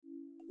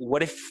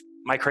what if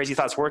my crazy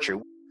thoughts were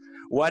true?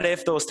 What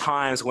if those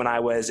times when I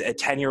was a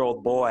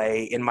 10-year-old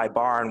boy in my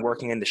barn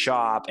working in the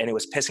shop and it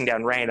was pissing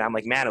down rain, I'm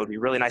like, man, it would be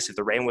really nice if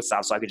the rain would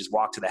stop so I could just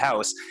walk to the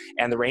house,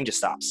 and the rain just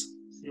stops.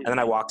 And then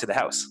I walk to the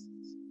house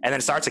and then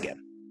it starts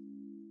again.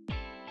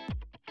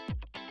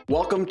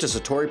 Welcome to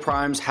Satori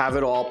Prime's Have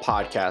It All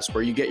podcast,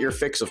 where you get your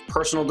fix of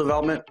personal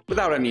development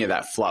without any of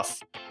that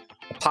fluff.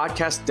 A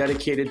podcast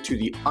dedicated to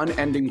the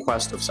unending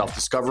quest of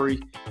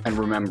self-discovery and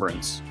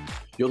remembrance.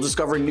 You'll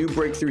discover new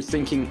breakthrough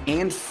thinking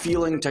and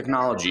feeling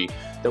technology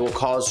that will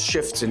cause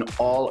shifts in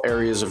all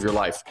areas of your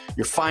life,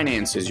 your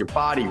finances, your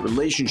body,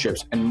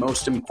 relationships, and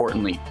most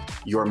importantly,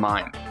 your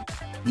mind.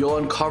 You'll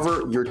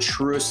uncover your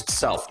truest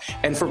self,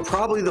 and for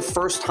probably the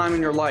first time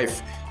in your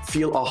life,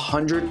 feel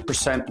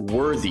 100%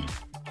 worthy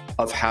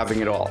of having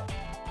it all.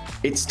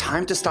 It's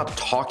time to stop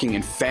talking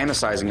and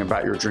fantasizing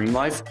about your dream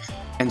life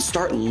and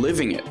start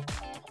living it.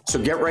 So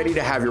get ready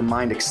to have your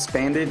mind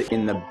expanded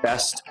in the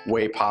best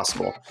way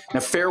possible. Now,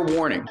 fair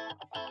warning,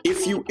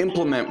 if you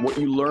implement what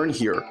you learn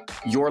here,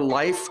 your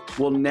life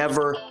will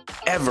never,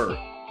 ever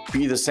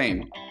be the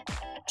same.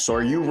 So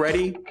are you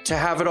ready to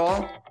have it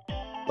all?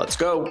 Let's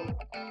go.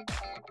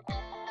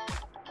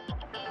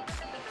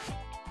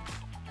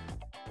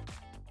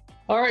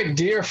 All right,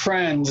 dear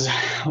friends,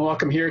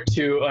 welcome here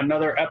to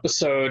another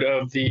episode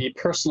of the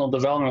Personal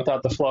Development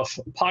Without the Fluff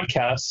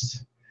podcast.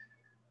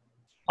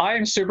 I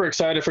am super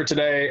excited for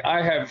today.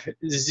 I have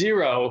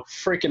zero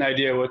freaking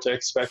idea what to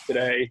expect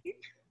today.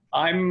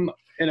 I'm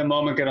in a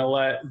moment going to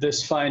let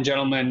this fine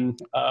gentleman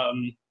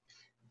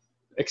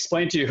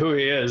explain to you who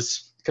he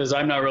is, because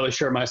I'm not really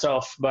sure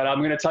myself, but I'm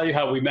going to tell you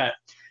how we met.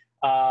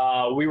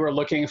 We were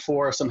looking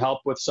for some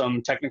help with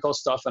some technical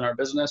stuff in our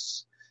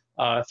business.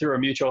 Through a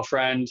mutual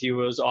friend, he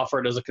was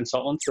offered as a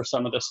consultant for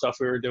some of the stuff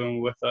we were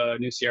doing with a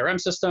new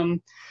CRM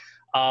system.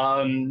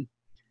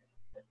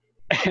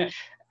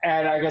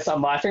 And I guess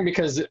I'm laughing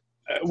because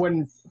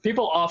when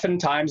people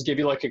oftentimes give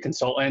you like a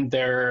consultant,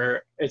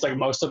 it's like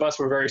most of us,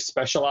 we're very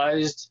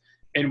specialized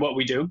in what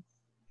we do.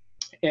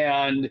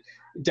 And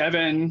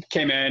Devin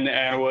came in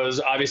and was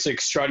obviously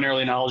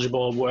extraordinarily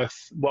knowledgeable with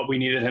what we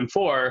needed him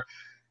for.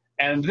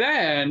 And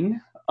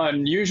then,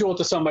 unusual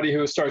to somebody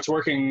who starts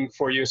working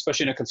for you,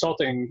 especially in a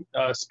consulting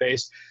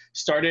space,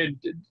 started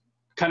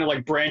kind of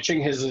like branching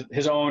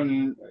his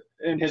own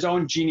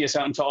genius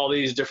out into all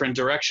these different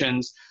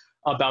directions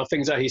about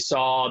things that he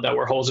saw that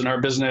were holes in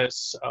our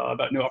business,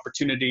 about new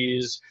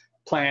opportunities,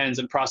 plans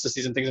and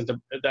processes and things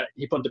that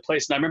he put into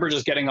place. And I remember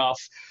just getting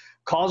off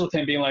calls with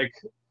him being like,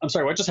 I'm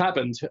sorry, what just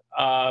happened?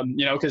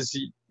 Because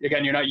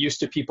again, you're not used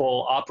to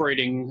people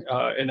operating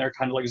in their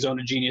kind of like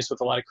zone of genius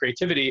with a lot of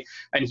creativity.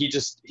 And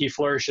he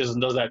flourishes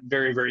and does that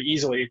very, very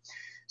easily.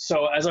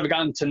 So as I've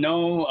gotten to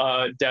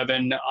know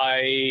Devin,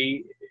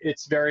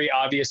 it's very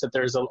obvious that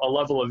there's a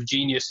level of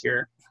genius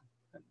here.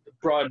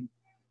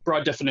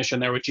 Broad definition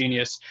there with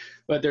genius,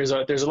 but there's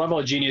a level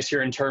of genius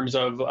here in terms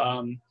of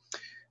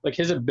like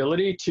his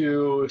ability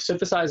to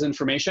synthesize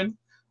information,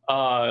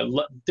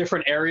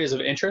 different areas of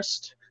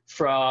interest,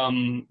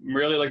 from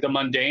really like the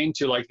mundane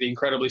to like the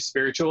incredibly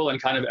spiritual and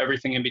kind of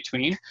everything in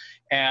between.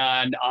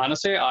 And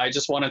honestly, I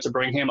just wanted to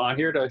bring him on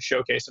here to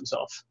showcase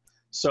himself.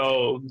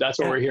 So that's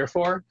what we're here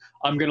for.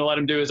 I'm going to let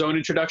him do his own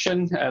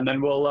introduction, and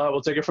then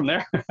we'll take it from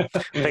there.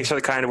 Thanks for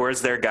the kind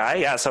words there, Guy.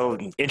 Yeah, so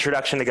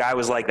introduction to Guy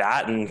was like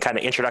that, and kind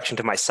of introduction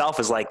to myself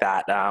is like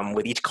that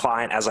with each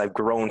client as I've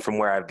grown from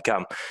where I've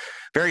become.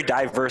 Very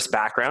diverse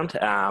background,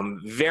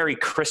 very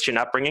Christian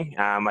upbringing.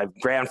 My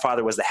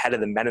grandfather was the head of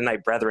the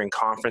Mennonite Brethren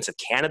Conference of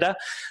Canada.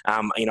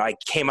 I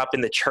came up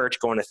in the church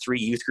going to 3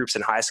 youth groups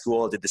in high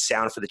school, did the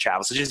sound for the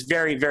chapel. So just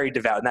very, very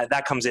devout. And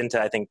that comes into,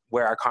 I think,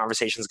 where our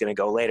conversation is going to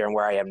go later and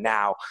where I am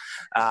now.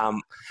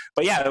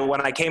 But yeah,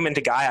 when I came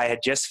into Guy, I had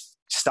just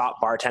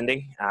stopped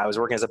bartending. I was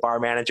working as a bar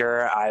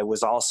manager. I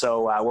was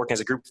also working as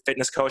a group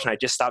fitness coach, and I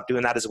just stopped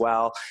doing that as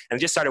well. And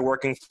I just started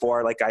working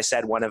for, like I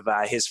said, one of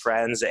his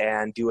friends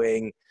and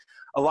doing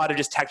a lot of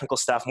just technical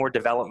stuff, more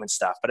development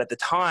stuff. But at the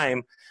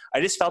time, I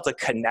just felt a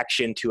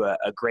connection to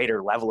a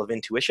greater level of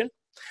intuition.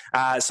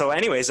 So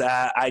anyways,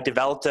 I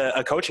developed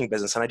a coaching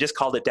business, and I just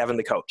called it Devin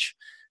the Coach.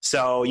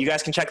 So you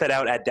guys can check that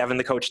out at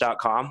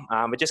devinthecoach.com.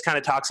 It just kind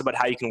of talks about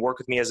how you can work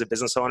with me as a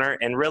business owner.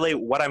 And really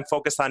what I'm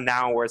focused on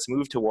now, where it's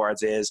moved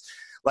towards is,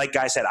 like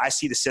Guy said, I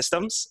see the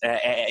systems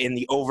in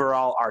the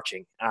overall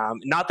arching.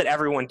 Not that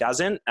everyone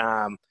doesn't.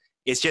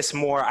 It's just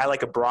more, I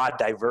like a broad,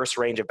 diverse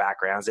range of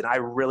backgrounds. And I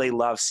really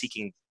love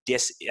seeking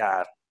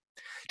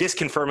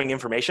disconfirming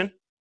information.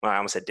 Well, I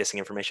almost said dissing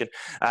information.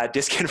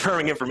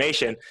 Disconfirming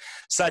information,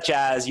 such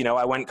as,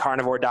 I went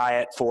carnivore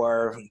diet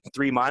for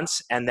 3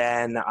 months, and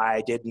then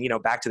I did,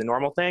 back to the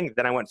normal thing.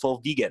 Then I went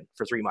full vegan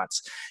for 3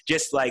 months.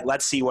 Just like,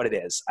 let's see what it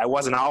is. I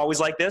wasn't always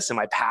like this in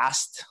my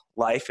past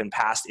life and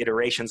past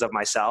iterations of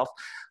myself.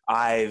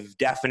 I've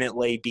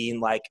definitely been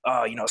like,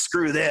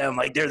 screw them.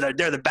 Like they're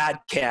the bad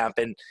camp.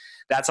 And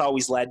that's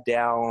always led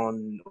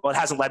down. Well, it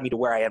hasn't led me to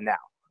where I am now.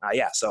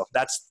 So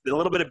that's a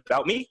little bit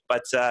about me,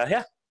 but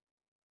yeah.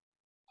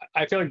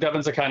 I feel like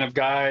Devin's the kind of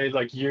guy,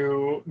 like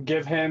you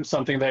give him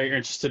something that you're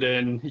interested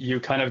in, you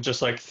kind of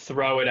just like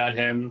throw it at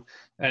him.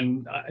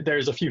 And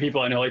there's a few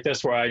people I know like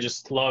this where I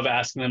just love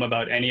asking them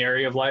about any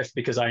area of life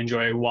because I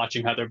enjoy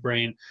watching how their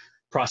brain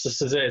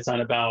processes it. It's not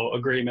about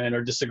agreement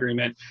or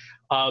disagreement.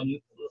 Um,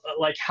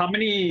 like how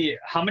many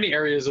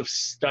areas of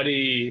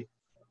study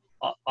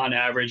on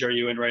average are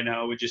you in right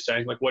now, would you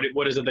say? Like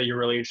what is it that you're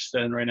really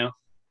interested in right now?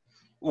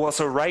 Well,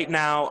 so right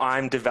now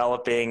I'm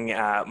developing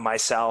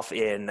myself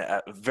in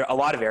a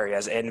lot of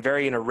areas and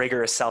very in a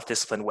rigorous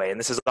self-disciplined way. And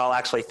this is all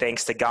actually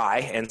thanks to Guy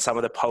and some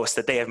of the posts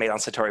that they have made on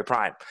Satori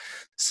Prime.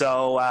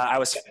 So I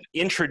was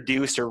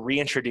introduced or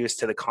reintroduced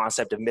to the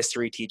concept of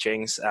mystery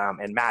teachings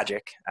and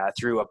magic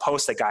through a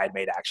post that Guy had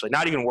made, actually,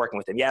 not even working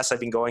with him. Yes, I've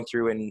been going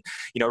through and,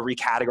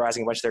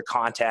 recategorizing a bunch of their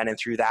content, and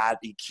through that,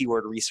 the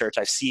keyword research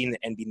I've seen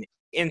and been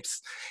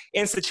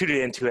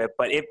instituted into it.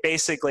 But it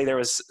basically, there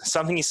was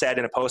something he said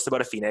in a post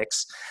about a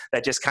phoenix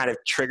that just kind of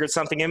triggered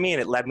something in me,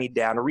 and it led me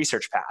down a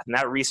research path. And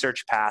that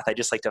research path, I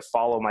just like to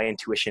follow my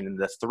intuition in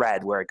the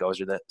thread where it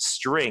goes, or the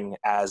string,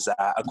 as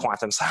a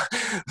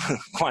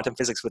quantum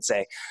physics would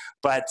say.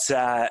 But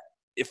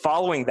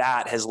following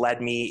that has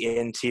led me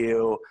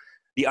into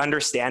the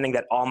understanding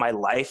that all my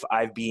life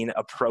I've been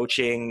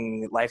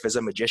approaching life as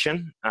a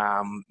magician.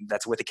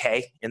 That's with a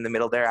K in the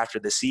middle there after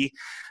the C.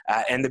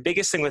 And the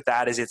biggest thing with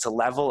that is it's a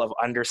level of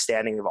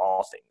understanding of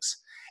all things.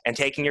 And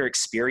taking your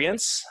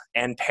experience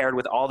and paired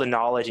with all the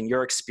knowledge, and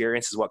your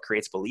experience is what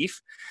creates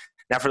belief.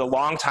 Now, for the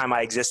long time,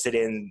 I existed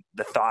in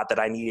the thought that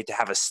I needed to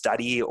have a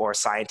study or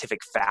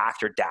scientific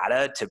fact or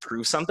data to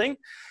prove something,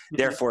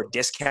 therefore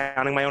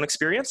discounting my own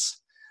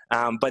experience.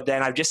 But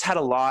then I've just had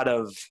a lot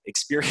of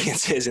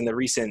experiences in the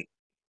recent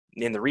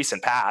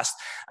past,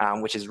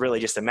 which is really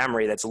just a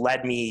memory that's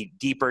led me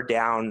deeper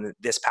down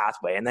this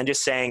pathway. And then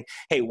just saying,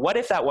 hey, what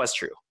if that was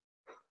true?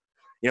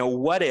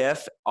 What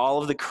if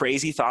all of the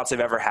crazy thoughts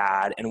I've ever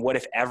had, and what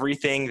if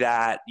everything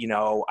that,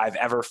 I've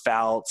ever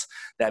felt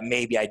that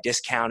maybe I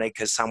discounted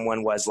because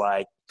someone was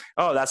like,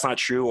 oh, that's not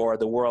true, or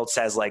the world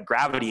says like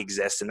gravity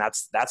exists and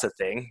that's a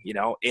thing.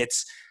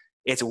 It's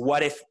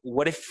what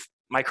if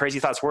my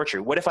crazy thoughts were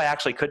true? What if I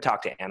actually could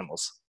talk to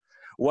animals?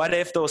 What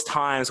if those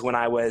times when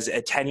I was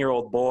a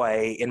 10-year-old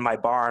boy in my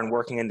barn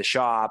working in the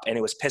shop and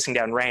it was pissing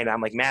down rain,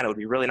 I'm like, man, it would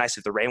be really nice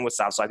if the rain would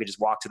stop so I could just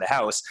walk to the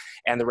house,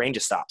 and the rain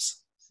just stops.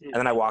 And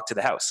then I walk to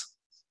the house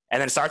and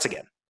then it starts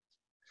again.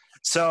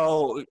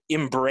 So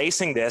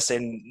embracing this,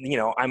 and,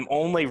 I'm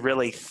only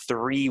really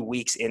 3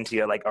 weeks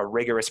into like a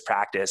rigorous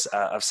practice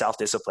of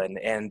self-discipline.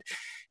 And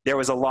there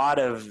was a lot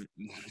of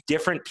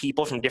different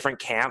people from different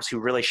camps who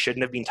really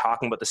shouldn't have been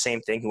talking about the same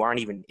thing, who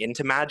aren't even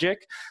into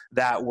magic,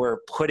 that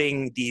were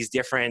putting these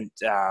different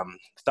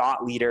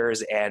thought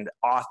leaders and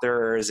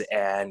authors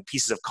and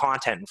pieces of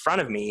content in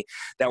front of me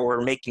that were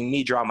making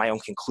me draw my own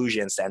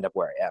conclusions to end up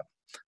where I am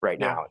right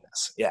now in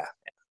this. Yeah.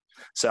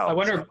 So I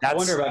wonder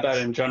about that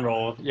in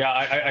general. Yeah,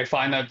 I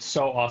find that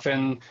so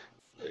often,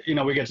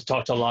 we get to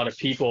talk to a lot of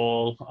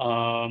people,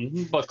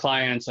 both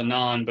clients and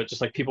non, but just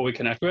like people we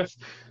connect with.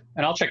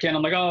 And I'll check in.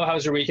 I'm like, oh,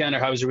 how's your weekend? Or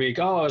how's your week?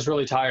 Oh, I was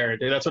really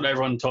tired. That's what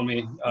everyone told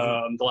me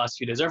the last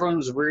few days. Everyone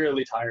was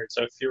really tired.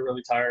 So if you're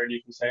really tired,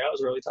 you can say, I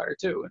was really tired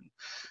too.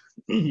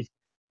 And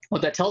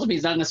what that tells me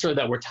is not necessarily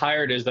that we're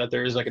tired, is that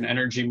there is like an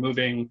energy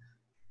moving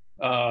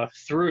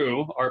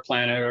through our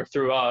planet or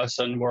through us,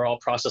 and we're all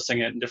processing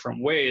it in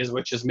different ways,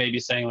 which is maybe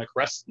saying like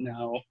rest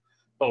now,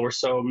 but we're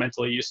so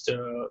mentally used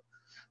to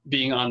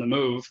being on the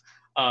move.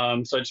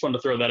 So I just wanted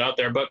to throw that out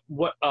there. But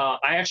what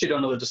I actually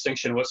don't know the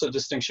distinction. What's the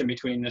distinction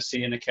between the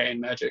C and the K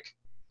in magic?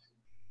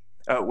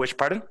 Which,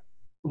 pardon?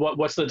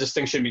 What's the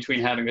distinction between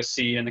having a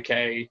C and a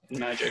K in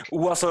magic?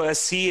 Well, so a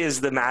C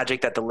is the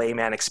magic that the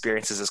layman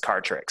experiences as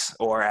card tricks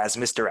or as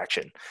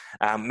misdirection.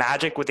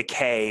 Magic with a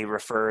K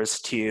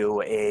refers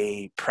to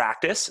a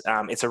practice.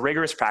 It's a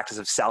rigorous practice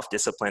of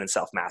self-discipline and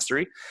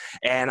self-mastery.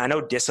 And I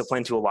know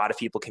discipline to a lot of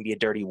people can be a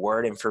dirty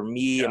word. And for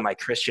me and my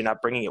Christian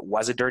upbringing, it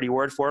was a dirty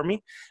word for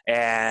me.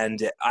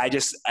 And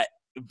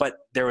but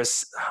there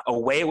was a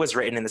way it was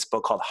written in this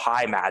book called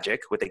High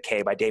Magic with a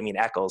K by Damien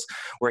Eccles,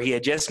 where he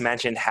had just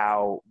mentioned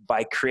how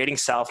by creating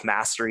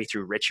self-mastery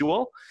through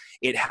ritual,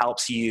 it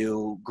helps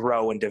you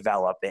grow and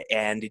develop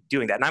and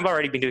doing that. And I've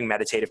already been doing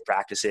meditative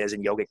practices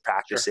and yogic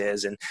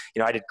practices. Sure.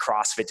 And, I did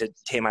CrossFit to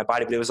tame my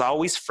body, but it was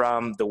always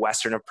from the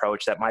Western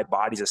approach that my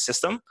body's a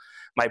system.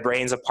 My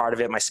brain's a part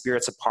of it. My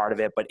spirit's a part of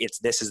it, but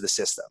this is the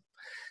system.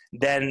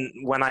 Then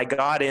when I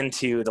got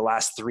into the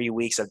last 3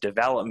 weeks of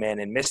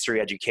development and mystery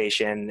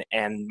education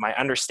and my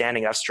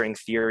understanding of string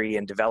theory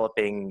and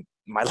developing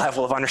my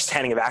level of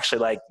understanding of actually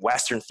like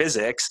Western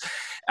physics,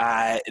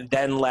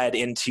 then led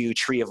into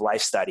Tree of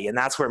Life study. And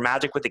that's where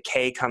Magic with a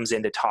K comes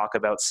in to talk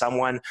about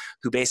someone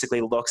who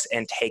basically looks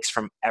and takes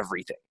from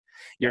everything.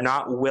 You're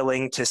not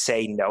willing to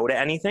say no to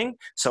anything.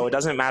 So it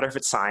doesn't matter if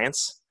it's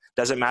science.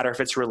 Doesn't matter if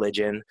it's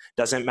religion,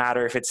 doesn't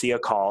matter if it's the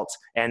occult.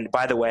 And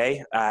by the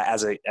way,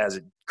 as a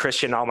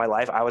Christian all my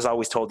life, I was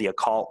always told the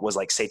occult was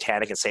like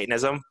satanic and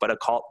Satanism, but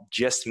occult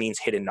just means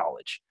hidden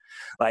knowledge.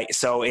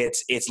 So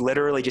it's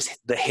literally just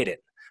the hidden.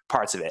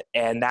 parts of it.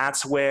 And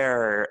that's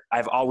where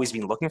I've always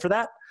been looking for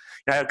that.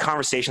 I had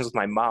conversations with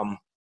my mom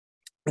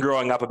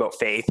growing up about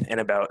faith and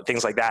about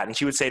things like that. And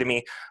she would say to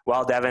me,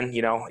 well, Devin,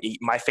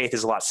 my faith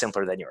is a lot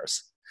simpler than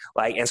yours.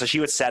 And so she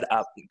would set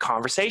up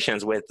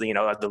conversations with,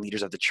 the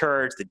leaders of the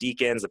church, the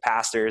deacons, the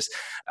pastors,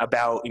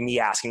 about me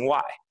asking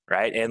why.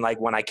 Right. And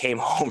when I came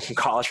home from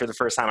college for the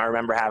first time, I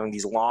remember having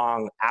these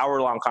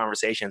hour-long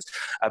conversations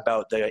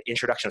about the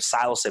introduction of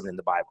psilocybin in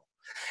the Bible.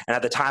 And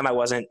at the time, I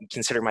wasn't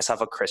considering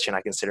myself a Christian. I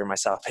considered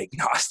myself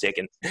agnostic.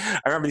 And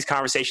I remember these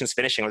conversations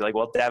finishing with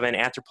well, Devin,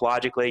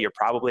 anthropologically, you're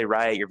probably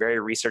right. You're very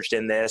researched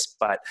in this,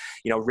 but,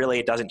 really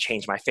it doesn't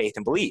change my faith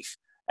and belief.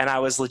 And I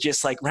was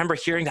just remember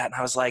hearing that. And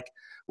I was like,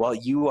 well,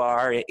 you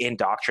are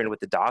indoctrinated with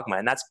the dogma,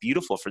 and that's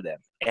beautiful for them.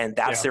 And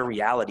that's their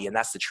reality, and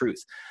that's the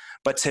truth.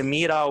 But to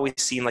me, it always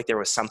seemed like there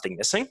was something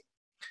missing.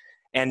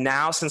 And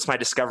now, since my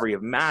discovery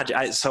of magic,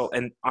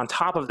 and on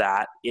top of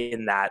that,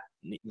 in that,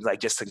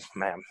 just to,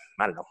 I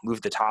don't know,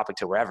 move the topic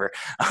to wherever,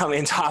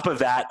 in top of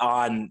that,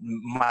 on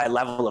my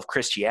level of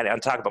Christianity, I'm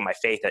talking about my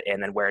faith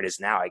and then where it is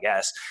now, I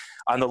guess.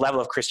 On the level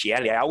of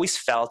Christianity, I always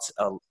felt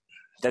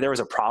that there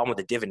was a problem with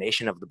the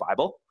divination of the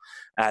Bible.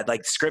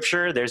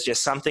 Scripture, there's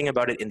just something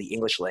about it in the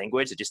English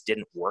language that just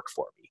didn't work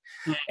for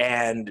me.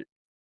 And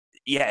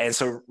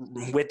so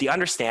with the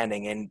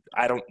understanding, and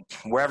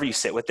wherever you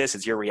sit with this,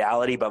 it's your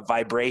reality, but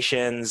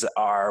vibrations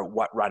are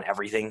what run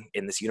everything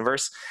in this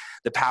universe.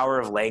 The power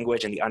of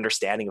language and the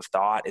understanding of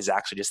thought is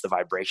actually just the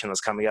vibration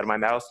that's coming out of my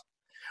mouth.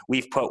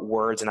 We've put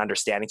words and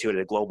understanding to it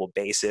at a global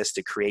basis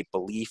to create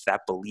belief.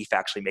 That belief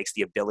actually makes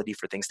the ability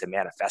for things to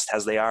manifest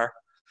as they are.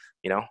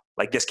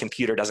 This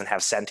computer doesn't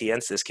have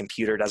sentience. This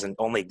computer doesn't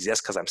only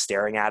exist because I'm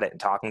staring at it and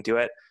talking to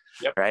it.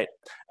 Yep. Right.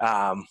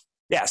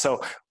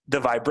 So the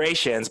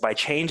vibrations, by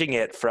changing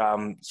it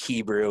from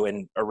Hebrew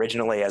and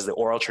originally as the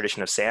oral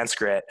tradition of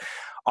Sanskrit,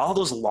 all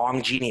those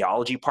long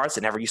genealogy parts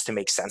that never used to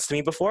make sense to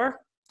me before,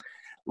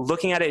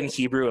 looking at it in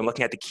Hebrew and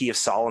looking at the Key of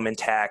Solomon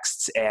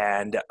texts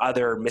and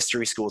other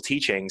mystery school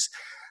teachings,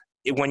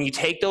 when you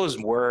take those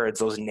words,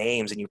 those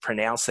names, and you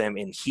pronounce them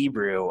in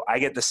Hebrew, I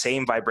get the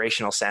same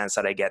vibrational sense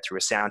that I get through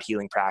a sound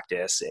healing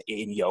practice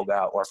in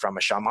yoga or from a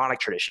shamanic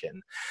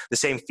tradition, the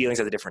same feelings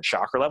at the different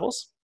chakra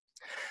levels.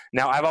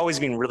 Now, I've always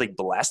been really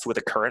blessed with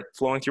a current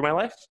flowing through my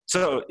life.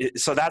 So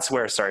that's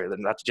where,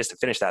 just to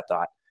finish that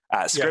thought,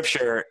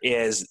 scripture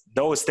is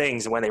those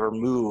things. When they were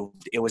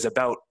moved, it was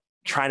about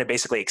trying to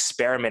basically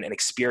experiment and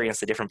experience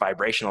the different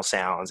vibrational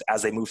sounds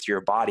as they move through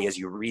your body as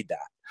you read that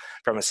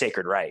from a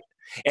sacred rite.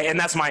 And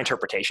that's my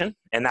interpretation,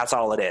 and that's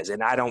all it is.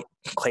 And I don't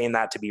claim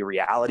that to be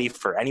reality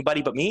for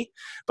anybody but me,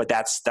 but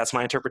that's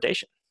my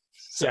interpretation.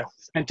 So. Yeah,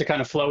 and to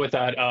kind of flow with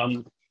that,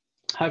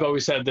 I've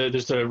always said that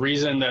there's a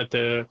reason that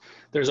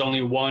there's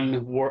only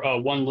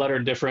one letter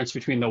difference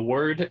between the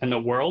word and the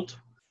world,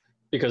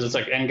 because it's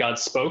and God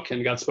spoke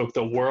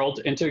the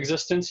world into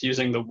existence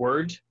using the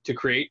word to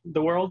create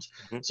the world.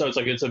 Mm-hmm. So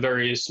it's a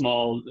very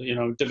small,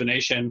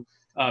 divination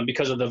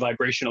because of the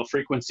vibrational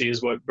frequency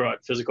is what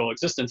brought physical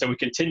existence. And we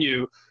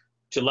continue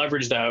to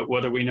leverage that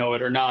whether we know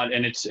it or not.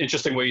 And it's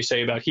interesting what you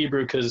say about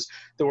Hebrew, because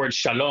the word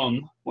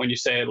shalom, when you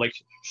say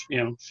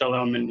it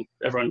shalom, and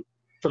everyone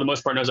for the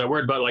most part knows that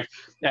word, but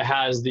it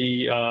has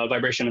the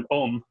vibration of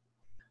Om,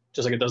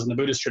 just like it does in the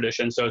Buddhist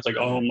tradition. So it's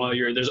Om,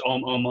 there's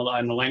Om Allah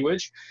in the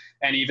language.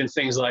 And even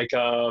things like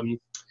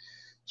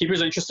Hebrew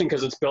is interesting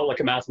because it's built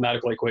like a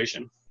mathematical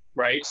equation,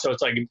 right? So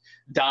it's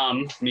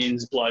Dam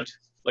means blood,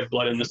 like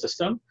blood in the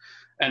system.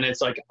 And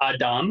it's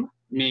Adam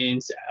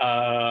means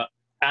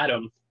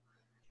Adam.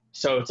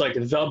 So it's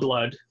the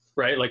blood,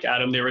 right? Like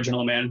Adam, the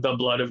original man, the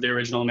blood of the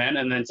original man.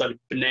 And then it's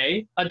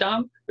Bnei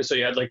Adam. So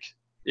you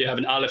have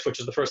an Aleph, which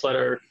is the first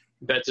letter,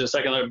 Bet to the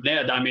second letter.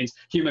 Bnei Adam means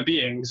human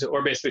beings,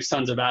 or basically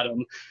sons of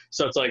Adam.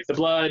 So it's the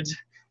blood,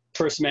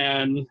 first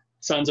man,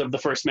 sons of the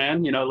first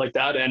man, like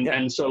that.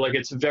 And so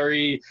it's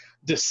very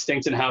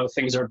distinct in how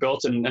things are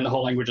built, and the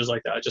whole language is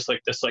like that, just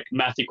this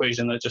math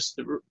equation that just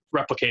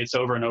replicates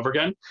over and over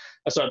again.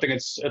 So I think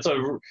it's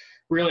a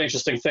really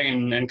interesting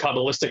thing in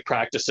Kabbalistic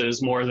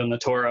practices more than the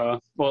Torah.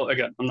 Well,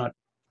 again, I'm not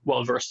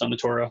well versed on the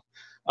Torah,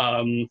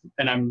 and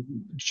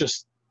I'm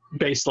just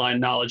baseline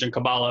knowledge in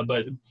Kabbalah,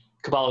 but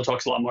Kabbalah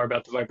talks a lot more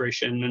about the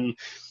vibration and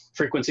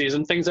frequencies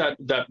and things that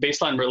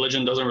baseline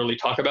religion doesn't really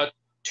talk about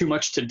too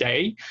much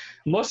today,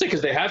 mostly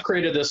because they have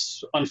created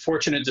this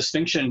unfortunate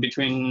distinction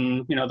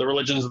between, the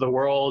religions of the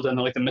world and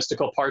the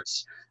mystical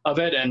parts of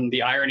it. And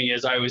the irony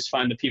is I always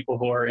find the people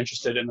who are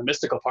interested in the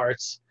mystical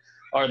parts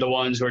are the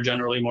ones who are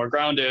generally more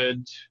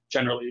grounded,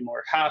 generally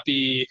more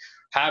happy,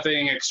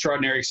 having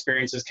extraordinary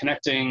experiences,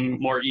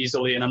 connecting more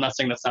easily. And I'm not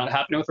saying that's not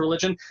happening with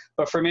religion,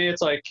 but for me,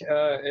 it's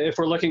if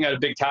we're looking at a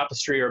big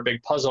tapestry or a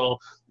big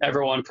puzzle,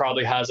 everyone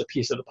probably has a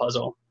piece of the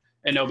puzzle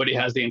and nobody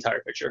has the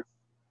entire picture.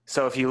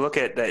 So if you look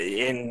at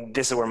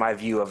this is where my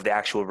view of the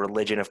actual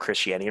religion of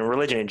Christianity and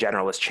religion in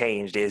general has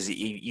changed, is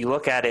you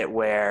look at it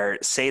where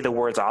say the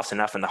words often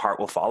enough and the heart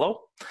will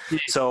follow.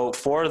 So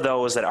for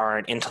those that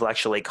aren't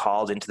intellectually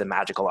called into the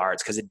magical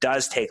arts, because it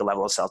does take a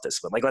level of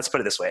self-discipline, like let's put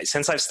it this way,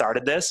 since I've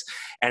started this,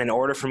 and in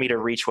order for me to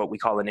reach what we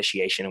call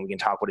initiation, and we can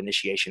talk what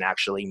initiation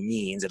actually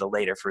means at a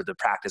later for the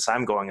practice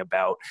I'm going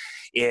about,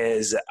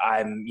 is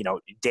I'm,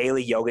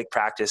 daily yogic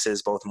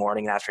practices both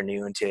morning and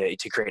afternoon to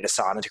create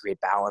asana, to create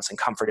balance and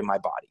comfort in my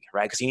body,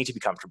 right? Because you need to be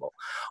comfortable.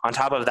 On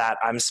top of that,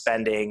 I'm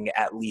spending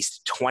at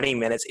least 20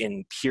 minutes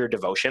in pure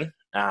devotion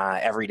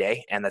every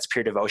day, and that's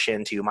pure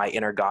devotion to my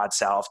inner God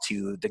self,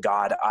 to the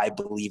God I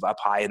believe up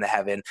high in the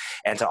heaven,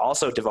 and to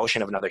also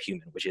devotion of another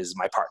human, which is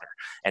my partner,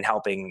 and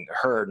helping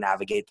her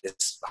navigate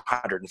this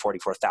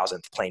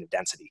 144,000th plane of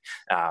density.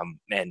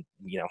 And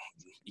you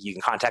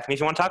can contact me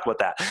if you want to talk about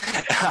that.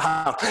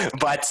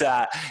 But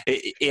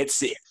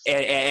it's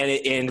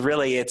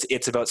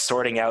about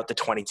sorting out the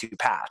 22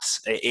 paths,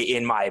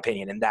 in my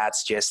opinion, and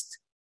that's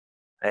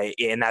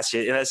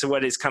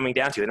what it's coming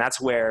down to, and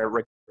that's where,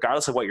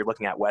 regardless of what you're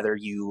looking at, whether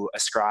you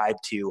ascribe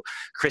to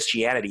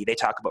Christianity, they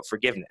talk about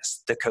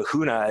forgiveness. The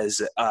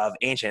kahunas of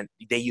ancient,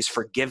 they use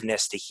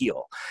forgiveness to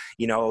heal.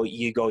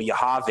 You go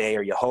Yahweh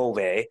or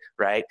Yehovah,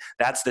 right?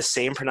 That's the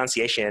same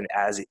pronunciation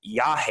as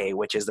Yahe,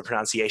 which is the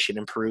pronunciation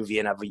in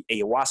Peruvian of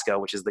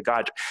ayahuasca, which is the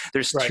God.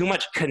 There's too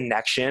much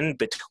connection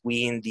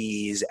between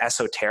these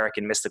esoteric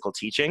and mystical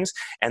teachings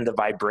and the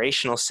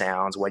vibrational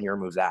sounds when you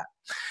remove that.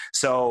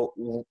 So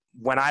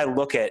when I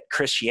look at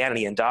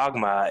Christianity and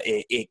dogma,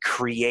 it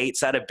creates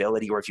that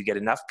ability where if you get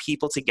enough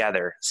people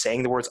together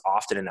saying the words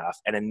often enough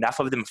and enough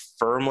of them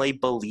firmly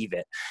believe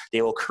it,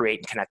 they will create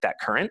and connect that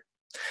current.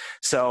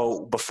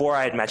 So before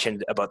I had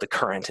mentioned about the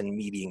current and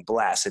me being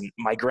blessed, and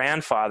my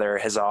grandfather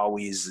has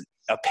always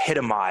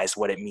epitomized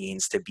what it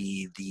means to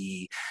be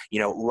the,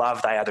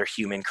 love thy other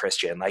human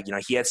Christian. Like,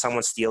 he had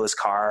someone steal his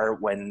car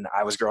when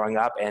I was growing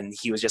up, and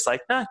he was just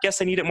like, guess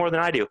they need it more than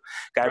I do.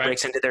 Guy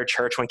breaks into their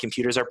church when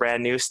computers are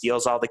brand new,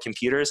 steals all the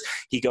computers.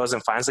 He goes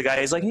and finds the guy.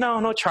 He's like,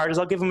 no charges.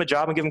 I'll give him a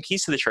job and give him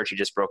keys to the church he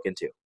just broke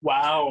into.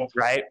 Wow.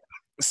 Right.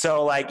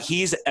 So I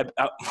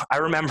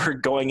remember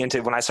going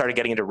into, when I started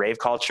getting into rave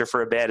culture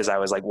for a bit, as I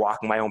was like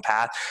walking my own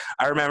path,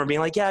 I remember being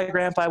like, yeah,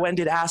 Grandpa, I went and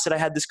did acid. I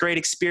had this great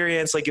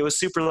experience. Like, it was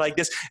super like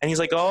this. And he's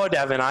like, oh,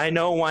 Devin, I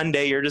know one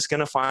day you're just going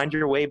to find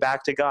your way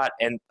back to God.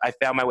 And I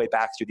found my way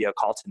back through the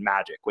occult and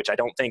magic, which I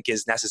don't think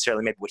is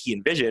necessarily maybe what he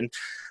envisioned,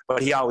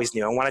 but he always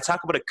knew. And when I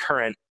talk about a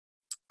current,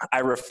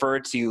 I refer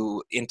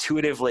to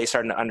intuitively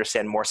starting to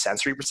understand more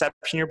sensory perception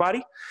in your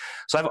body.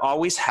 So I've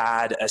always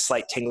had a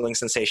slight tingling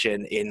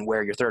sensation in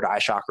where your third eye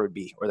chakra would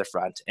be, or the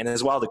front, and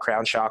as well the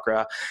crown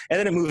chakra. And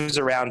then it moves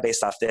around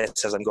based off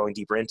this as I'm going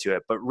deeper into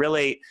it. But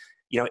really,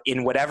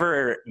 in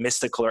whatever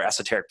mystical or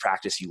esoteric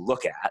practice you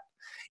look at,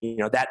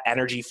 that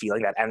energy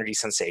feeling, that energy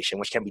sensation,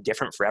 which can be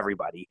different for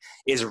everybody,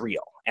 is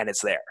real and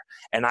it's there.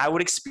 And I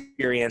would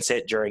experience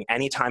it during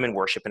any time in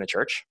worship in a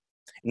church,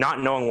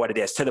 not knowing what it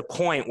is, to the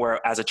point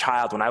where as a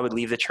child, when I would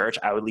leave the church,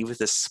 I would leave with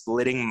this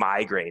splitting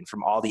migraine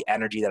from all the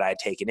energy that I had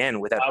taken in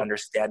without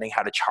understanding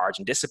how to charge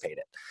and dissipate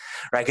it,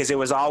 right? Because it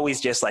was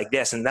always just like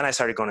this. And then I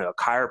started going to a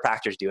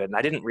chiropractor to do it. And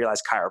I didn't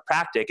realize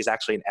chiropractic is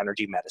actually an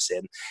energy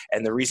medicine.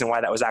 And the reason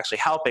why that was actually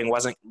helping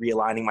wasn't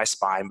realigning my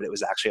spine, but it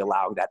was actually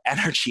allowing that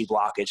energy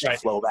blockage to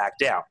flow back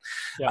down.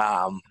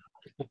 Yeah.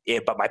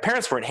 But my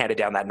parents weren't handed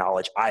down that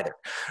knowledge either,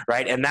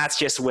 right? And that's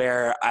just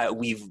where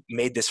we've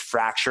made this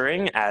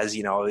fracturing, as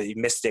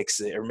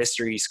mystics or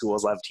mystery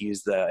schools love to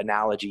use the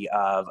analogy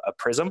of a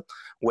prism,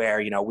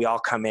 where we all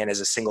come in as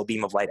a single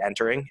beam of light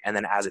entering, and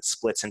then as it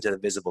splits into the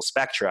visible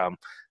spectrum,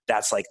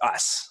 that's like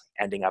us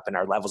ending up in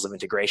our levels of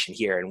integration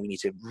here, and we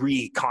need to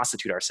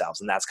reconstitute ourselves,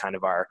 and that's kind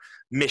of our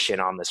mission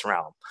on this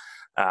realm.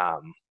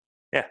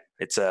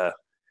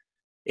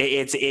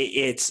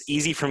 It's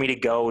easy for me to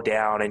go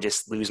down and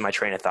just lose my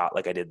train of thought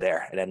like I did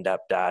there and end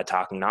up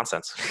talking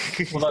nonsense.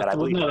 Well,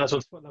 that's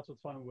what's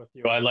fun with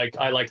you. I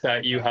like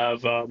that you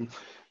have.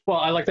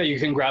 I like that you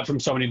can grab from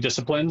so many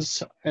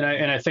disciplines, and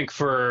I think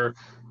it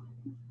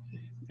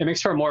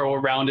makes for a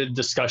more rounded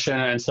discussion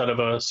instead of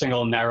a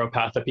single narrow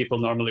path that people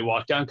normally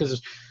walk down.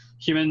 Because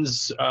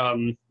humans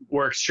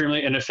were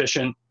extremely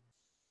inefficient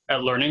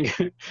at learning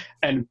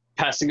and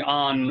passing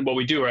on what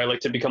we do. Right, like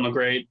to become a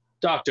great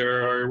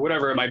doctor or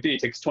whatever it might be,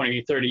 it takes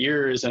 20, 30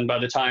 years. And by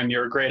the time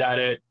you're great at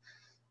it,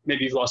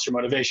 maybe you've lost your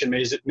motivation,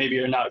 maybe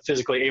you're not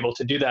physically able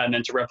to do that. And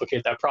then to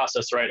replicate that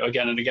process, right,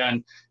 again and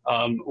again,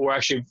 we're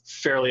actually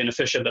fairly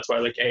inefficient. That's why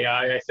like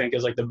AI, I think,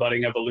 is like the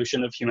budding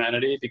evolution of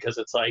humanity, because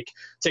it's like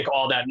take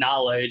all that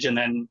knowledge and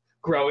then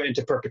grow it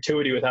into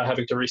perpetuity without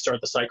having to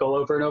restart the cycle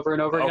over and over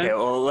and over again. Okay,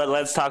 well,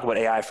 let's talk about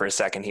AI for a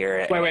second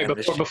here. Wait,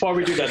 before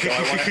we do that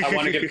though, I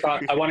want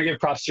to give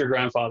props to your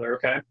grandfather,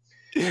 okay?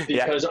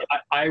 Because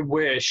I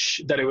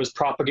wish that it was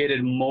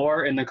propagated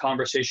more in the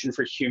conversation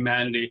for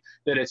humanity,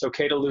 that it's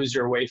okay to lose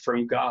your way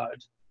from God.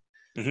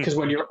 Because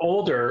when you're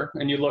older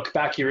and you look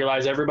back, you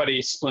realize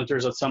everybody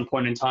splinters at some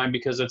point in time,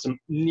 because it's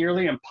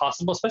nearly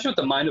impossible, especially with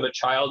the mind of a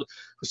child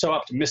who's so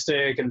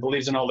optimistic and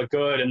believes in all the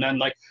good. And then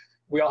like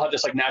we all have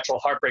this like natural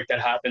heartbreak that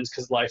happens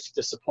because life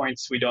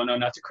disappoints. We don't know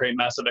not to create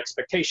massive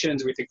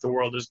expectations. We think the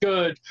world is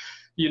good.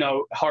 You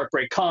know,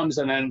 heartbreak comes,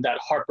 and then that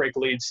heartbreak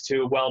leads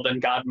to, well, then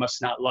God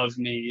must not love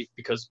me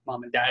because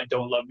mom and dad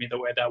don't love me the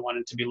way that I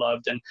wanted to be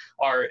loved. And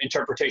our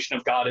interpretation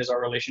of God is our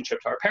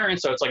relationship to our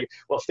parents. So it's like,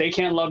 well, if they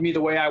can't love me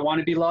the way I want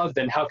to be loved,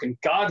 then how can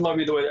God love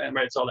me the way that, and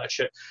right, it's all that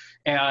shit.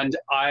 And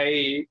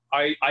I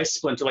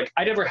splintered. Like,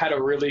 I never had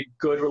a really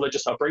good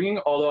religious upbringing,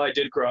 although I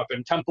did grow up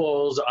in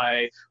temples.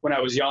 When I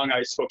was young,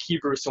 I spoke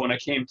Hebrew. So when I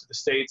came to the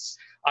States,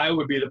 I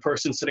would be the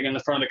person sitting in the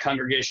front of the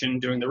congregation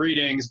doing the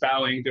readings,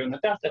 bowing, doing the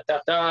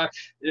da.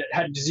 It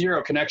had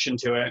zero connection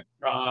to it,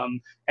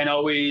 and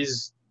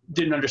always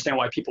didn't understand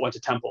why people went to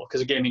temple,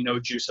 because it gave me no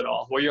juice at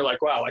all. Where you're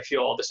like, wow, I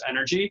feel all this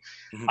energy.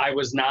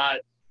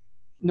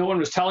 No one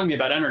was telling me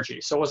about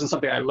energy, so it wasn't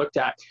something I looked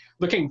at.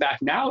 Looking back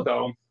now,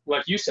 though,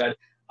 like you said,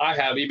 I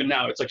have, even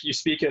now, it's like you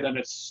speak it and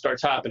it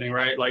starts happening,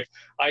 right? Like,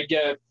 I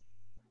get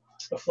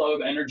a flow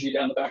of energy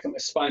down the back of my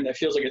spine that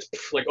feels like it's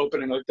like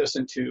opening like this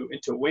into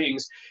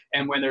wings.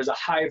 And when there's a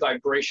high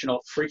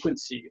vibrational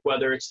frequency,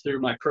 whether it's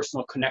through my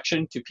personal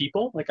connection to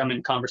people, like I'm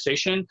in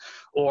conversation,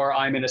 or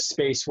I'm in a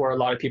space where a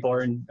lot of people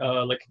are in,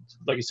 like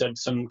you said,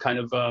 some kind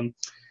of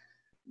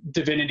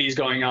divinities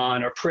going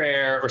on, or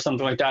prayer or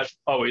something like that,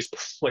 always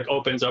like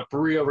opens up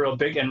real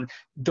big. And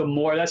the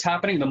more that's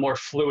happening, the more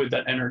fluid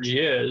that energy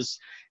is.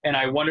 And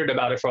I wondered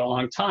about it for a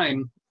long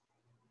time.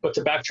 But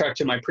to backtrack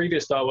to my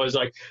previous thought was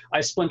like,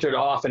 I splintered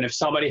off. And if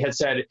somebody had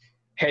said,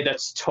 hey,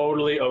 that's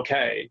totally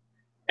okay,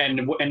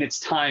 and it's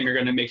time, you're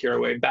going to make your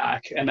way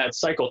back. And that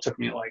cycle took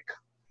me like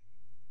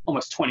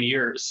almost 20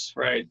 years.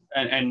 Right.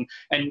 And,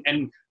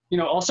 you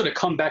know, also to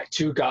come back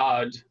to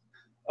God,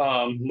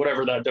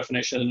 whatever that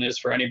definition is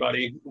for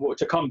anybody,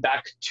 to come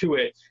back to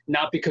it,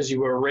 not because you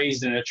were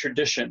raised in a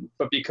tradition,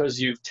 but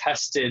because you've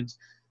tested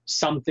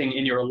something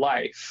in your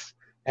life,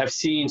 have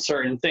seen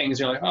certain things,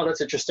 you're like, oh, that's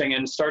interesting,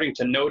 and starting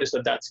to notice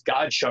that that's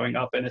God showing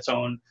up in its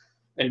own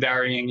and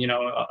varying, you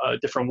know,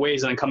 different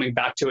ways, and then coming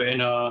back to it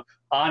in a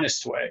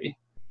honest way.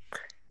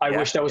 I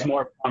wish that was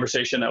more of a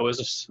conversation that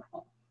was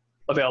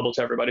available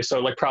to everybody.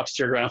 So like, props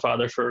to your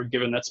grandfather for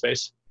giving that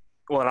space.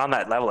 Well, and on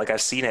that level, like I've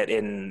seen it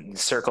in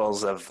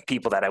circles of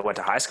people that I went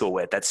to high school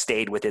with that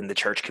stayed within the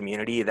church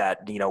community,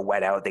 that, you know,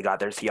 went out, they got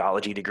their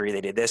theology degree,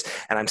 they did this,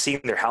 and I'm seeing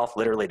their health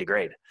literally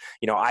degrade.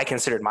 You know, I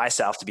considered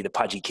myself to be the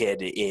pudgy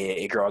kid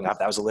growing up.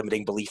 That was a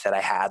limiting belief that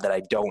I had, that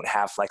I don't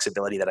have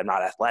flexibility, that I'm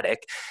not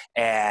athletic.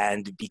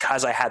 And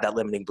because I had that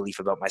limiting belief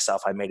about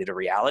myself, I made it a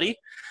reality.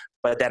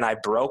 But then I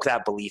broke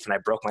that belief and I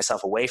broke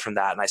myself away from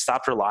that. And I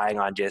stopped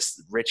relying on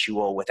just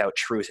ritual without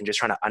truth and just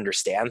trying to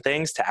understand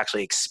things to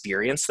actually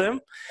experience them.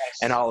 Yes.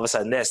 And all of a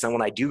sudden then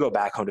when I do go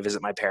back home to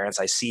visit my parents,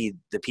 I see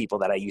the people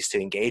that I used to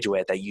engage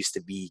with that used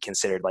to be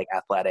considered like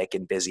athletic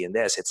and busy in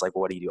this. It's like,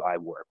 well, what do you do? I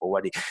work. Well,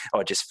 what do you,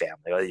 oh, just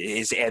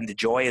family. And the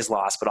joy is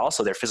lost, but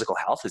also their physical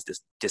health is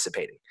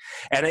dissipating.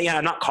 And yeah,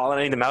 I'm not calling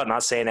any of them out,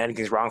 not saying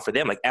anything's wrong for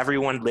them. Like,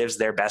 everyone lives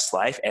their best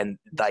life. And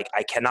like,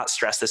 I cannot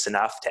stress this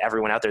enough to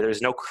everyone out there.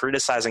 There's no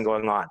criticizing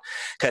going on,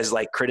 because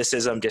like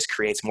criticism just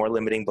creates more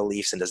limiting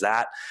beliefs and does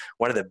that.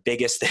 One of the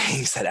biggest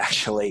things that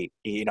actually,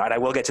 you know, and I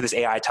will get to this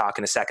AI talk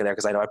in a second there,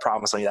 because I know I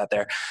promised you that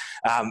there.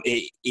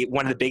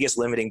 One of the biggest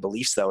limiting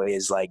beliefs though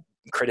is like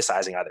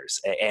criticizing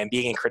others, and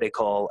being in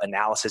critical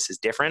analysis is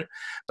different,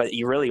 but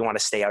you really want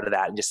to stay out of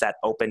that and just that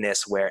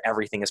openness where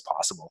everything is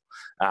possible,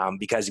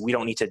 because we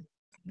don't need to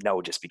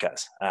know just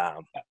because.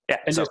 And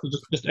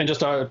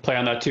just to play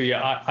on that too.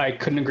 Yeah, I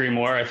couldn't agree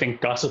more. I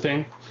think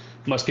gossiping,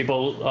 most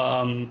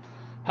people,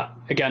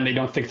 again, they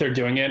don't think they're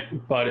doing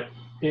it, but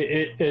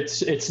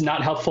it's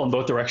not helpful in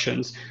both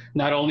directions.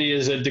 Not only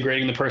is it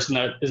degrading the person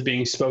that is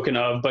being spoken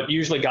of, but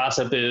usually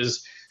gossip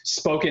is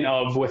spoken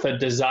of with a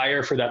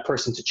desire for that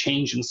person to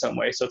change in some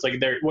way. So it's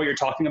like what you're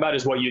talking about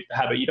is what you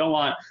have it you don't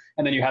want,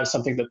 and then you have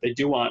something that they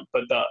do want.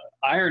 But the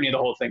irony of the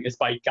whole thing is,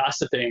 by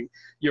gossiping,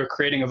 you're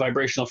creating a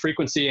vibrational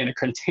frequency and a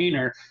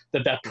container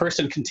that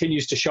person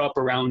continues to show up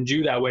around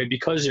you that way,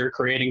 because you're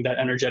creating that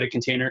energetic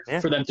container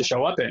for them to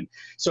show up in.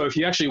 So if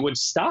you actually would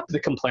stop the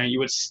complaint, you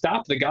would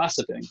stop the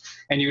gossiping,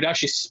 and you would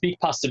actually speak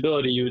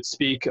possibility, you would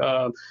speak,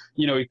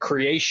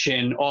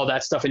 creation, all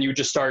that stuff, and you would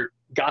just start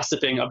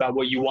gossiping about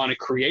what you want to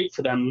create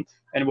for them,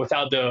 and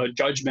without the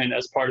judgment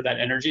as part of that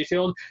energy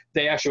field,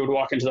 they actually would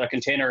walk into that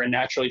container and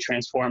naturally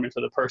transform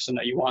into the person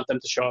that you want them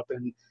to show up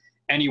in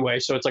anyway.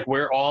 So it's like,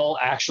 we're all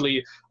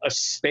actually a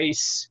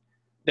space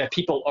that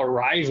people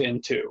arrive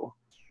into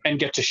and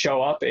get to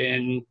show up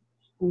in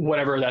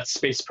whatever that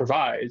space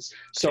provides.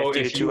 So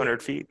 50 to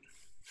 200 feet.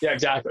 Yeah,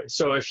 exactly.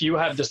 So if you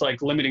have this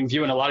like limiting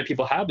view, and a lot of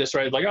people have this,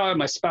 right? Like, oh,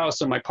 my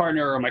spouse or my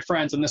partner or my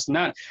friends and this and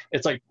that.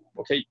 It's like,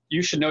 okay,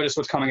 you should notice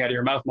what's coming out of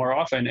your mouth more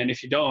often. And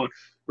if you don't,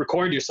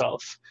 record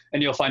yourself,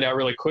 and you'll find out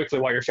really quickly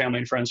why your family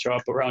and friends show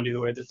up around you the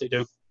way that they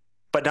do.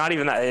 But not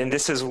even that. And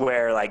this is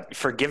where like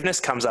forgiveness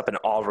comes up in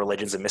all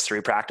religions and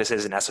mystery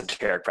practices and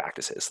esoteric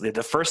practices.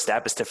 The first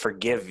step is to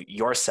forgive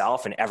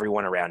yourself and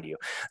everyone around you.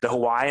 The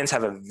Hawaiians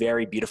have a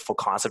very beautiful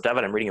concept of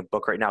it. I'm reading a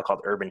book right now called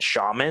Urban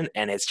Shaman,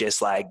 and it's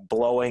just like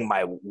blowing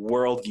my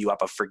worldview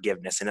up of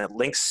forgiveness. And it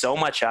links so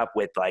much up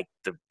with like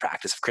the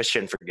practice of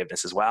Christian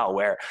forgiveness as well,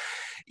 where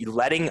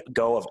letting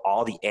go of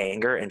all the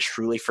anger and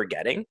truly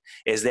forgetting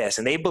is this.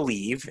 And they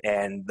believe,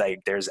 and like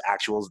there's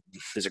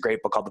a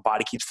great book called The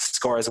Body Keeps the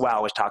Score as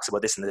well, which talks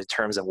about this in the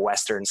terms of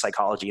Western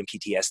psychology and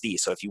PTSD.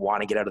 So if you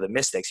want to get out of the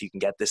mystics, you can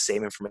get this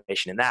same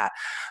information in that.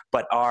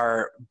 But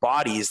our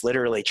bodies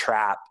literally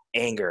trap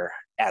anger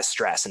as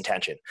stress and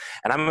tension.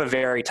 And I'm a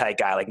very tight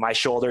guy. Like my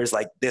shoulders,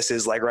 like this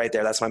is like right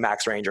there. That's my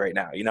max range right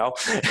now, you know?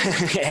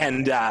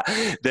 And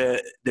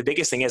the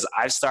biggest thing is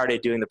I've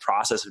started doing the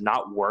process of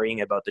not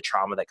worrying about the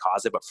trauma that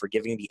caused it, but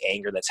forgiving the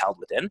anger that's held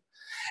within.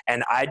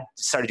 And I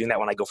started doing that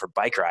when I go for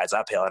bike rides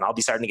uphill, and I'll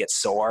be starting to get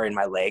sore in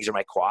my legs or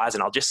my quads.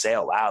 And I'll just say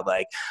out loud,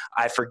 like,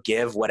 I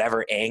forgive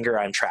whatever anger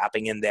I'm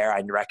trapping in there.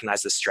 I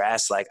recognize the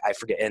stress. Like I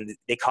forget, and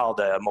they call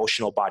the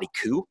emotional body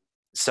coup.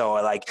 So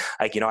like,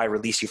 you know, I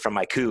release you from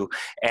my coup,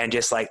 and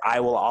just like, I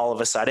will all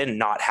of a sudden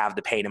not have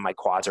the pain in my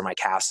quads or my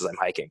calves as I'm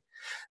hiking.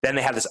 Then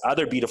they have this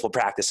other beautiful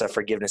practice of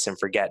forgiveness and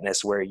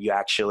forgetness, where you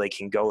actually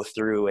can go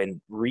through and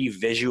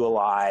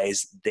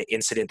revisualize the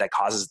incident that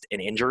causes an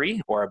injury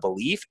or a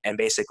belief, and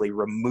basically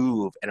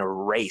remove and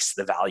erase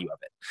the value of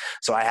it.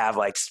 So I have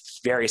like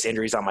various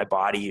injuries on my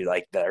body,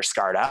 like that are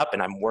scarred up,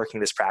 and I'm working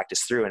this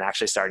practice through and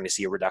actually starting to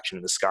see a reduction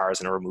in the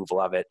scars and a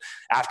removal of it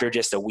after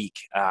just a week.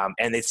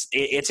 And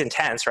it's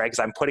intense, right? Because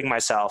I'm putting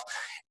myself,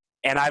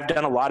 and I've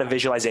done a lot of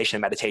visualization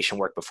and meditation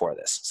work before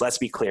this. So let's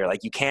be clear,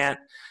 like you can't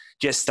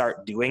just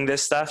start doing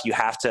this stuff. You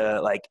have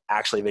to like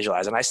actually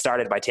visualize. And I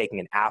started by taking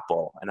an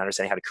apple and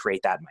understanding how to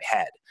create that in my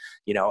head,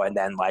 you know, and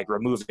then like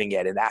removing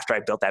it. And after I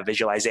built that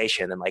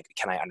visualization, then like,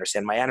 can I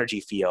understand my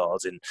energy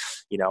fields? And,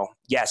 you know,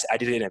 yes, I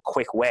did it in a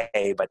quick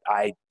way, but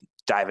I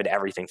dive into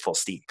everything full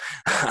steam.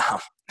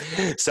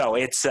 So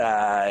it's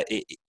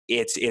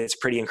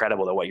pretty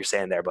incredible that what you're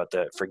saying there about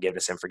the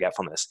forgiveness and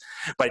forgetfulness.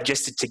 But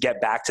just to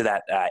get back to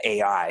that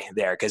AI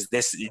there, because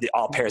this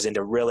all pairs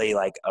into really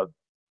like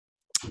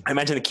I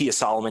mentioned the Key of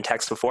Solomon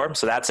text before.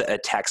 So that's a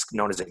text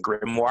known as a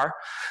grimoire.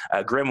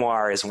 A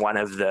grimoire is one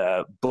of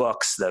the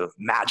books, the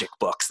magic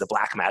books, the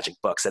black magic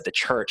books that the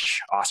church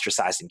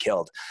ostracized and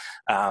killed.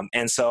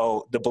 And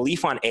so the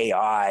belief on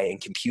AI and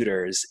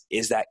computers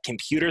is that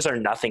computers are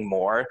nothing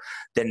more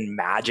than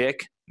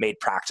magic made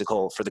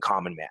practical for the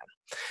common man.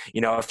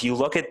 You know, if you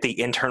look at the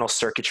internal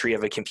circuitry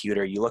of a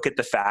computer, you look at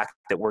the fact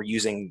that we're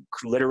using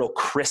literal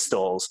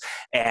crystals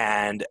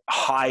and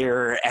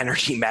higher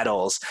energy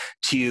metals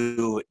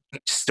to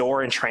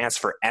store and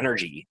transfer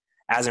energy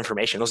as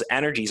information. Those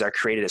energies are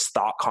created as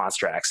thought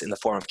constructs in the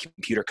form of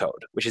computer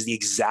code, which is the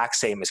exact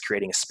same as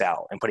creating a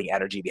spell and putting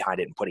energy behind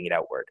it and putting it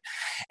outward.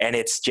 And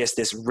it's just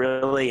this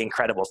really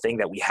incredible thing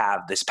that we have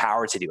this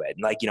power to do it.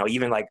 And like, you know,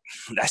 even like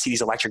I see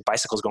these electric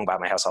bicycles going by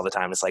my house all the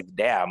time. It's like,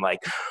 damn, like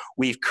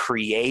we've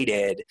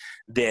created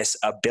this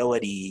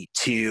ability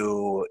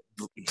to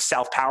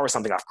self-power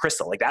something off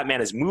crystal. Like that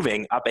man is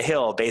moving up a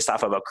hill based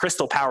off of a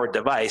crystal powered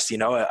device, you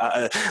know,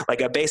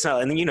 like a base.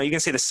 And you know, you can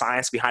say the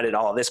science behind it,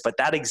 all of this, but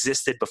that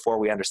existed before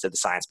we understood the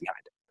science behind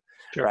it.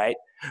 Sure. Right?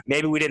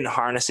 Maybe we didn't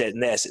harness it in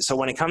this. So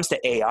when it comes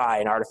to AI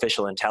and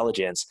artificial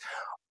intelligence,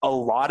 a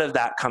lot of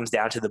that comes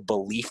down to the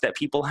belief that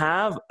people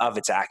have of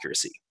its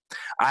accuracy.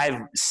 I've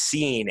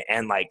seen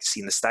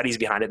the studies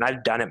behind it, and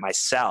I've done it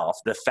myself.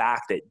 The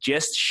fact that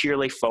just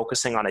sheerly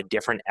focusing on a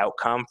different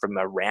outcome from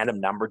a random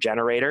number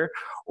generator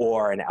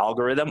or an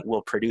algorithm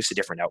will produce a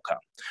different outcome,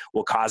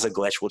 will cause a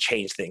glitch, will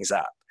change things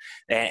up.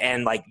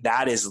 And like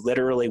that is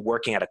literally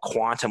working at a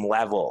quantum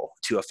level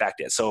to affect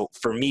it. So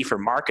for me, for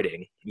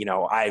marketing, you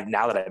know,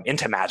 now that I'm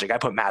into magic, I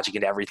put magic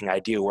into everything I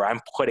do, where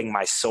I'm putting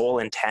my soul,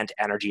 intent,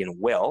 energy, and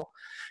will,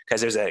 because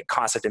there's a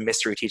concept in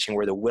mystery teaching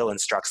where the will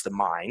instructs the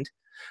mind.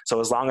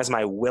 So as long as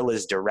my will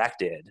is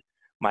directed,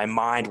 my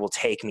mind will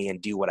take me and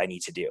do what I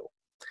need to do.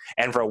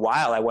 And for a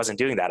while, I wasn't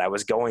doing that. I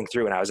was going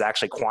through and I was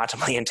actually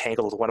quantumly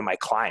entangled with one of my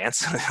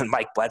clients,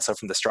 Mike Bledsoe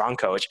from the Strong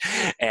Coach.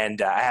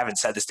 And I haven't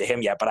said this to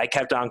him yet, but I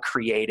kept on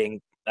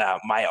creating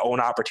my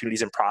own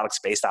opportunities and products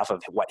based off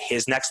of what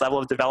his next level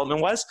of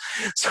development was.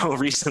 So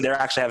recently they're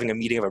actually having a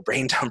meeting of a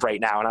brain dump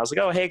right now. And I was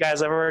like, oh, hey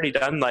guys, I've already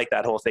done like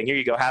that whole thing. Here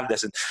you go, have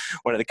this. And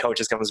one of the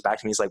coaches comes back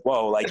to me. He's like,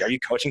 whoa, like, are you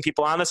coaching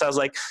people on this? I was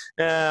like,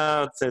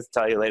 I'll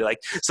tell you later. Like,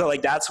 so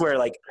like, that's where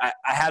like, I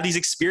have these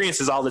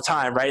experiences all the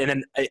time. Right.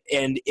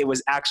 And it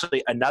was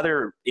actually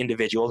another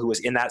individual who was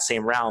in that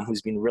same realm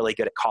who's been really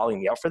good at calling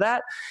me out for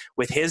that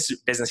with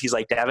his business. He's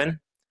like, Devin,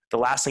 the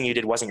last thing you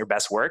did wasn't your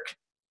best work.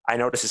 I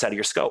noticed it's out of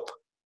your scope.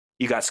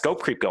 You got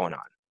scope creep going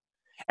on.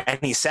 And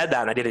he said that,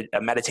 and I did a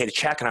meditative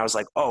check, and I was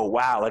like, oh,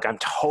 wow, like I'm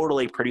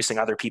totally producing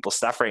other people's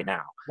stuff right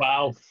now.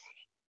 Wow.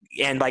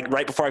 and like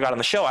right before I got on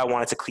the show, I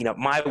wanted to clean up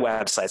my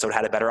website so it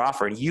had a better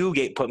offer. And you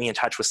put me in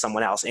touch with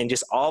someone else, and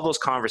just all those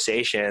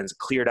conversations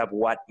cleared up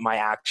what my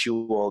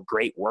actual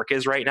great work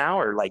is right now,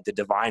 or like the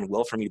divine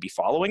will for me to be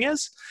following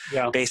is,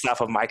 based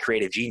off of my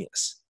creative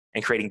genius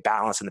and creating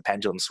balance in the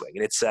pendulum swing.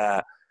 And it's,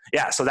 so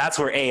that's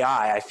where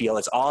AI, I feel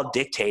it's all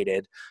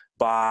dictated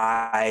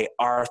by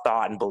our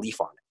thought and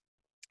belief on it.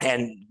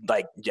 And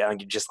like,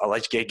 I'll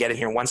let you get in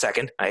here in 1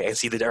 second. I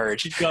see the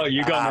urge. You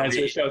go, man. It's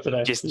your show today.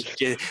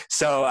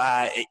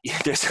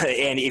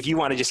 And if you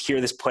want to just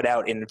hear this put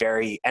out in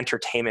very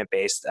entertainment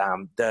based,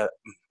 the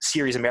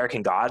series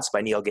American Gods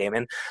by Neil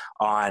Gaiman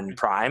on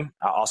Prime,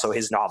 also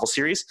his novel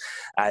series.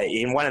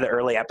 In one of the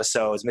early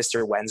episodes,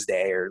 Mr.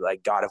 Wednesday, or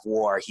like God of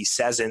War, he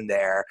says in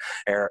there,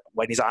 or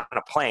when he's on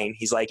a plane,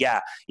 he's like,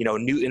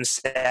 Newton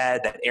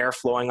said that air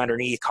flowing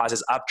underneath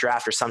causes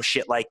updraft or some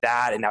shit like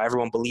that, and now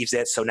everyone believes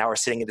it, so now we're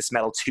sitting in this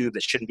metal tube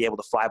that shouldn't be able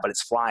to fly, but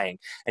it's flying.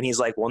 And he's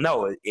like, well,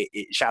 no,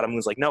 Shadow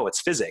Moon's like, no,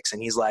 it's physics.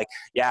 And he's like,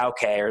 yeah,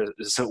 okay, or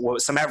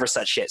some ever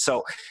such shit.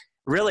 So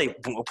really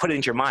put it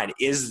into your mind,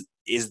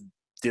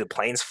 do the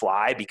planes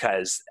fly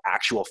because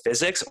actual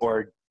physics,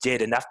 or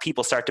did enough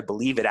people start to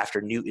believe it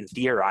after Newton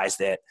theorized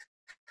it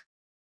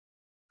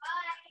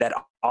that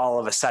all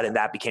of a sudden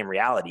that became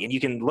reality? And you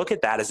can look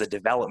at that as a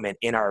development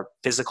in our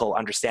physical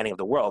understanding of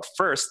the world.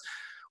 First,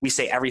 we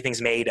say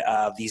everything's made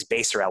of these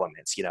baser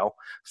elements,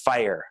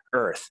 fire,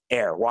 earth,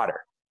 air,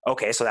 water.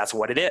 Okay, so that's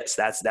what it is.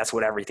 That's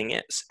what everything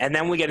is. And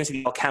then we get into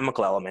the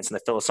alchemical elements and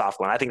the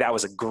philosophical. And I think that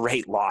was a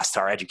great loss to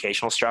our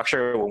educational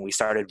structure when we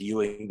started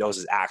viewing those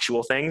as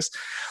actual things.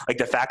 Like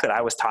the fact that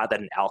I was taught that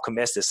an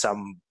alchemist is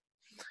some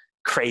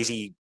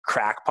crazy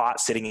crackpot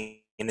sitting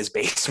in his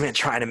basement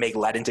trying to make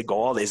lead into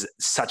gold is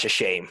such a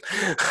shame.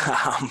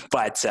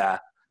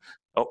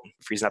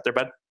 Freezing up there,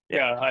 bud?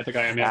 Yeah, I think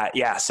I am.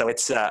 Yeah. So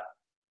it's, there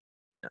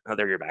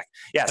you're back.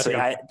 Yeah.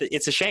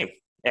 It's a shame.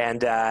 And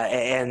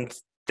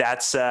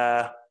that's,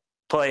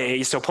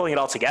 pulling it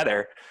all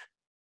together.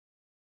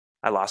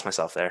 I lost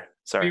myself there.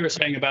 Sorry. You were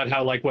saying about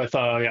how, like, with,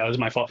 it was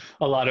my fault.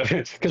 A lot of,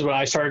 because when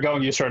I started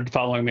going, you started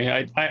following me.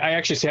 I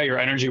actually see how your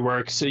energy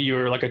works.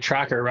 You're like a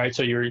tracker, right?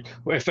 So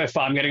if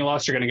I'm getting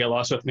lost, you're going to get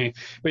lost with me.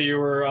 But you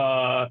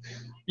were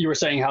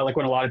saying how, like,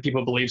 when a lot of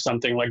people believe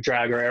something like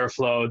drag or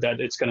airflow, that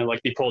it's going to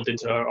like be pulled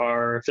into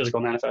our physical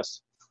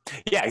manifest.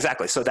 Yeah,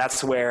 exactly. So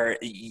that's where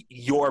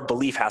your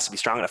belief has to be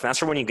strong enough. And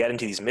that's where when you get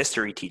into these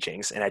mystery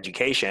teachings and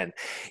education,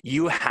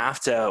 you have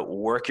to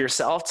work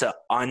yourself to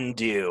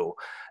undo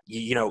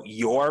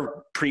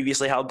your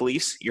previously held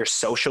beliefs, your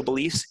social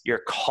beliefs, your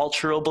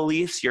cultural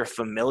beliefs, your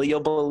familial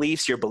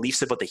beliefs, your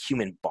beliefs about the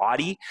human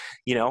body,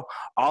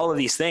 all of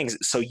these things,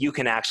 so you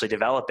can actually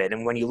develop it.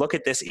 And when you look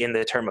at this in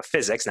the term of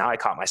physics, now I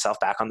caught myself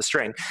back on the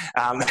string,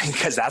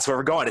 because that's where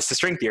we're going. It's the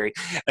string theory.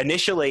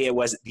 Initially, it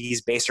was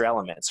these baser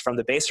elements. From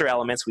the baser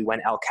elements, we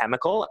went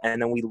alchemical,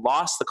 and then we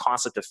lost the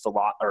concept of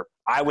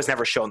I was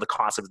never shown the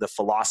concept of the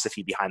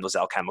philosophy behind those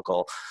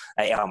alchemical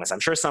elements.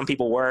 I'm sure some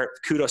people were.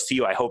 Kudos to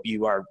you. I hope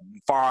you are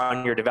far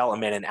on your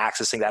development and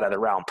accessing that other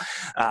realm.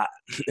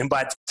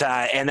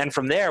 And then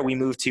from there, we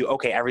moved to,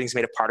 okay, everything's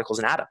made of particles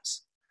and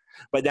atoms.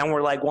 But then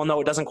we're like, well, no,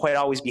 it doesn't quite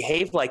always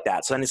behave like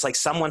that. So then it's like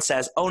someone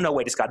says, oh, no,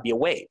 wait, it's got to be a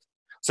wave.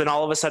 So then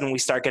all of a sudden we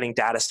start getting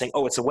data saying,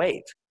 oh, it's a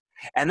wave.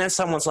 And then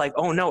someone's like,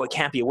 oh, no, it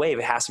can't be a wave.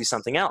 It has to be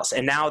something else.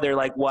 And now they're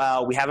like,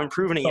 well, we haven't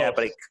proven it yet,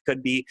 but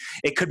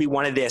it could be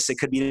one of this. It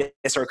could be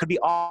this, or it could be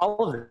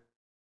all of them.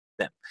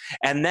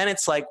 And then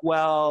it's like,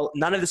 well,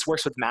 none of this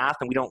works with math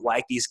and we don't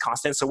like these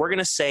constants. So we're going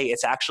to say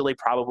it's actually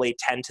probably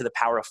 10 to the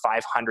power of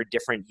 500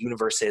 different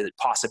universes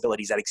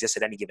possibilities that exist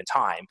at any given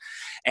time.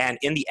 And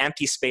in the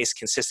empty space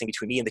consisting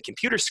between me and the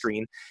computer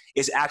screen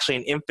is actually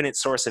an infinite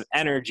source of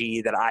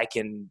energy that I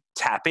can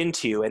tap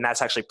into. And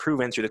that's actually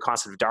proven through the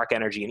concept of dark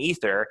energy and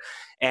ether.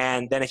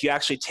 And then if you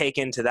actually take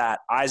into that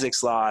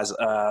Isaac's laws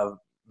of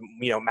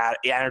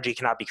energy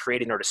cannot be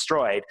created nor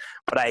destroyed,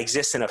 but I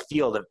exist in a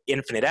field of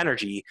infinite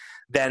energy,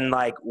 then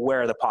like,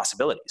 where are the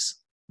possibilities?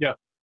 Yeah.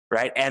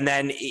 Right. And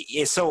then,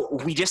 so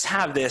we just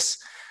have this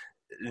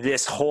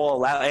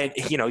whole,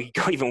 you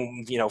go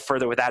even,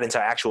 further with that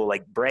into actual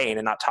like brain,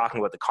 and not talking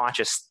about the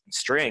conscious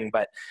string,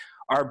 but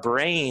our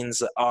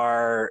brains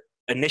are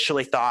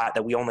initially thought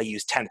that we only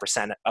use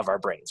 10% of our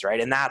brains, right?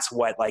 And that's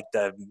what like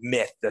the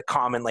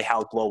commonly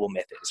held global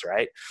myth is,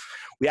 right?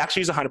 We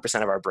actually use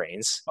 100% of our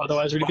brains.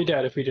 Otherwise we'd be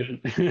dead if we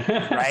didn't.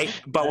 Right?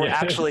 But we're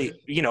actually,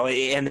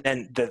 and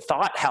then the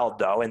thought held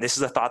though, and this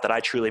is a thought that I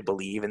truly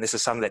believe, and this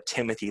is something that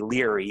Timothy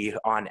Leary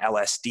on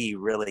LSD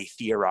really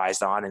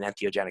theorized on, and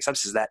entheogenic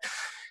substances, that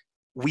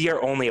we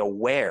are only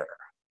aware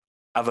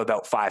of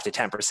about 5 to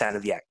 10%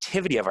 of the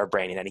activity of our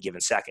brain in any given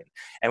second.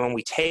 And when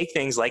we take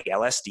things like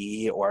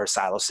LSD or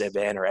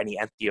psilocybin or any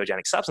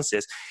entheogenic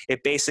substances,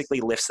 it basically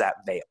lifts that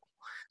veil.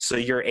 So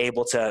you're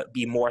able to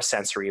be more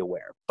sensory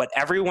aware. But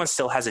everyone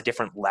still has a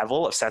different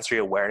level of sensory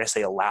awareness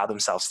they allow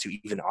themselves to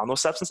even on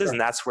those substances. Sure. And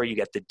that's where you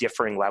get the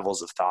differing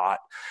levels of thought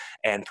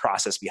and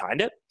process behind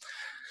it.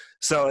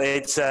 So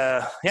it's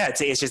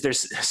just,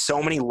 there's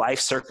so many life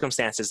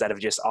circumstances that have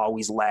just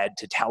always led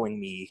to telling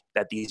me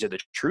that these are the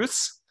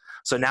truths.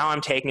 So now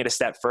I'm taking it a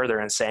step further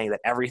and saying that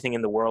everything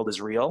in the world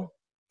is real.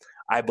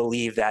 I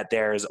believe that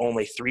there's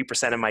only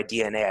 3% of my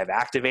DNA I've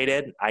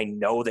activated. I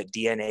know that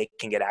DNA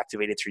can get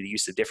activated through the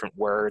use of different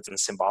words and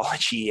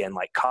symbology and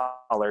like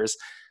colors.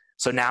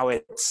 So now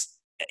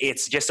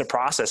it's just a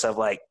process of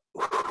like,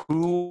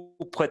 who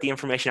put the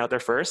information out there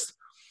first?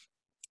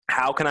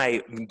 How can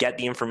I get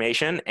the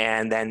information?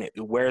 And then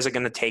where is it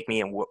going to take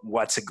me, and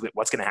what's going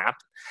to happen?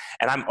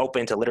 And I'm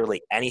open to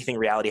literally anything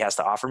reality has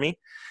to offer me.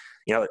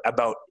 You know,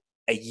 about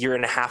a year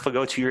and a half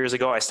ago, 2 years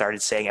ago, I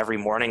started saying every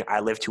morning,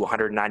 I live to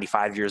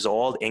 195 years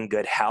old in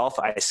good health.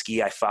 I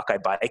ski, I fuck, I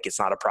bike. It's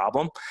not a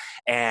problem.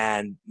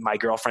 And my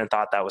girlfriend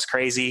thought that was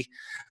crazy.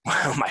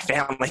 My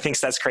family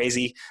thinks that's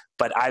crazy,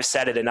 but I've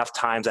said it enough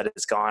times that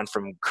it's gone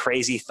from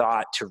crazy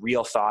thought to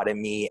real thought in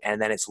me.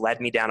 And then it's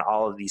led me down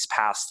all of these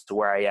paths to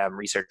where I am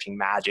researching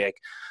magic.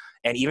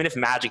 And even if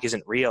magic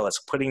isn't real, it's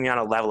putting me on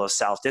a level of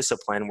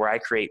self-discipline where I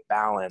create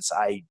balance.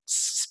 I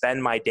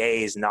spend my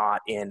days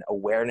not in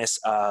awareness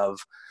of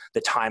the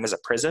time as a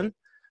prison,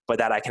 but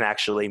that I can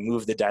actually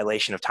move the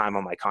dilation of time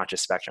on my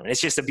conscious spectrum. And it's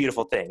just a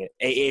beautiful thing.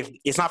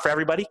 It's not for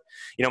everybody.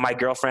 You know, my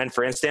girlfriend,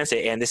 for instance,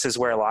 and this is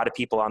where a lot of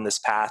people on this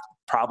path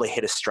probably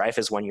hit a strife,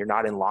 is when you're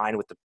not in line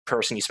with the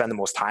person you spend the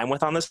most time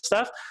with on this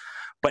stuff.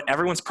 But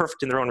everyone's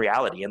perfect in their own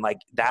reality. And like,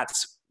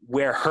 that's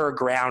where her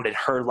ground and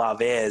her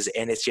love is.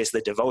 And it's just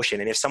the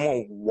devotion. And if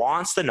someone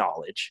wants the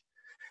knowledge,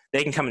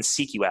 they can come and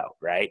seek you out,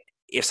 right?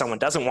 If someone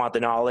doesn't want the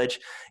knowledge,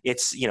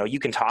 it's, you know, you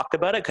can talk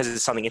about it because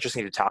it's something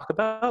interesting to talk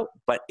about,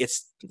 but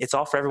it's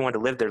all for everyone to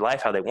live their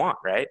life how they want,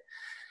 right?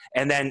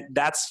 And then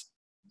that's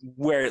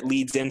where it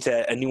leads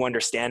into a new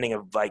understanding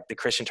of like the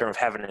Christian term of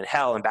heaven and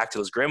hell. And back to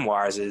those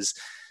grimoires is,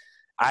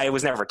 I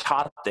was never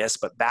taught this,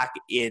 but back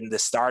in the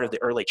start of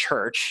the early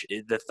church,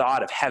 the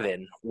thought of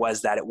heaven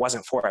was that it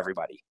wasn't for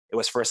everybody. It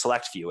was for a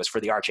select few. It was for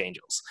the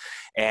archangels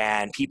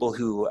and people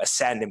who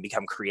ascend and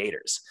become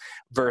creators,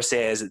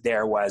 versus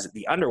there was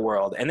the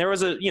underworld. And there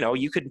was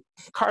you could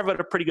carve out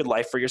a pretty good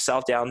life for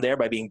yourself down there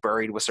by being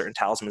buried with certain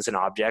talismans and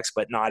objects,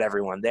 but not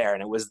everyone there.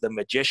 And it was the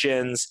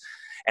magicians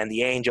and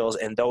the angels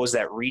and those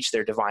that reached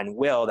their divine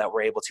will that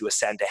were able to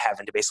ascend to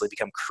heaven to basically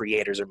become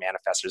creators or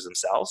manifestors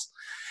themselves.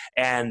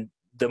 And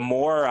the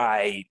more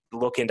I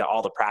look into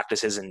all the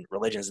practices and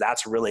religions,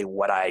 that's really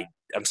what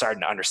I'm starting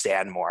to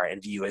understand more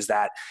and view, is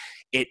that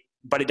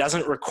but it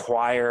doesn't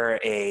require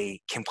a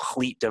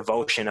complete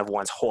devotion of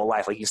one's whole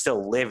life. Like, you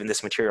still live in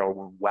this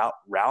material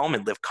realm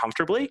and live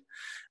comfortably,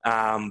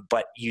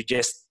 but you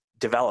just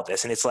develop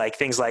this. And it's like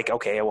things like,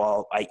 okay,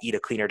 well, I eat a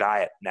cleaner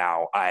diet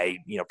now. I,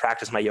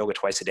 practice my yoga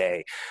twice a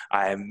day.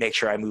 I make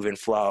sure I move in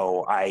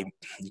flow. I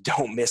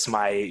don't miss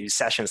my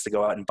sessions to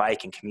go out and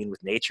bike and commune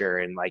with nature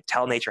and like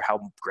tell nature how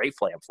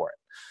grateful I am for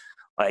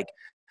it. Like,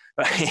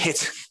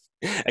 it's,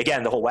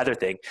 again, the whole weather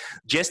thing,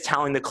 just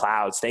telling the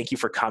clouds, thank you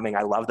for coming.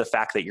 I love the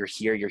fact that you're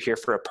here. You're here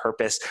for a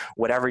purpose.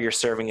 Whatever you're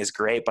serving is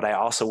great, but I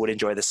also would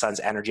enjoy the sun's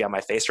energy on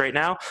my face right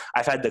now.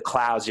 I've had the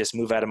clouds just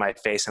move out of my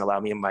face and allow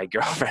me and my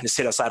girlfriend to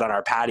sit outside on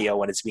our patio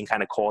when it's being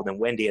kind of cold and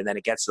windy. And then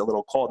it gets a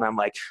little cold and I'm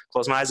like,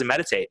 close my eyes and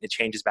meditate. And it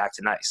changes back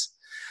to nice.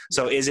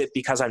 So is it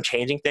because I'm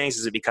changing things?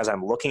 Is it because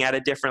I'm looking at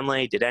it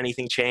differently? Did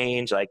anything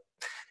change? Like,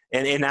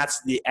 and that's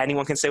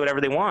anyone can say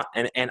whatever they want.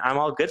 And I'm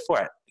all good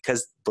for it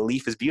because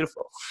belief is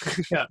beautiful.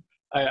 Yeah.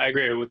 I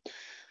agree with.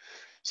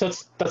 So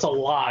that's a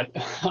lot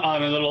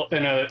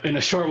in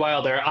a short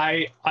while there.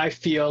 I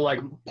feel like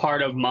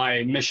part of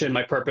my mission,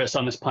 my purpose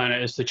on this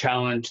planet is to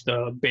challenge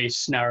the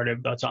base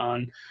narrative that's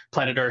on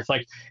planet Earth.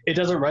 Like, it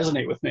doesn't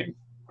resonate with me.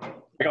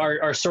 Like,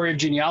 our story of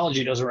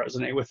genealogy doesn't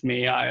resonate with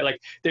me. I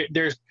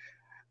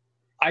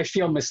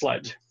feel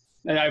misled.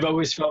 And I've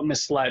always felt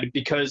misled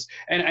because,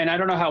 and I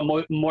don't know how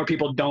more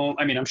people don't.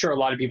 I mean, I'm sure a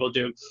lot of people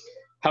do.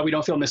 How we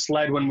don't feel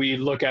misled when we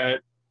look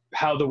at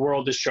how the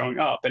world is showing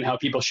up and how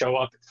people show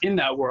up in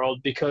that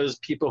world, because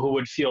people who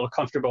would feel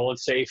comfortable and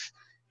safe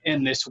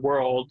in this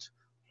world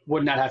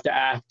would not have to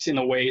act in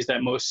the ways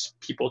that most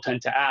people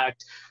tend to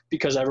act,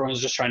 because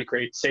everyone's just trying to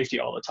create safety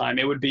all the time.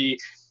 It would be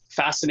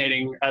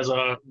fascinating as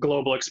a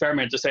global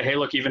experiment to say, hey,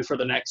 look, even for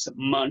the next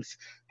month,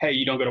 hey,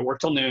 you don't go to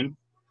work till noon.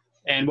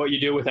 And what you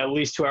do with at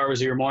least 2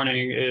 hours of your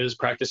morning is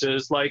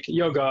practices like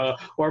yoga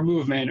or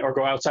movement or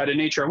go outside in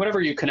nature or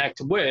whatever you connect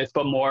with,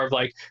 but more of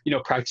like,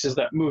 practices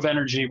that move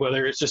energy,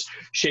 whether it's just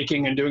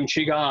shaking and doing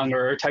Qigong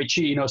or Tai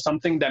Chi,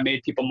 something that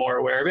made people more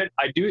aware of it.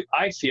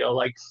 I feel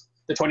like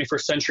the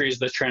 21st century is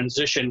the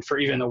transition for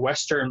even the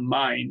Western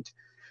mind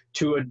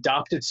to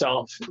adopt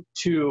itself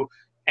to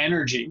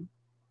energy.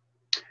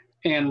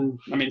 And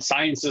I mean,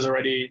 science is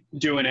already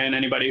doing it. And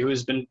anybody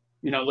who's been,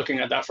 looking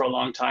at that for a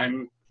long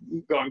time,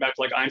 going back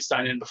to like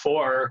Einstein and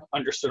before,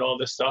 understood all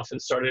this stuff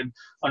and started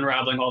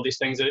unraveling all these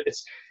things. And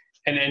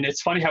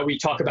it's funny how we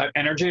talk about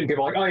energy and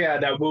people are like, oh yeah,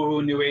 that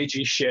woo-woo new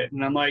agey shit.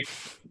 And I'm like,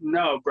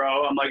 no,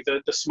 bro, I'm like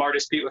the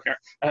smartest people here.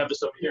 I have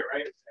this over here,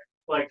 right?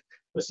 Like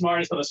the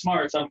smartest of the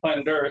smarts on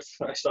planet Earth.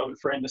 I still haven't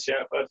framed this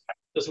yet, but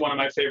this is one of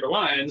my favorite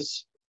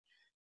lines.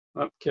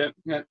 Okay,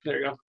 yeah, there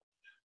you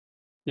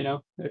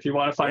go. If you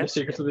want to find the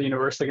secrets of the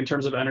universe, like in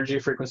terms of energy,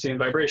 frequency, and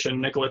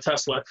vibration, Nikola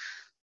Tesla,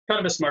 kind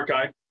of a smart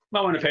guy.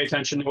 I want to pay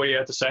attention to what you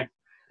have to say.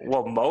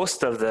 Well,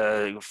 most of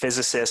the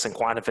physicists and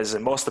quantum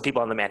physicists, most of the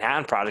people on the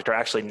Manhattan Project are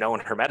actually known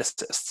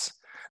hermeticists.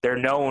 They're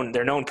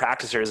known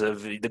practitioners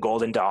of the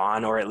Golden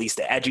Dawn, or at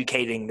least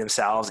educating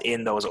themselves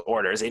in those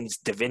orders. In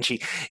Da Vinci,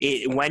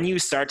 when you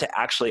start to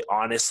actually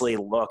honestly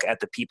look at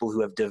the people who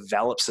have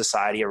developed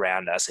society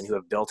around us and who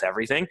have built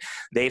everything,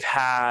 they've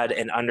had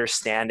an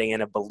understanding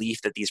and a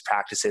belief that these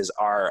practices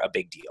are a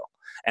big deal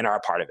and are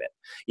a part of it,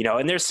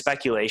 and there's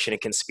speculation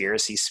and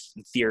conspiracy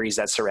theories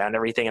that surround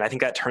everything. And I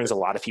think that turns a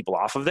lot of people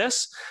off of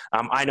this.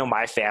 I know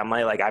my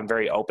family, like I'm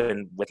very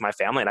open with my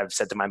family, and I've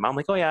said to my mom,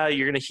 like, oh yeah,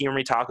 you're going to hear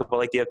me talk about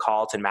like the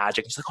occult and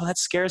magic. And she's like, oh, that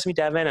scares me,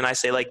 Devin. And I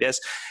say like this,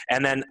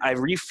 and then I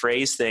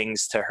rephrase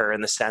things to her in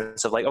the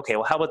sense of like, okay,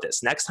 well, how about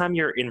this? Next time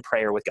you're in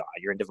prayer with God,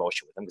 you're in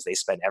devotion with him, because they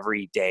spend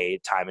every day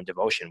time in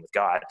devotion with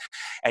God,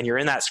 and you're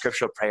in that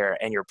scriptural prayer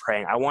and you're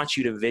praying, I want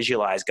you to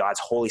visualize God's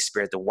Holy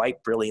Spirit, the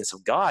white brilliance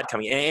of God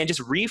coming in, and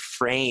just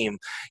reframe,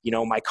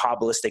 my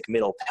Kabbalistic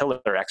middle pillar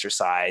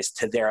exercise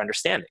to their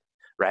understanding,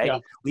 right? Yeah.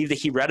 Leave the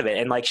Hebrew out of it.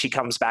 And like, she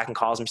comes back and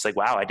calls me, she's like,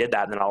 wow, I did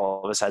that. And then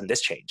all of a sudden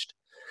this changed.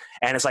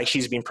 And it's like,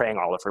 she's been praying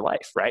all of her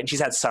life, right? And she's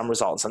had some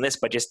results on this,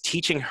 but just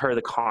teaching her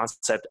the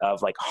concept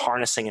of like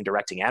harnessing and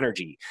directing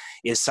energy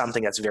is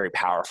something that's very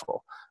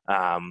powerful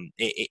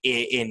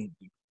in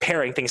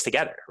pairing things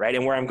together, right?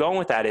 And where I'm going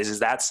with that is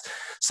that's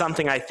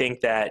something I think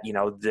that,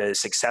 the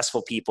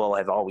successful people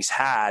have always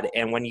had.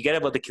 And when you get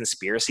about the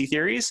conspiracy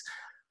theories,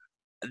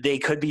 they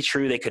could be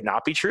true, they could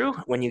not be true.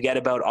 When you get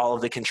about all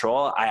of the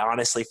control, I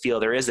honestly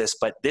feel there is this,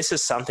 but this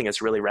is something that's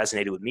really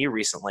resonated with me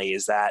recently,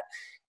 is that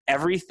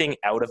everything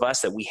out of us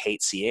that we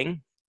hate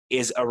seeing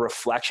is a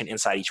reflection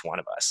inside each one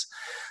of us.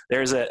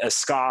 There's a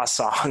ska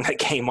song that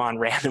came on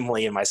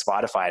randomly in my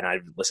Spotify, and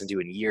I've listened to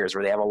in years,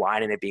 where they have a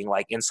line in it being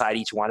like, inside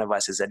each one of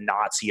us is a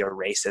Nazi, a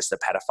racist, a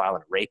pedophile,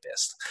 and a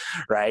rapist,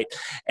 right?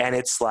 And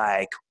it's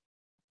like,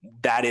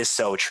 that is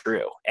so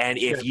true. And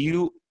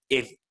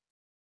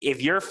if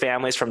your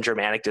family's from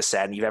Germanic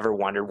descent, and you've ever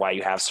wondered why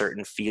you have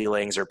certain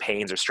feelings or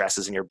pains or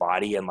stresses in your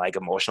body and like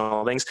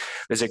emotional things,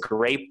 there's a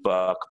great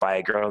book by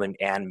a girl named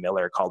Ann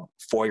Miller called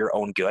For Your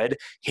Own Good: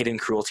 Hidden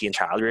Cruelty and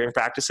Child Rearing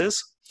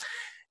Practices.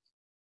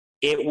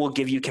 It will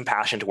give you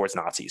compassion towards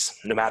Nazis,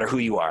 no matter who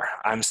you are.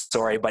 I'm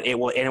sorry, but it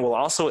will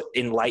also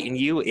enlighten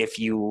you if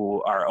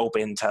you are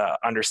open to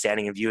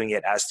understanding and viewing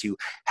it as to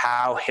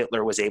how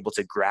Hitler was able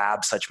to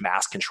grab such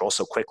mass control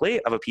so quickly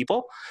of a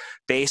people,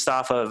 based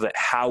off of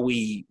how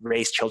we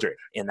raised children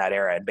in that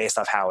era and based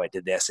off how it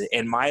did this.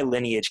 And my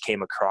lineage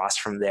came across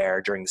from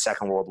there during the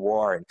Second World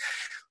War. And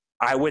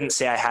I wouldn't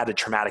say I had a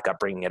traumatic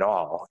upbringing at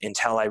all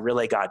until I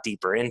really got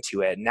deeper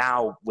into it.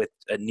 Now, with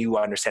a new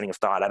understanding of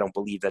thought, I don't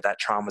believe that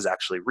trauma is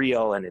actually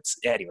real. And it's,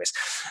 anyways,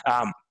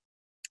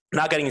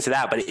 not getting into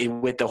that, but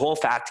with the whole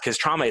fact, because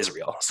trauma is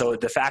real. So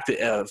the fact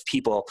of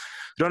people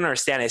who don't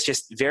understand, it's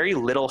just very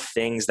little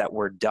things that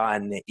were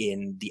done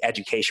in the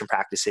education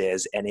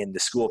practices and in the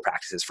school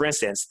practices. For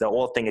instance, the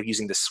old thing of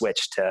using the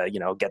switch to,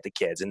 get the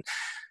kids. And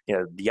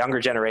the younger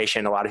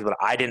generation, a lot of people,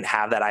 I didn't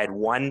have that. I had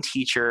one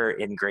teacher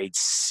in grade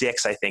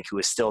 6, I think, who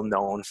was still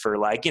known for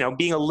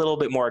being a little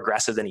bit more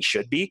aggressive than he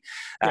should be.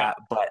 Yeah.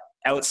 But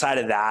outside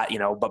of that,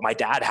 but my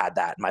dad had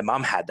that, my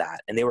mom had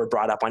that, and they were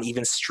brought up on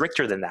even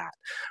stricter than that.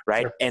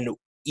 Right. Sure. And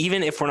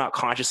even if we're not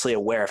consciously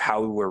aware of how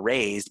we were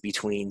raised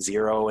between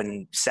 0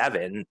 and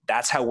 7,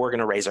 that's how we're going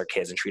to raise our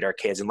kids and treat our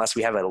kids, unless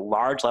we have a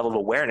large level of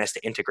awareness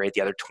to integrate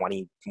the other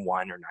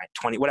 21 or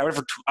 20,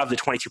 whatever of the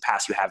 22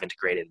 paths you have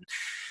integrated and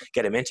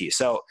get them into you.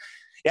 So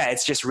yeah,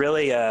 it's just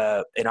really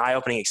an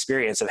eye-opening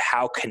experience of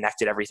how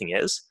connected everything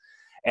is.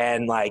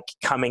 And like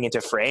coming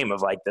into frame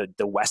of like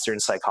the Western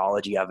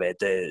psychology of it,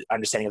 the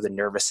understanding of the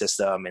nervous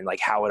system and like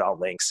how it all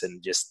links,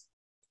 and just,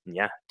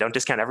 don't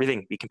discount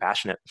everything. Be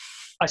compassionate.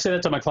 I say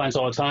that to my clients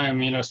all the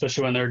time,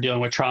 especially when they're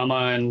dealing with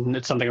trauma and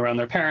it's something around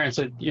their parents.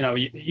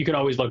 You can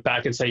always look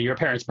back and say your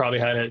parents probably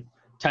had it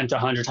 10 to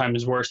 100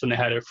 times worse than they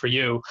had it for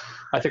you.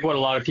 I think what a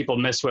lot of people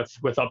miss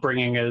with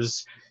upbringing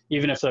is,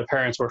 even if their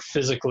parents were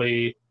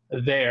physically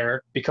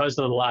there, because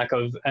of the lack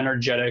of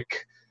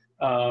energetic,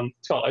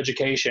 it's called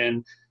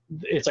education,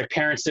 it's like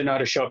parents didn't know how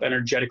to show up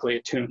energetically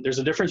attuned. There's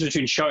a difference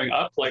between showing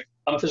up like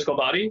I'm a physical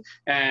body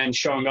and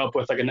showing up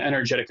with like an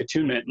energetic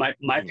attunement.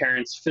 My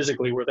parents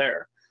physically were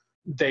there.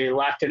 They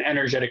lacked an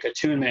energetic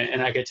attunement.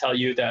 And I could tell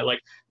you that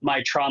like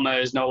my trauma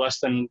is no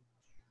less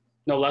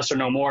or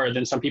no more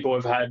than some people who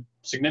have had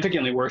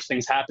significantly worse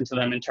things happen to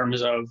them in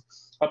terms of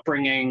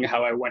upbringing,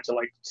 how I went to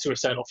like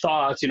suicidal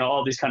thoughts,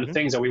 all these kind of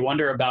things that we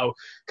wonder about,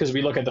 because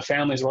we look at the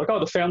families, we're like, oh,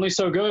 the family's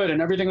so good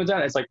and everything was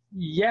done. It's like,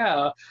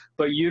 yeah,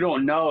 but you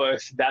don't know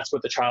if that's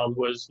what the child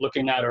was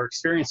looking at or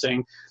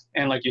experiencing.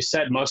 And like you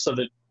said, most of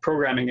the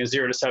programming is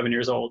 0 to 7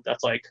 years old.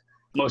 That's like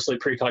mostly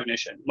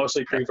precognition,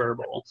 mostly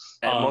pre-verbal.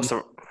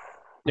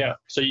 Yeah.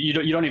 So you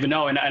don't even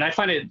know. And I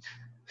find it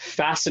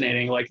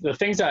fascinating, like the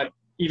things that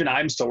even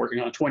I'm still working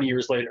on 20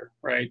 years later,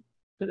 right?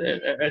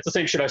 It's the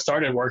same shit I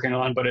started working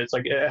on, but it's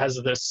like, it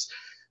has this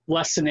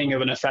lessening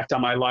of an effect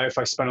on my life.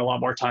 I spent a lot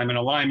more time in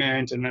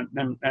alignment and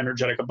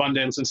energetic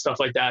abundance and stuff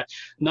like that.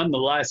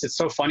 Nonetheless, it's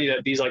so funny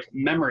that these like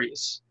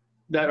memories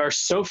that are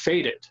so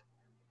faded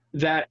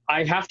that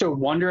I have to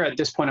wonder at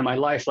this point in my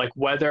life, like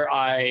whether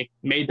I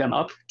made them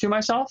up to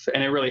myself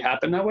and it really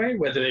happened that way,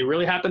 whether they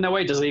really happened that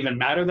way. Does it even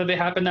matter that they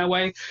happened that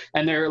way?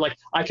 And they're like,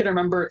 I can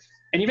remember,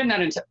 and even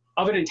that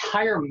of an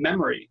entire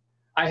memory,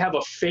 I have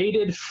a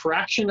faded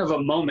fraction of a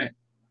moment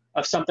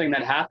of something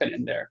that happened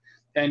in there.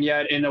 And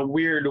yet in a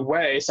weird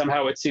way,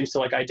 somehow it seems to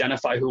like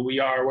identify who we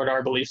are, what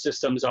our belief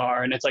systems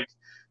are. And it's like,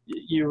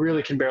 you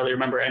really can barely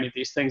remember any of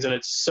these things. And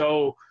it's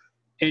so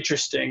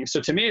interesting.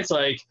 So to me, it's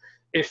like,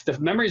 if the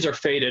memories are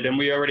faded, and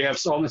we already have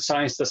so much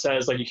science that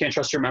says like you can't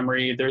trust your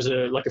memory, there's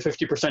a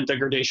 50%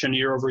 degradation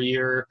year over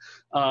year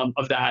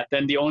of that,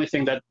 then the only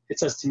thing that it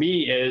says to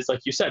me is,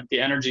 like you said,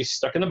 the energy's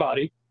stuck in the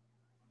body.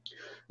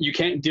 You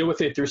can't deal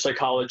with it through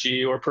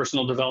psychology or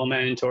personal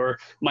development or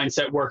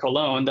mindset work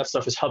alone. That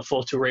stuff is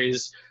helpful to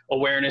raise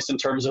awareness in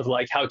terms of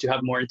like how to have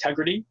more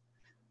integrity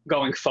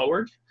going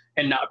forward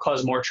and not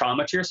cause more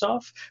trauma to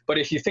yourself. But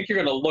if you think you're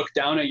going to look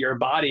down at your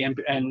body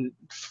and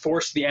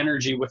force the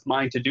energy with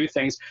mind to do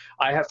things,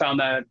 I have found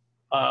that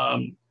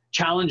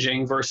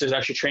challenging versus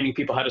actually training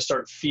people how to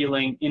start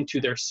feeling into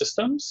their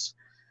systems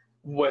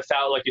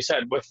without, like you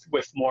said,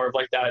 with more of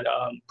like that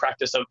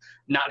practice of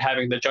not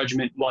having the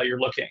judgment while you're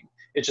looking.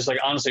 It's just like,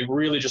 honestly,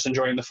 really just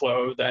enjoying the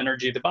flow, the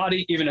energy of the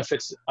body, even if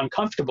it's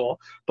uncomfortable,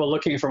 but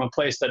looking from a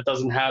place that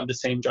doesn't have the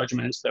same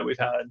judgments that we've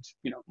had,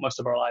 most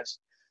of our lives.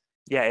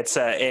 Yeah, it's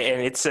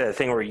a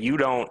thing where you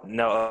don't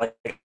know.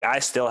 Like, I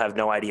still have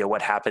no idea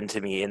what happened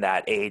to me in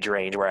that age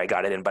range where I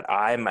got it in, but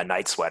I'm a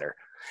night sweater.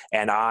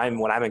 And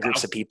when I'm in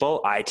groups of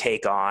people, I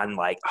take on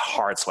like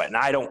hard sweat, and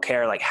I don't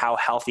care like how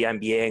healthy I'm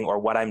being or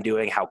what I'm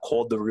doing, how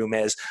cold the room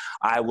is.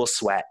 I will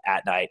sweat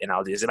at night, and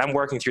I'll do this. And I'm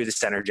working through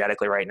this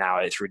energetically right now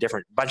through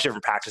bunch of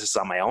different practices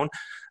on my own.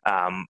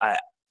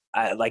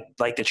 I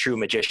like the true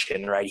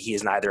magician, right? He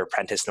is neither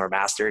apprentice nor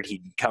mastered.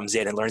 He comes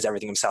in and learns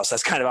everything himself. So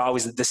that's kind of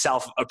always the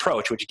self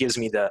approach, which gives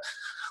me the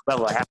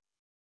level I have.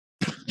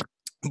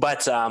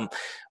 But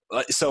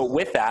so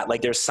with that,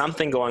 like there's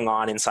something going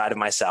on inside of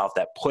myself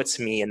that puts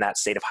me in that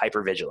state of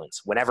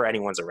hypervigilance whenever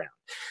anyone's around,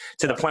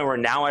 to the point where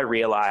now I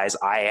realize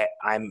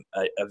I'm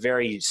a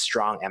very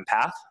strong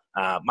empath.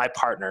 My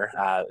partner,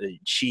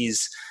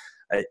 she's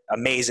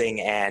amazing,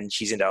 and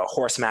she's into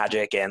horse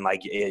magic, and like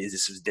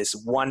is this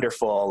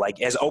wonderful, like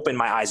has opened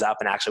my eyes up.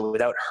 And actually,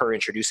 without her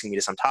introducing me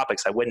to some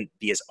topics, I wouldn't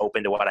be as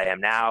open to what I am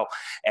now.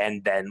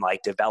 And then like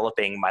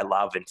developing my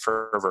love and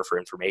fervor for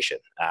information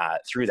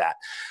through that.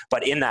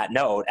 But in that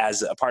note,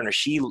 as a partner,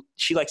 she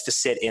likes to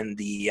sit in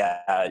the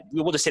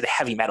we'll just say the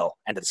heavy metal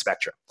end of the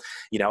spectrum,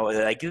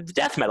 like the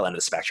death metal end of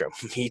the spectrum,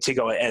 to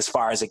go as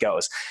far as it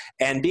goes.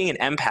 And being an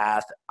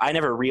empath, I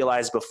never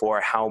realized before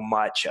how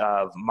much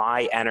of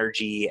my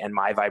energy and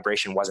my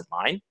vibration wasn't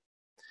mine.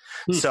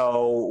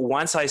 So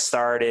once I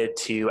started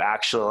to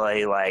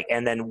actually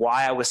and then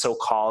why I was so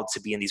called to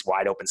be in these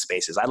wide open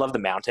spaces. I love the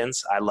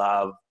mountains. I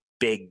love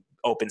big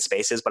open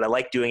spaces, but I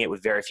like doing it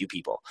with very few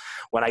people.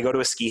 When I go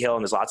to a ski hill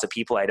and there's lots of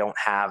people, I don't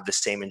have the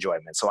same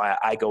enjoyment. So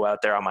I go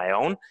out there on my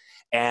own.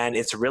 And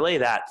it's really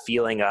that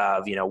feeling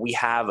of, we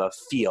have a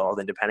field,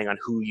 and depending on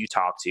who you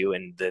talk to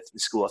in the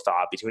school of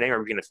thought, between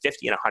anywhere between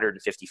 50 and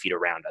 150 feet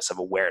around us of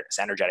awareness,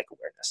 energetic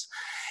awareness.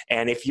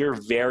 And if you're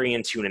very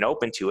in tune and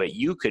open to it,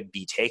 you could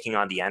be taking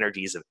on the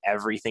energies of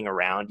everything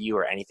around you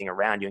or anything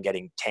around you and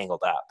getting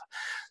tangled up.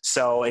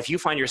 So if you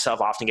find yourself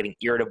often getting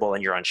irritable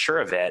and you're unsure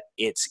of it,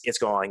 it's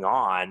going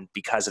on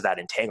because of that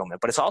entanglement.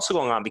 But it's also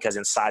going on because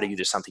inside of you,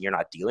 there's something you're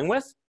not dealing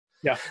with.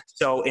 Yeah.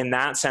 So in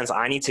that sense,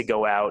 I need to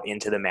go out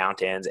into the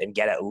mountains and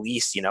get at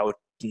least,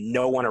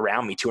 no one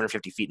around me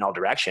 250 feet in all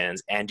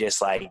directions, and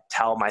just like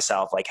tell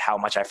myself like how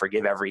much I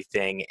forgive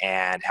everything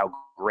and how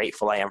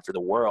grateful I am for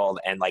the world,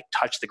 and like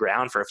touch the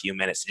ground for a few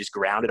minutes to just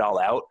ground it all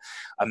out.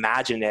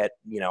 Imagine it,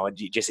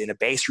 just in a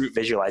base root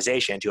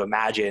visualization, to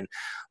imagine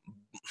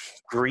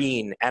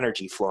green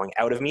energy flowing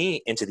out of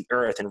me into the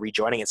earth and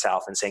rejoining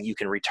itself and saying, you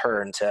can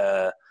return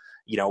to,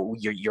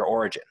 your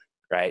origin.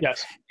 Right.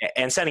 Yes.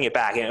 And sending it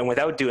back. And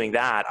without doing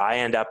that, I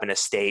end up in a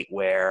state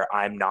where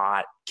I'm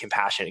not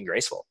compassionate and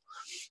graceful,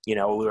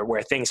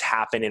 where things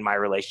happen in my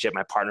relationship,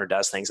 my partner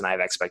does things and I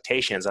have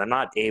expectations, and I'm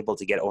not able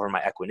to get over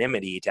my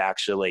equanimity to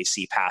actually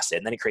see past it.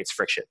 And then it creates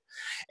friction.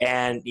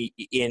 And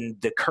in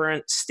the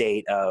current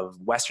state of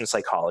Western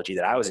psychology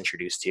that I was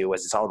introduced to,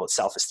 was it's all about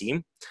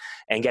self-esteem,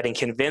 and getting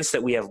convinced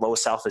that we have low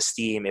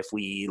self-esteem if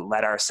we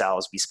let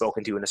ourselves be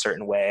spoken to in a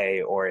certain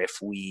way, or if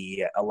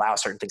we allow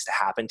certain things to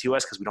happen to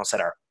us because we don't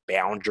set our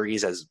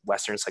boundaries, as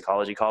Western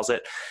psychology calls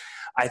it,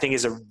 I think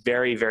is a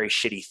very, very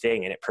shitty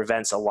thing. And it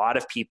prevents a lot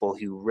of people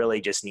who really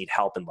just need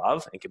help and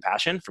love and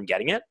compassion from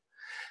getting it.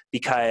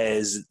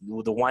 Because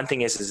the one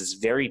thing is it's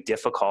very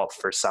difficult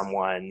for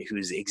someone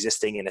who's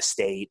existing in a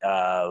state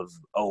of,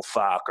 oh,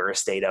 fuck, or a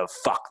state of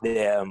fuck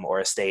them, or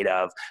a state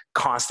of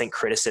constant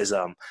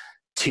criticism,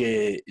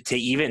 to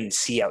even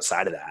see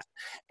outside of that.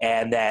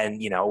 And then,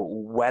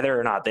 whether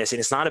or not and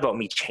it's not about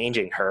me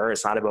changing her.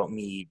 It's not about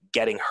me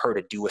getting her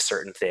to do a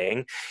certain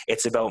thing.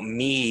 It's about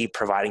me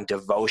providing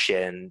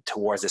devotion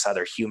towards this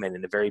other human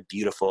in a very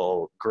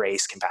beautiful,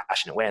 grace,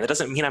 compassionate way. And that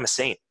doesn't mean I'm a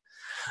saint.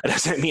 It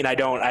doesn't mean I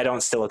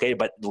don't still look at it.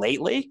 But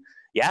lately,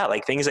 yeah,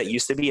 like things that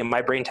used to be, and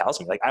my brain tells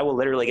me, like I will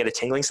literally get a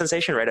tingling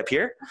sensation right up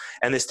here.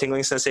 And this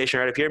tingling sensation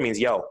right up here means,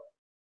 yo,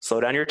 slow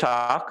down your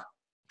talk,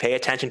 pay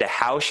attention to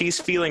how she's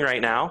feeling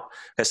right now,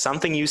 because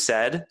something you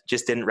said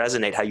just didn't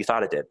resonate how you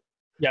thought it did.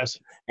 Yes.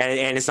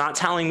 And it's not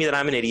telling me that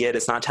I'm an idiot.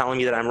 It's not telling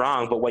me that I'm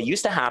wrong. But what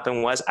used to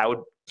happen was I would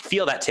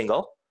feel that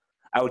tingle.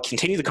 I would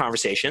continue the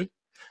conversation,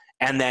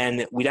 and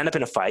then we'd end up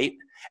in a fight.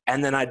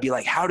 And then I'd be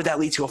like, how did that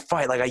lead to a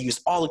fight? Like I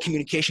used all the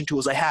communication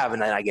tools I have.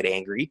 And then I get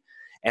angry,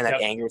 and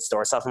that anger would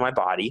store itself in my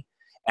body,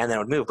 and then it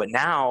would move. But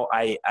now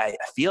I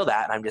feel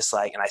that, and I'm just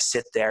like, and I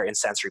sit there in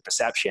sensory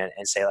perception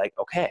and say like,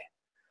 okay.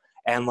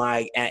 And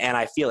like, and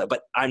I feel it,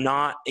 but I'm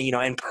not,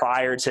 and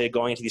prior to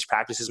going into these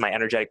practices, my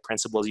energetic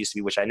principles used to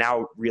be, which I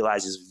now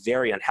realize is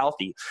very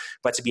unhealthy,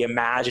 but to be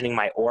imagining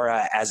my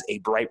aura as a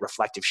bright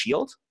reflective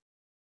shield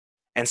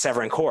and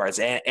severing cords.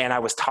 And I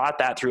was taught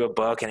that through a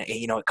book, and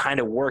it kind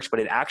of works, but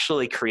it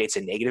actually creates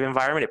a negative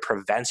environment. It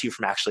prevents you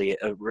from actually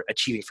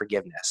achieving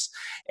forgiveness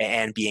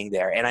and being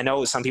there. And I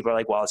know some people are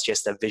like, well, it's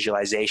just a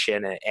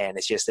visualization and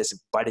it's just this,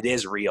 but it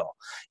is real.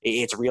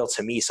 It's real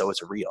to me. So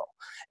it's real.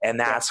 And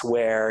that's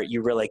where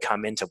you really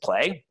come into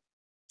play.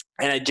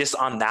 And just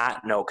on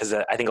that note, because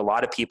I think a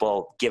lot of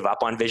people give up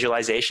on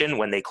visualization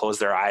when they close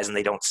their eyes and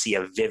they don't see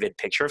a vivid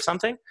picture of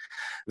something.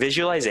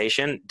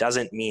 Visualization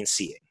doesn't mean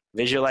seeing.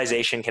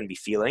 Visualization can be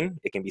feeling,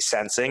 it can be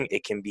sensing,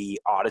 it can be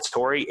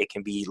auditory, it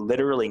can be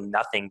literally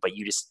nothing but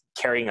you just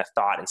carrying a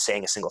thought and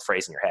saying a single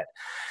phrase in your head.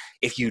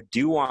 If you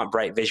do want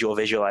bright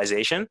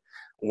visualization,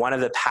 one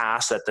of the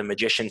paths that the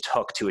magician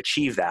took to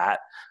achieve that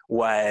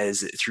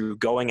was through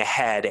going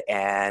ahead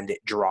and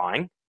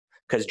drawing,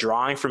 because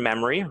drawing from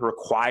memory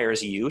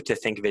requires you to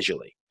think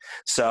visually.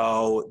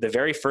 So the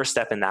very first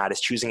step in that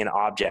is choosing an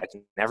object,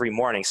 and every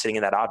morning sitting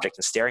in that object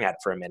and staring at it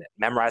for a minute,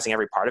 memorizing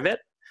every part of it,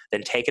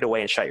 then take it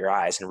away and shut your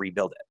eyes and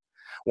rebuild it.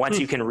 Once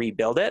you can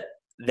rebuild it,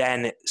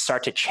 then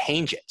start to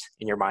change it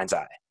in your mind's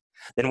eye.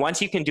 Then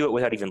once you can do it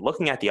without even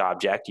looking at the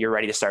object, you're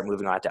ready to start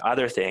moving on to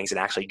other things and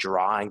actually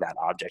drawing that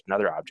object and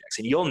other objects.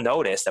 And you'll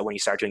notice that when you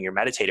start doing your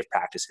meditative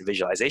practice and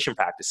visualization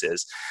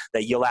practices,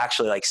 that you'll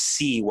actually like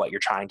see what you're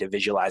trying to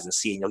visualize and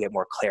see, and you'll get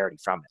more clarity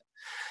from it.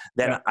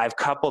 Then I've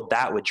coupled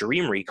that with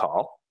dream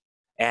recall.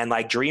 And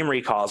like dream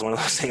recall is one of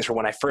those things where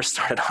when I first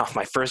started off,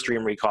 my first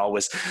dream recall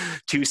was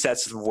 2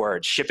 sets of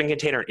words, shipping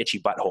container and itchy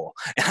butthole.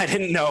 And I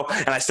didn't know,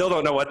 and I still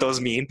don't know what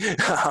those mean.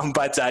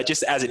 But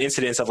just as an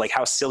incidence of like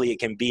how silly it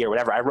can be or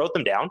whatever, I wrote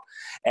them down,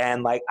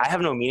 and like, I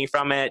have no meaning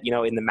from it.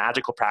 In the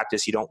magical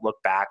practice, you don't look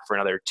back for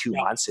another 2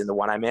 months in the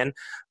one I'm in,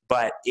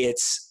 but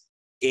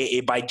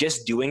by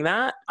just doing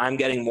that, I'm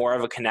getting more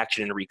of a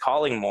connection and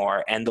recalling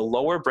more. And the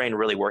lower brain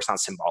really works on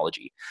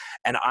symbology.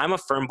 And I'm a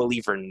firm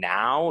believer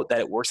now that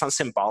it works on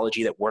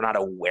symbology that we're not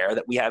aware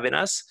that we have in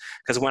us.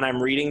 Because when I'm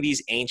reading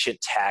these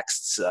ancient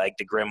texts, like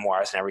the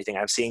grimoires and everything,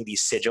 I'm seeing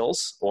these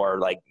sigils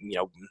or like,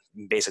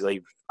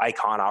 basically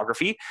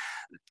iconography.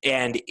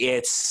 And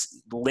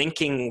it's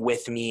linking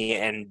with me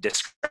and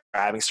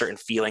describing certain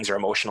feelings or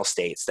emotional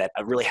states that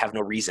I really have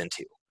no reason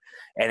to.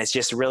 And it's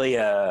just really,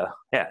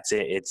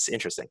 it's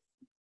interesting.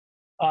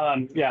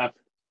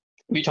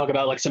 We talk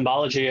about like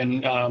symbology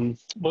and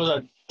what was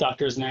that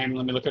doctor's name?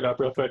 Let me look it up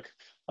real quick.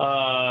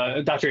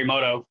 Dr.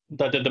 Emoto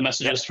that did the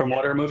Messages from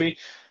Water movie.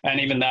 And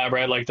even that,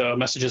 right? Like the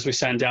messages we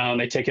send down,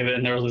 they take it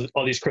and there's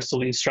all these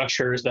crystalline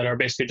structures that are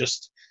basically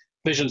just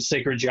vision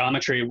sacred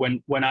geometry.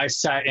 When I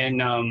sat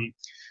in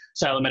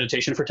silent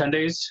meditation for 10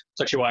 days,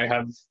 it's actually why I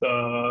have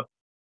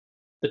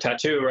the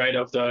tattoo, right,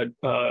 of the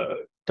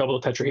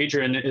double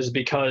tetrahedron, is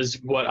because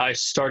what I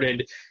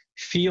started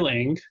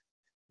feeling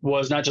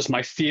was not just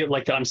my field,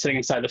 like I'm sitting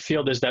inside the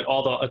field, is that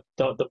all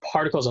the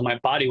particles of my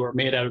body were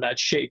made out of that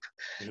shape.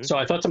 Mm-hmm. So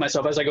I thought to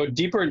myself, as I go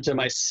deeper into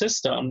my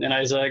system and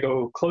as I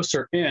go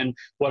closer in,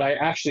 what I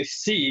actually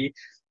see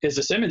is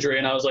this imagery.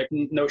 And I was like,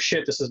 no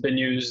shit, this has been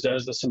used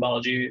as the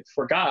symbology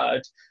for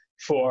God,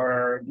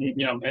 for, in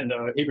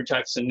the Hebrew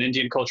texts and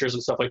Indian cultures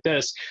and stuff like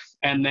this.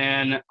 And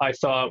then I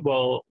thought,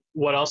 well,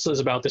 what else is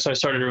about this? I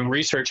started doing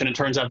research, and it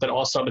turns out that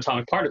all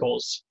subatomic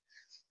particles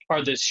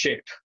are this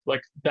shape,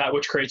 like that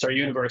which creates our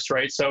universe,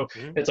 right? So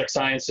it's like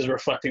science is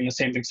reflecting the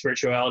same thing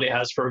spirituality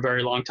has for a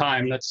very long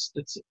time. That's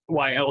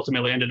why I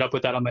ultimately ended up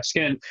with that on my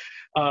skin.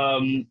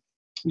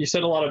 You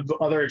said a lot of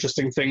other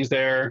interesting things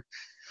there.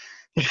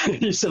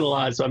 You said a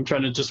lot, so I'm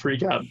trying to just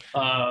recap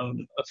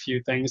a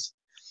few things.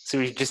 So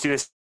we just do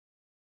this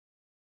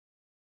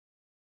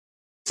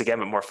again,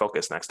 but more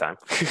focused next time.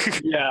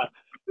 Yeah.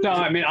 No,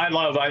 I mean, I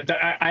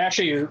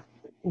actually,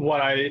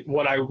 what I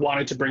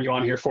wanted to bring you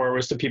on here for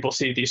was to people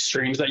see these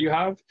streams that you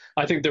have.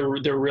 I think they're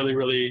really,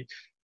 really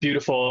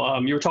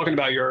beautiful. You were talking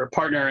about your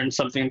partner, and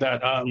something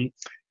that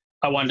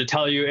I wanted to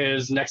tell you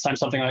is next time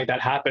something like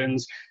that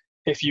happens,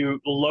 if you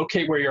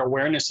locate where your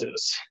awareness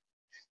is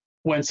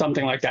when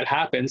something like that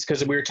happens,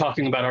 because we were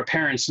talking about our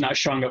parents not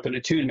showing up in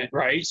attunement,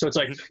 right? So it's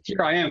like,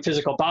 here I am,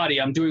 physical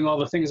body, I'm doing all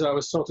the things that I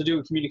was told to do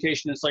in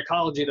communication and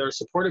psychology that are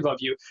supportive of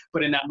you.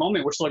 But in that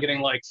moment, we're still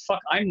getting like,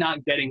 fuck, I'm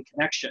not getting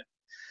connection.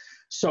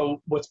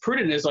 So what's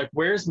prudent is like,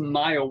 where's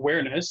my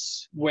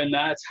awareness when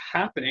that's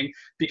happening?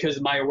 Because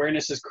my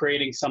awareness is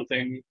creating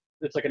something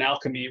that's like an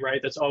alchemy,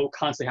 right? That's all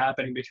constantly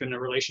happening between a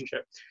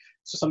relationship.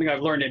 So something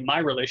I've learned in my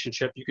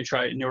relationship, you could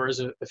try it in yours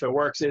if it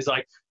works, is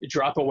like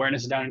drop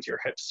awareness down into your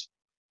hips.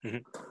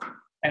 Mm-hmm.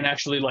 And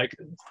actually like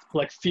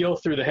feel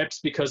through the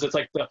hips, because it's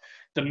like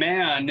the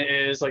man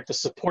is like the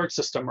support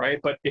system, right?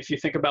 But if you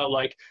think about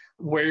like,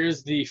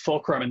 where's the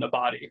fulcrum in the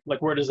body?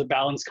 Like, where does the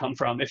balance come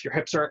from? If your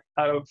hips are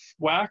out of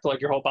whack,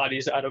 like your whole body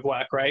is out of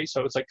whack, right?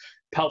 So it's like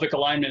pelvic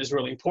alignment is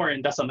really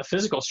important. That's on the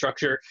physical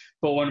structure.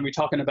 But when we're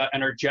talking about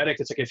energetic,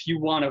 it's like, if you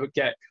want to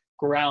get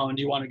ground,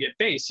 you want to get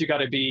base, you got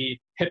to be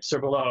hips or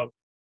below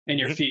in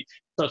your feet.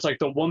 So it's like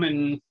the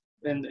woman,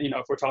 and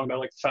if we're talking about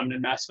like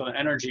feminine, masculine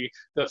energy,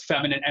 the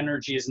feminine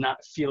energy is not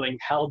feeling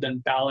held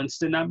and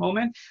balanced in that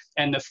moment,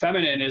 and the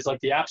feminine is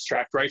like the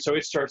abstract, right? So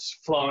it starts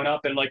flowing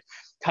up and like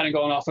kind of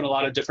going off in a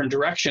lot of different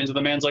directions, and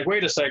the man's like,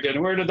 wait a second,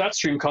 where did that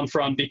stream come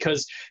from?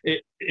 Because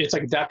it's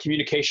like that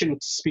communication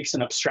speaks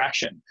in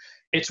abstraction.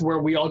 It's where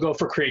we all go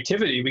for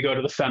creativity. We go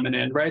to the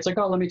feminine, right? It's like,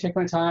 oh, let me take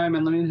my time,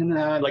 and let me,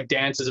 like,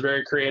 dance is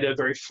very creative,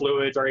 very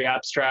fluid, very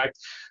abstract.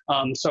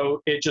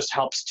 So it just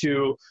helps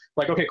to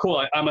like, okay,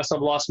 cool. I must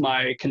have lost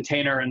my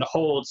container in the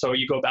hold. So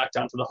you go back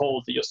down to the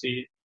hold, you'll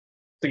see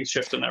things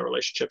shift in that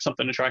relationship.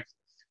 Something to try.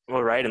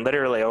 Well, right. And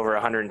literally over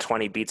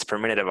 120 beats per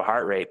minute of a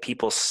heart rate,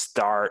 people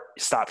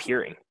stop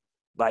hearing.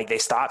 Like they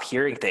stop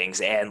hearing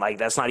things, and like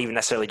that's not even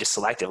necessarily just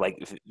selective. Like,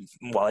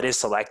 well, it is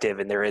selective,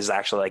 and there is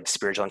actually like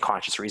spiritual and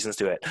conscious reasons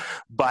to it.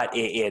 But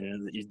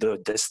in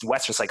this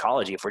Western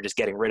psychology, if we're just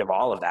getting rid of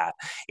all of that,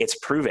 it's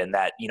proven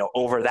that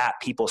over that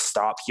people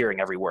stop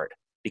hearing every word,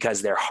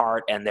 because their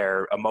heart and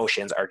their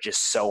emotions are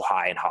just so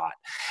high and hot.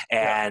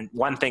 And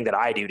one thing that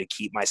I do to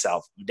keep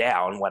myself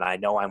down when I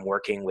know I'm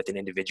working with an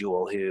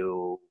individual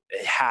who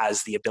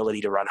has the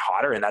ability to run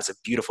hotter, and that's a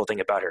beautiful thing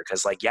about her,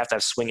 because like you have to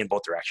have swing in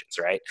both directions,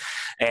 right?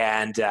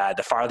 And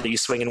the farther you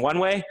swing in one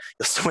way,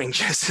 you'll swing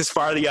just as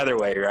far the other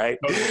way, right?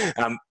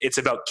 It's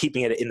about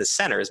keeping it in the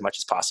center as much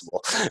as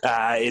possible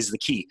is the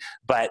key.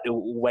 But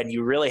when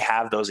you really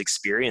have those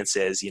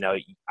experiences,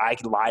 I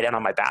can lie down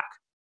on my back.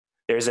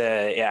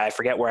 I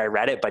forget where I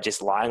read it, but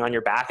just lying on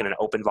your back in an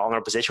open,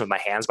 vulnerable position with my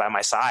hands by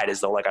my side, as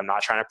though like I'm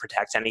not trying to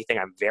protect anything.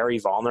 I'm very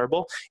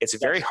vulnerable. It's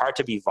very hard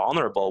to be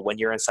vulnerable when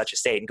you're in such a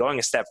state. And going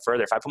a step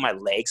further, if I put my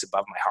legs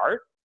above my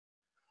heart,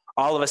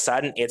 all of a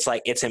sudden it's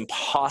like, it's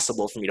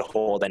impossible for me to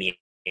hold any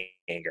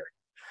anger.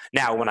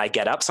 Now, when I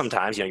get up,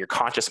 sometimes, your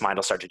conscious mind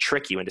will start to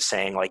trick you into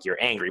saying like you're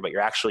angry, but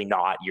you're actually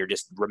not. You're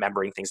just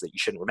remembering things that you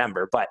shouldn't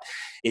remember.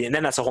 And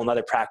then that's a whole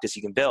nother practice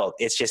you can build.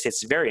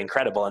 It's very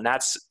incredible. And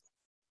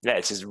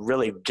it's just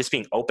really just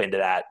being open to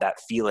that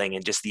feeling,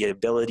 and just the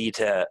ability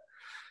to,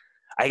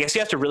 I guess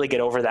you have to really get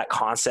over that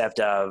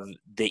concept of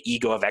the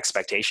ego of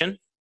expectation,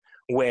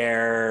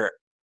 where,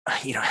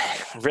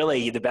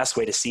 really the best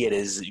way to see it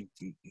is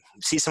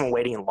see someone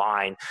waiting in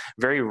line.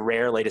 Very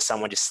rarely does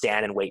someone just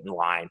stand and wait in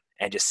line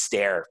and just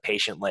stare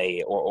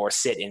patiently or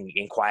sit in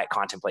quiet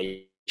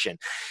contemplation.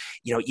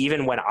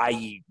 Even when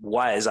I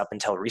was up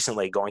until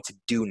recently going to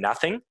do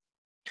nothing,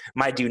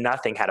 my do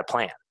nothing had a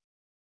plan.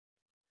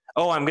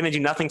 Oh, I'm going to do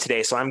nothing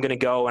today, so I'm going to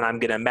go and I'm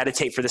going to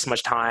meditate for this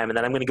much time, and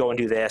then I'm going to go and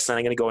do this, and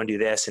I'm going to go and do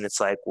this. And it's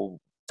like, well,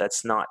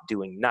 that's not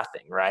doing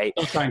nothing, right?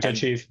 Still trying to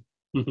achieve.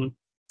 Mm-hmm.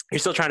 You're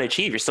still trying to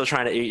achieve.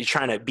 You're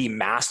trying to be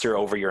master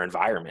over your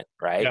environment,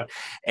 right? Yeah.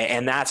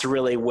 And that's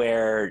really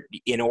where,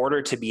 in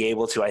order to be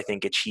able to, I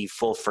think, achieve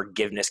full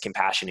forgiveness,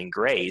 compassion, and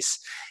grace,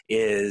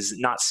 is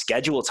not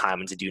schedule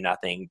time to do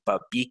nothing,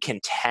 but be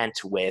content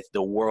with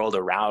the world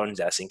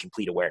around us in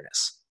complete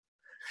awareness.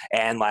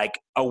 And like,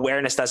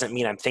 awareness doesn't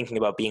mean I'm thinking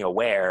about being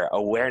aware.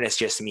 Awareness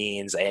just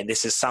means, and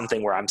this is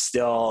something where I'm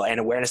still, and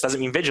awareness doesn't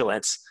mean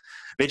vigilance.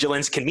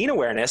 Vigilance can mean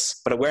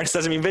awareness, but awareness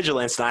doesn't mean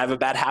vigilance. And I have a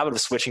bad habit of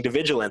switching to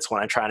vigilance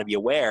when I'm trying to be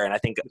aware. And I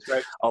think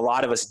a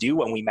lot of us do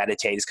when we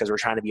meditate is because we're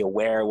trying to be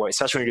aware,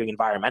 especially when you're doing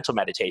environmental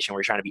meditation, where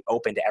you're trying to be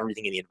open to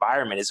everything in the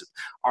environment.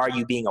 Are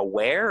you being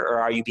aware or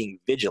are you being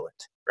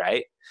vigilant?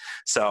 Right?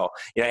 So,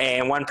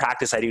 and one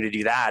practice I do to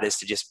do that is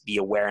to just be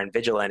aware and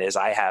vigilant. Is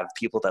I have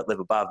people that live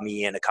above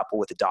me and a couple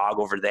with a dog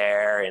over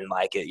there, and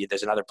like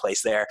there's another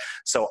place there.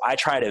 So I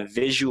try to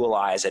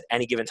visualize at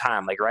any given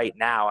time. Like right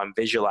now, I'm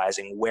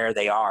visualizing where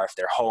they are, if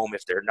they're home,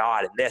 if they're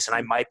not, and this. And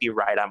I might be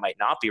right, I might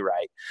not be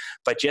right.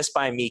 But just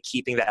by me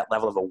keeping that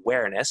level of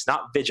awareness,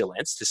 not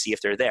vigilance to see if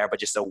they're there, but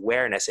just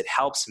awareness, it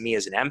helps me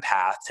as an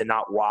empath to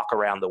not walk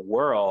around the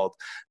world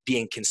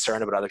being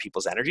concerned about other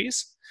people's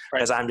energies.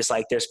 Because I'm just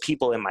like, there's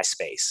people in my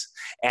space.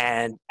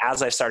 And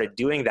as I started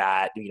doing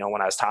that,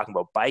 when I was talking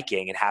about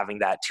biking and having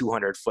that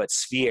 200-foot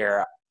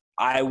sphere,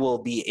 I will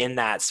be in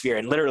that sphere,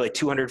 and literally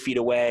 200 feet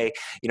away,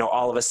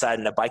 all of a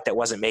sudden a bike that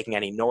wasn't making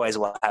any noise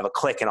will have a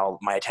click and all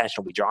my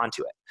attention will be drawn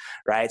to it.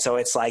 Right. So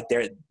it's like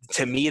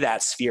to me,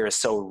 that sphere is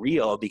so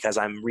real because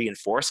I'm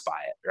reinforced by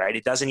it. Right.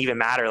 It doesn't even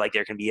matter. Like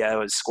there can be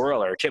a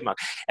squirrel or a chipmunk,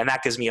 and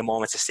that gives me a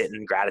moment to sit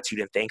in gratitude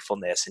and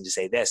thankfulness and to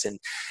say this. And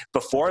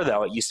before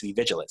though, it used to be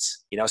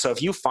vigilance, so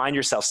if you find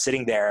yourself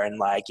sitting there and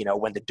like,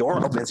 when the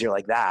door opens, you're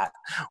like that,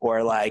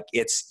 or like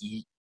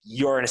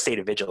you're in a state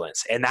of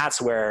vigilance. And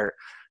that's where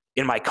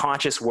in my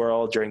conscious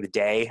world during the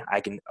day,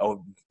 I can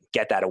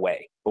get that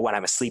away. But when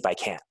I'm asleep, I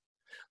can't.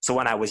 So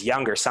when I was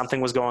younger,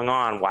 something was going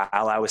on while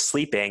I was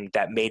sleeping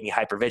that made me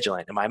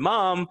hypervigilant. And my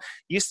mom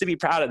used to be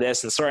proud of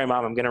this. And sorry,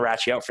 Mom, I'm going to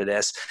rat you out for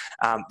this.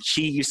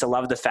 She used to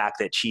love the fact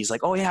that she's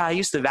like, oh yeah, I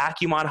used to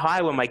vacuum on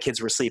high when my kids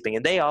were sleeping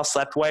and they all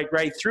slept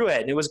right through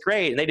it. And it was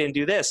great. And they didn't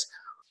do this.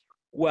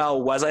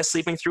 Well, was I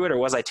sleeping through it, or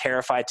was I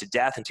terrified to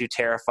death and too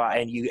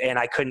terrified and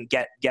I couldn't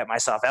get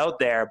myself out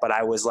there, but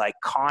I was like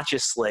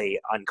consciously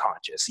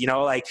unconscious,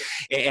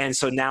 and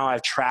so now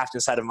I've trapped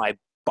inside of my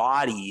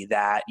body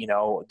that,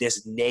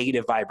 this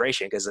negative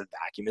vibration, because a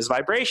vacuum is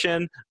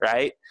vibration,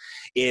 right,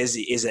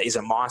 is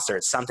a monster.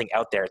 It's something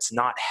out there. It's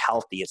not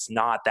healthy. It's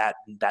not that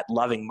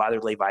loving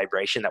motherly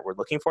vibration that we're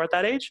looking for at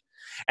that age.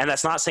 And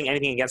that's not saying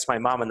anything against my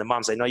mom and the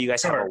moms. I know you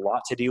guys have a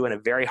lot to do and a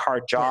very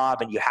hard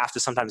job, and you have to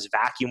sometimes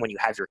vacuum when you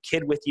have your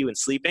kid with you and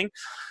sleeping.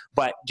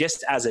 But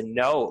just as a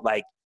note,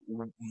 like,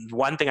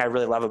 one thing I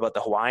really love about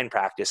the Hawaiian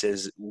practice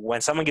is when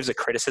someone gives a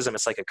criticism,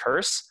 it's like a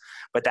curse,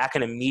 but that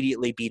can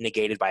immediately be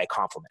negated by a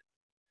compliment.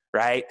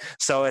 Right?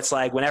 So it's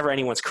like whenever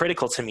anyone's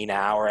critical to me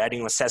now, or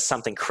anyone says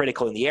something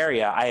critical in the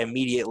area, I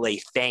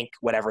immediately thank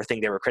whatever thing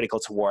they were critical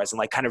towards and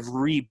like kind of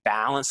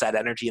rebalance that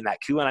energy in that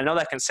coup. And I know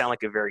that can sound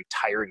like a very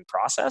tiring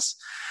process,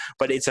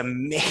 but it's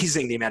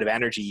amazing the amount of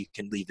energy you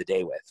can leave the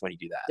day with when you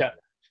do that. Yeah,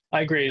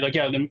 I agree. Like,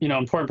 yeah,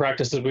 important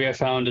practices we have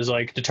found is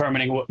like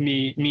determining what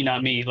me,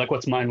 not me, like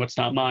what's mine, what's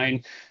not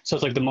mine. So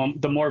it's like the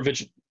more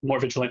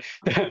vigilant,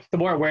 the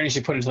more awareness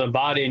you put into the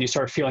body and you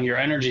start feeling your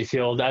energy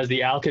field as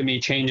the alchemy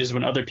changes.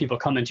 When other people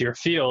come into your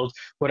field,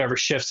 whatever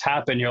shifts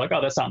happen, you're like, oh,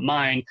 that's not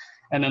mine.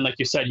 And then, like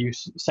you said, you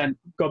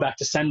go back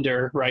to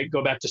sender, right?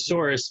 Go back to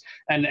source,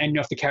 and you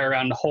have to carry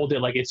around and hold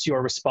it like it's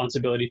your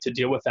responsibility to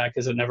deal with that,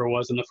 because it never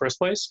was in the first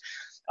place.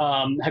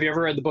 Have you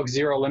ever read the book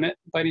Zero Limit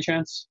by any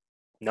chance?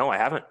 No, I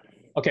haven't.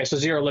 Okay, so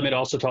Zero Limit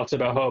also talks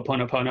about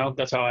Ho'oponopono.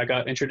 That's how I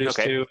got introduced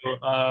to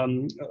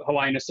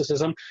Hawaiian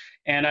mysticism.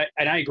 And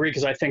I agree,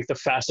 because I think the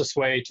fastest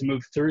way to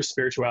move through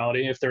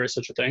spirituality, if there is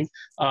such a thing,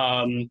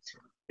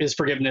 is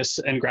forgiveness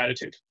and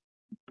gratitude,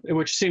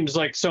 which seems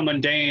like so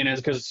mundane, is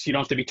because you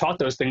don't have to be taught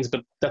those things,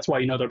 but that's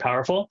why they're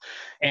powerful.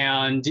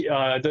 And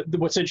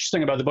what's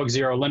interesting about the book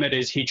Zero Limit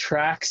is he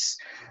tracks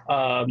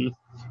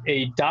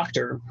a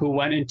doctor who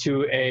went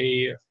into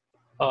a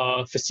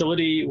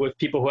facility with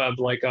people who have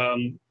like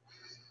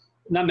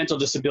not mental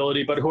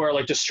disability, but who are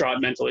like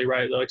distraught mentally,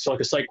 right? Like, so like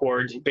a psych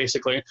ward,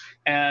 basically.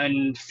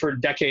 And for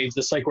decades,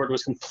 the psych ward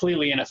was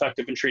completely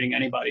ineffective in treating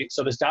anybody.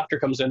 So this doctor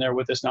comes in there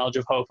with this knowledge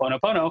of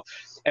Ho'oponopono,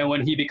 and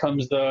when he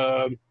becomes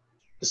the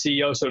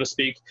CEO, so to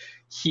speak,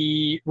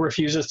 he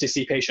refuses to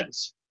see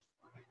patients.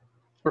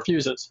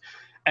 Refuses.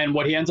 And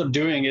what he ends up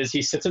doing is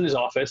he sits in his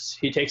office,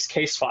 he takes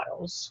case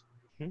files,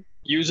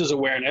 uses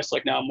awareness,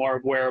 like now I'm more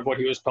aware of what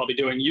he was probably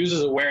doing,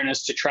 uses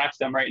awareness to track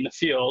them right in the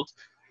field.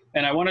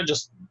 And I want to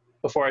just,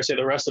 before I say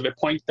the rest of it,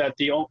 point that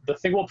the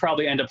thing we'll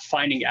probably end up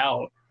finding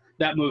out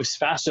that moves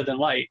faster than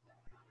light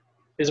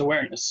is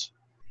awareness.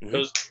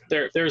 Because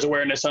there's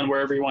awareness on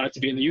wherever you want it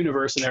to be in the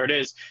universe, and there it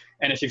is.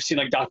 And if you've seen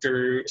like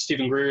Dr.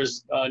 Stephen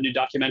Greer's new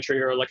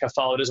documentary, or like have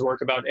followed his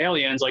work about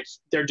aliens, like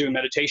they're doing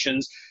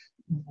meditations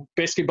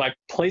basically by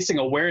placing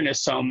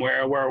awareness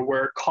somewhere where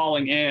we're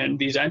calling in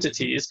these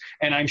entities,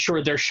 and I'm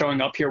sure they're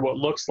showing up here what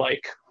looks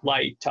like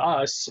light to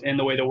us in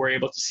the way that we're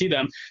able to see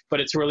them,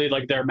 but it's really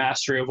like their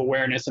mastery of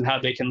awareness and how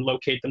they can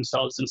locate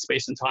themselves in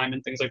space and time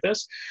and things like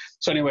this.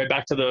 So anyway,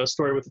 back to the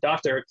story with the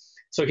doctor.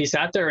 So he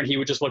sat there and he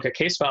would just look at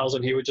case files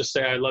and he would just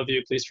say, I love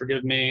you, please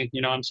forgive me,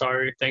 I'm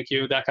sorry, thank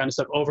you, that kind of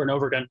stuff over and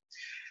over again.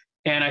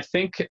 And I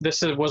think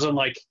wasn't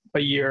like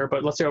a year,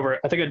 but let's say over,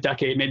 I think a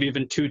decade, maybe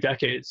even 2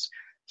 decades,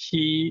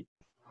 he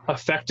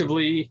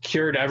effectively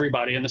cured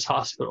everybody in this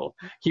hospital.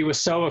 He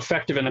was so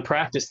effective in the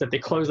practice that they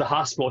closed the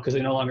hospital because they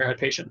no longer had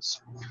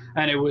patients.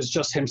 And it was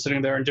just him sitting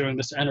there and doing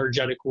this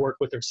energetic work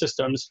with their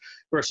systems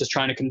versus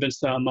trying to convince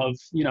them of,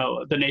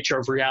 the nature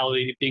of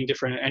reality being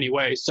different in any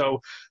way.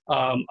 So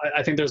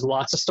I think there's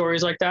lots of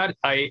stories like that.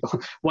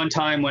 One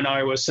time when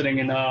I was sitting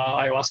in the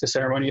ayahuasca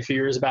ceremony a few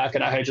years back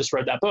and I had just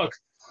read that book,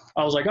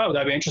 I was like, oh,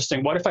 that'd be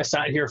interesting. What if I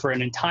sat here for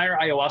an entire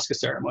ayahuasca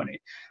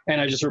ceremony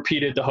and I just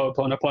repeated the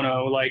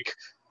Ho'oponopono, like,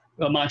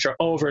 a mantra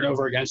over and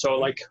over again. So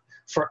like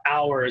for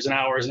hours and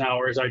hours and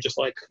hours, I just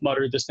like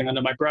muttered this thing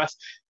under my breath.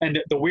 And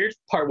the weird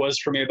part was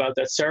for me about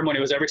that ceremony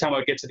was every time I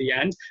would get to the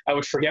end, I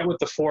would forget what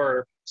the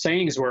 4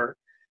 sayings were.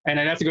 And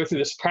I'd have to go through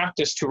this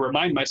practice to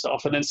remind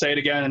myself and then say it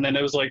again. And then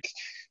it was like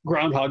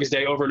Groundhog's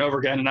Day over and over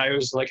again. And I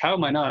was like, how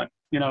am I not,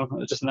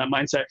 just in that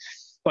mindset.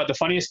 But the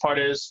funniest part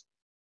is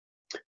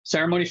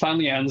ceremony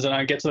finally ends. And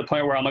I get to the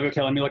point where I'm like,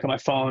 okay, let me look at my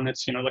phone.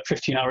 It's, like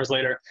 15 hours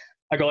later.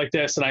 I go like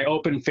this and I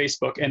open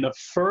Facebook, and the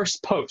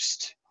first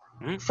post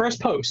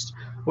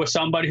was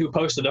somebody who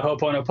posted the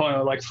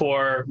Ho'oponopono, like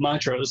 4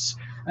 mantras.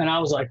 And I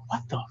was like,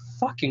 what the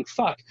fucking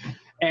fuck?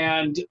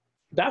 And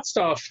that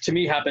stuff to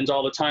me happens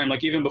all the time.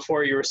 Like even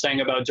before you were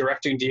saying about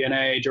directing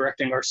DNA,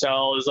 directing our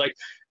cells, like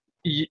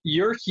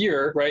you're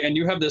here, right? And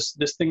you have this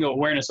thing of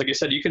awareness. Like you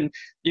said, you can,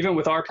 even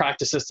with our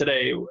practices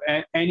today,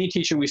 any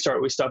teaching we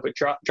start with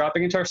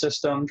dropping into our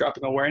system,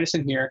 dropping awareness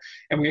in here.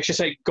 And we actually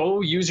say,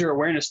 go use your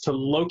awareness to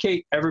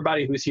locate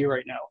everybody who's here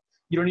right now.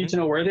 You don't need to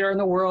know where they are in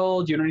the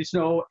world. You don't need to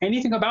know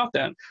anything about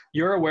them.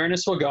 Your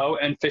awareness will go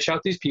and fish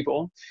out these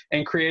people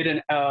and create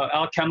an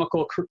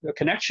alchemical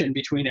connection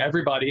between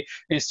everybody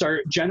and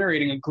start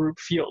generating a group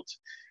field.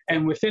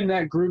 And within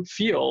that group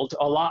field,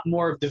 a lot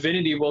more of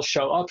divinity will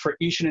show up for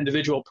each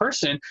individual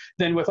person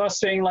than with us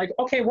saying like,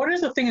 okay, what are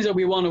the things that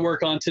we want to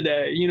work on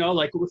today? You know,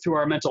 like through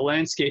our mental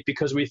landscape,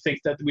 because we think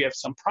that we have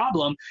some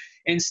problem,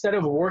 instead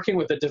of working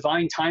with the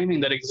divine timing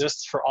that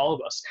exists for all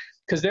of us.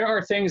 Because there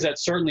are things that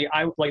certainly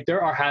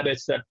there are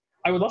habits that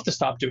I would love to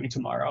stop doing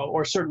tomorrow,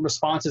 or certain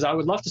responses I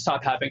would love to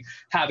stop having.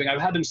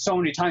 I've had them so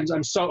many times.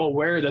 I'm so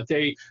aware that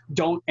they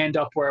don't end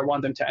up where I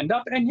want them to end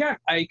up. And yet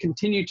I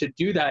continue to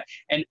do that.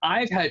 And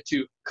I've had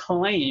to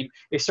claim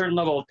a certain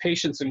level of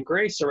patience and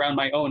grace around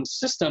my own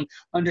system,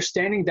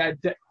 understanding that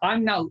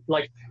I'm not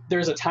like,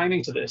 there's a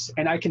timing to this.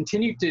 And I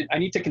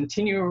need to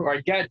continue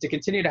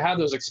to have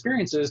those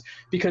experiences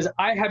because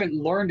I haven't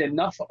learned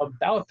enough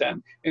about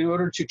them in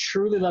order to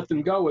truly let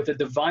them go with the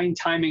divine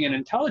timing and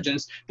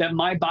intelligence that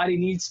my body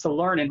needs to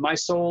learn, and my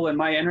soul and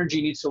my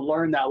energy needs to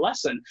learn that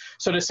lesson.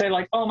 So to say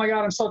like, oh my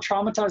God, I'm so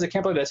traumatized, I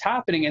can't believe that's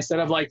happening, instead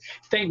of like,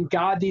 thank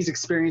God these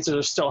experiences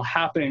are still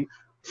happening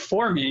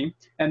for me,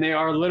 and they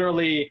are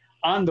literally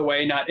on the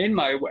way, not in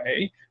my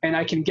way, and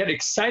I can get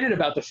excited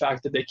about the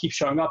fact that they keep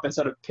showing up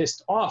instead of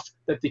pissed off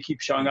that they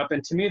keep showing up.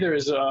 And to me, there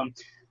is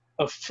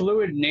a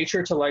fluid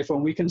nature to life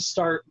when we can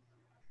start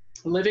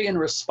living in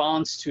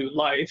response to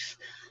life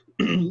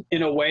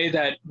in a way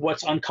that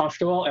what's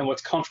uncomfortable and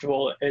what's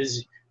comfortable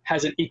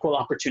has an equal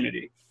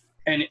opportunity.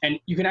 And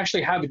you can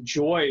actually have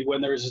joy when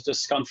there's a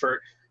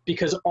discomfort,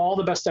 because all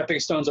the best stepping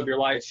stones of your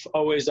life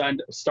always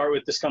start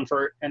with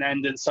discomfort and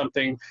end in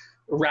something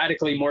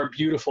radically more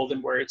beautiful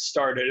than where it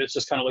started. It's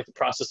just kind of like the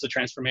process of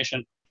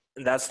transformation.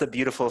 That's the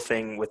beautiful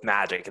thing with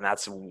magic, and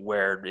that's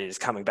where it is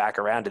coming back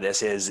around to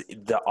this, is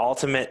the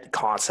ultimate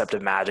concept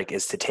of magic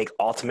is to take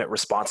ultimate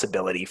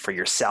responsibility for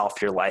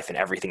yourself, your life, and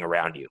everything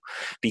around you.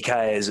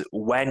 Because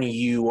when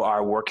you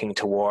are working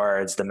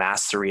towards the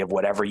mastery of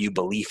whatever you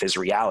believe is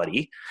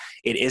reality,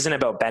 it isn't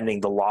about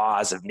bending the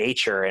laws of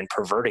nature and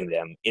perverting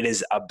them. It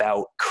is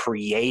about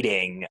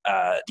creating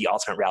the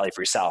ultimate reality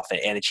for yourself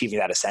and achieving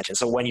that ascension.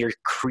 So when you're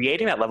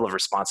creating that level of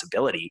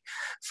responsibility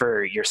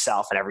for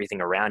yourself and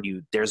everything around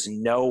you, there's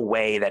no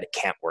way that it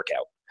can't work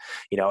out,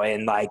 you know.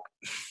 And like,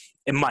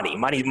 and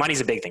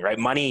money's a big thing, right?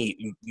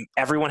 Money,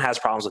 everyone has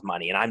problems with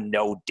money, and I'm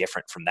no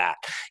different from that.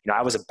 You know,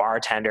 I was a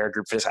bartender,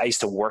 group fitness. I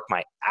used to work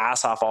my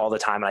ass off all the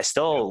time, and I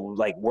still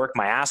like work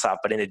my ass off,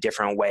 but in a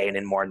different way and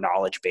in more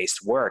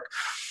knowledge-based work.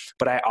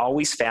 But I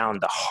always found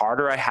the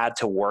harder I had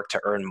to work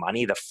to earn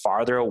money, the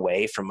farther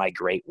away from my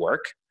great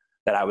work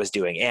that I was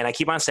doing. And I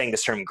keep on saying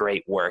this term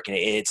great work, and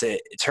it's a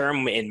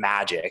term in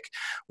magic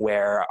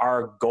where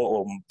our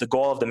goal, the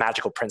goal of the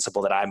magical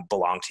principle that I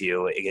belong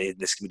to,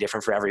 this can be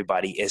different for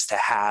everybody, is to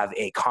have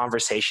a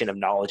conversation of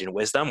knowledge and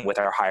wisdom with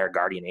our higher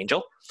guardian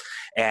angel.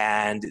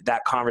 And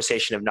that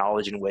conversation of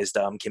knowledge and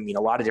wisdom can mean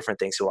a lot of different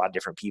things to a lot of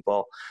different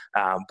people.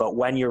 But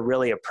when you're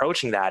really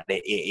approaching that,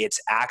 it's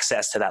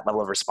access to that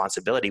level of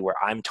responsibility where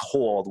I'm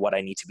told what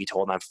I need to be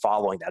told and I'm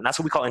following that. And that's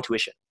what we call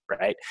intuition,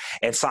 right?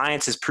 And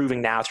science is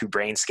proving now through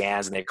brain scans,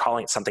 and they're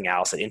calling it something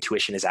else, that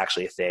intuition is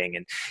actually a thing.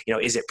 And, you know,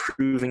 is it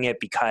proving it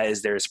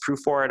because there's proof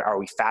for it? Are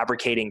we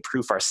fabricating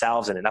proof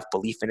ourselves, and enough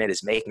belief in it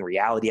is making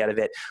reality out of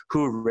it?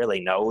 Who really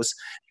knows?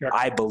 Sure.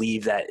 I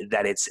believe that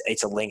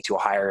it's a link to a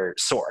higher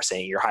source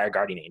and your higher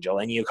guardian angel,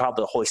 and you call it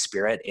the Holy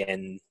Spirit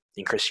in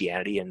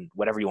Christianity and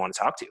whatever you want to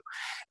talk to,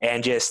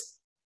 and just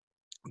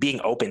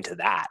being open to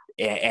that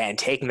and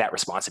taking that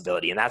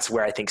responsibility. And that's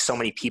where I think so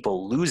many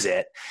people lose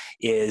it,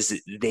 is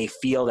they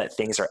feel that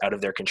things are out of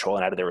their control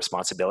and out of their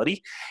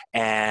responsibility,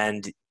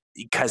 and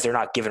because they're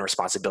not given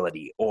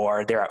responsibility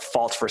or they're at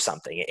fault for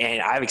something.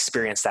 And I've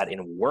experienced that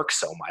in work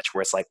so much,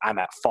 where it's like, I'm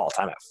at fault,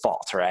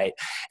 right?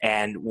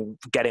 And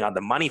getting on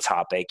the money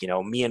topic, you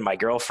know, me and my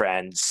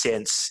girlfriend,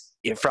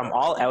 from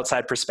all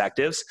outside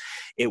perspectives,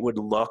 it would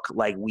look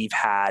like we've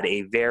had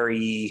a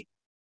very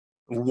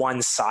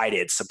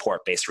one-sided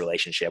support-based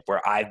relationship,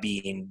 where I've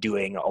been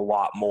doing a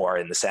lot more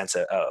in the sense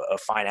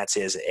of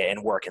finances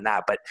and work and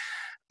that. But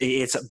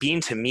it's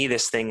been, to me,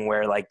 this thing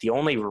where like the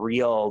only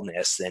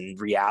realness and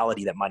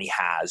reality that money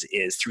has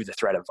is through the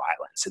threat of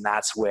violence. And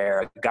that's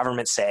where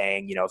government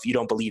saying, you know, if you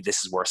don't believe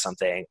this is worth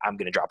something, I'm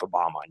going to drop a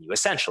bomb on you,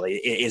 essentially,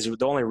 is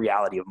the only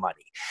reality of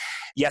money.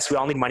 Yes, we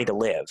all need money to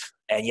live.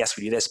 And yes,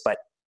 we do this, but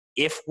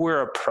if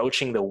we're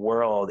approaching the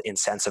world in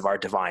sense of our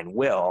divine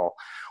will,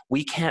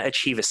 we can't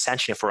achieve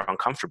ascension if we're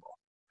uncomfortable.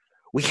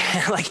 We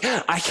can't, like,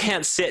 I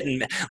can't sit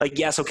and like,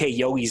 yes, okay,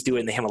 yogis do it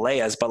in the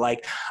Himalayas, but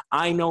like,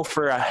 I know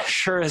for a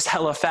sure as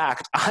hell a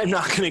fact, I'm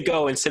not going to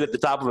go and sit at the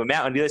top of a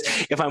mountain and do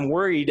this. If I'm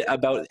worried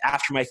about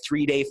after my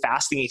 3-day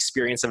fasting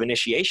experience of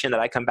initiation that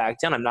I come back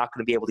down, I'm not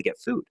going to be able to get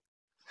food.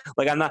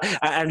 Like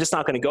I'm just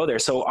not going to go there.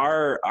 So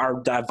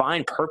our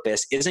divine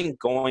purpose isn't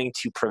going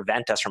to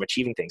prevent us from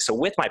achieving things. So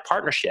with my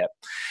partnership,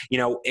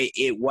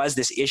 it was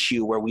this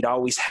issue where we'd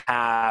always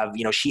have,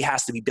 she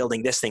has to be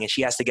building this thing and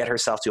she has to get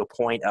herself to a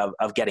point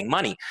of getting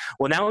money.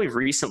 Well, now we've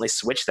recently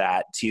switched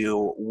that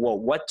to, well,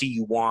 what do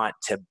you want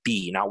to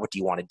be, not what do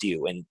you want to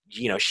do? And,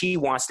 she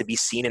wants to be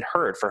seen and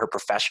heard for her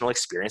professional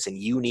experience and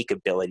unique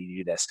ability to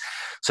do this.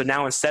 So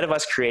now instead of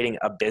us creating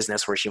a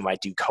business where she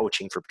might do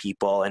coaching for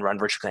people and run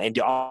virtual and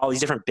do all these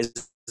different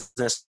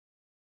business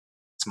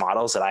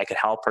models that I could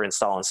help her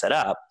install and set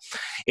up,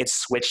 it's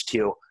switched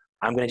to,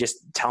 I'm going to just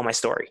tell my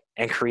story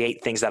and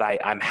create things that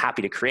I'm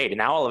happy to create. And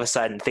now all of a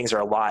sudden things are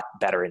a lot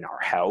better in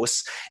our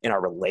house, in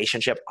our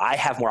relationship. I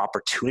have more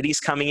opportunities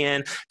coming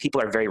in.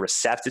 People are very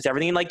receptive to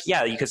everything. And like,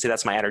 yeah, you could say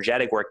that's my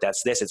energetic work.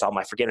 That's this, it's all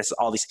my forgiveness.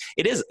 All these,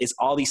 it's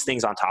all these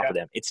things on top of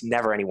them. It's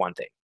never any one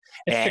thing.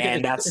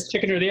 It's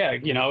chicken or the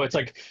egg,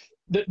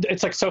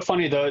 it's like so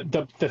funny.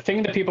 The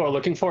thing that people are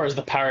looking for is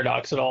the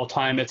paradox at all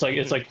time. It's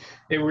like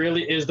it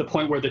really is the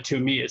point where the two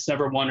meet. It's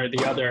never one or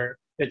the other.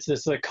 It's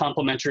this like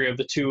complementary of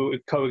the two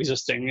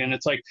coexisting. And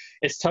it's like,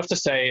 it's tough to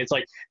say. It's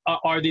like,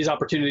 are these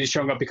opportunities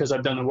showing up because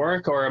I've done the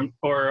work, or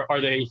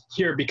are they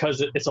here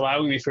because it's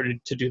allowing me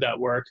to do that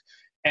work?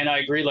 And I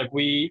agree. Like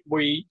we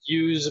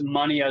use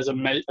money as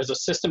a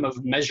system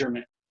of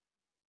measurement,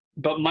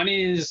 but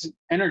money is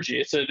energy.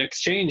 It's an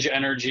exchange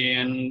energy.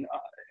 And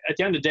at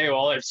the end of the day,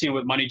 all I've seen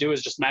with money do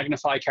is just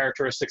magnify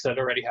characteristics that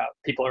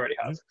people already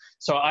have.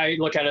 So I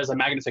look at it as a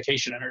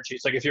magnification energy.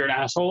 It's like, if you're an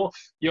asshole,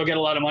 you'll get a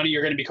lot of money.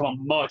 You're going to become a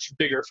much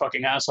bigger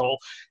fucking asshole.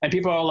 And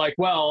people are like,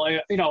 well,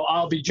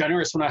 I'll be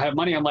generous when I have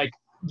money. I'm like,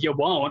 you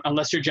won't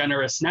unless you're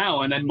generous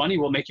now. And then money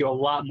will make you a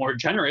lot more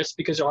generous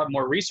because you'll have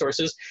more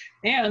resources.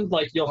 And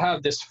like, you'll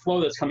have this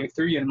flow that's coming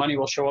through you, and money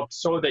will show up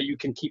so that you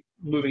can keep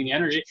moving the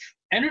energy.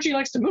 Energy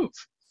likes to move.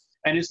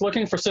 And it's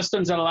looking for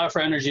systems that allow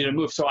for energy to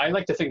move. So I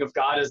like to think of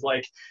God as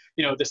like,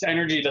 this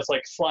energy that's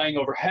like flying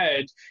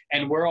overhead,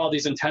 and we're all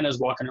these antennas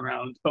walking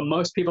around. But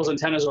most people's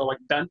antennas are like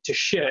bent to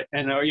shit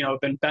and are,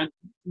 been bent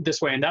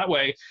this way and that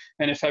way.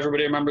 And if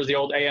everybody remembers the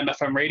old AM,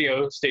 FM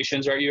radio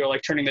stations, right, you're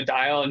like turning the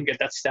dial and get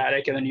that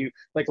static, and then you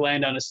like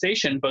land on a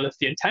station. But if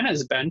the antenna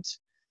is bent,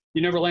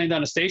 you never land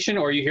on a station,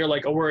 or you hear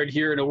like a word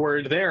here and a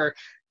word there.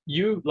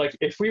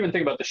 If we even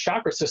think about the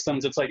chakra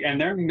systems, it's like, and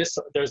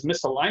there's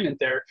misalignment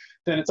there,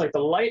 then it's like the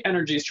light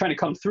energy is trying to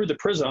come through the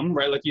prism,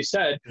 right? Like you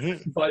said,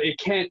 but it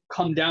can't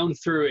come down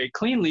through it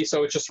cleanly.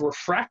 So it's just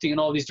refracting in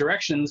all these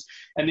directions.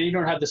 And then you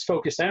don't have this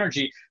focused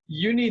energy.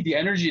 You need the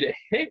energy to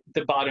hit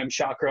the bottom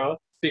chakra,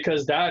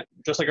 because that,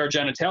 just like our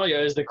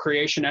genitalia, is the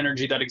creation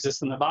energy that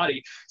exists in the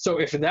body. So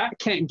if that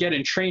can't get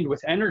entrained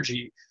with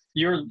energy,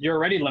 you're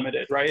already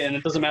limited, right? And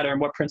it doesn't matter in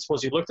what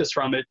principles you look this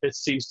from, it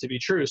seems to be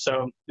true.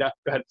 So yeah,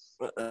 go ahead.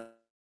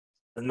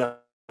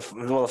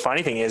 Well, the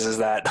funny thing is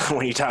that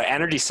when you talk,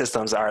 energy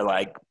systems are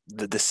like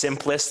the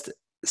simplest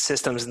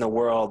systems in the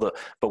world,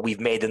 but we've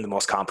made them the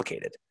most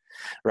complicated,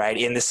 right?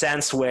 In the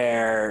sense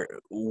where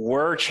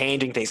we're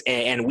changing things,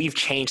 and we've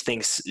changed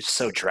things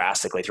so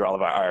drastically through all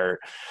of our,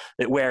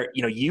 where,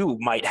 you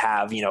might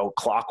have,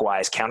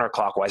 clockwise,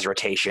 counterclockwise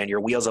rotation,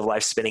 your wheels of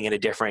life spinning in a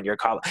different,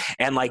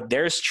 and like,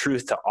 there's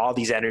truth to all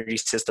these energy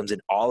systems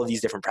and all of these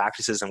different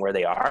practices and where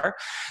they are.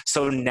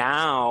 So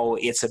now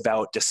it's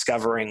about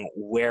discovering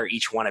where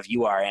each one of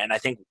you are. And I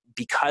think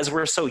because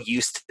we're so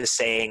used to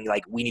saying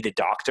like, we need a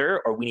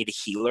doctor, or we need a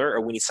healer, or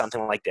we need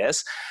something like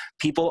this,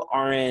 people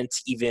aren't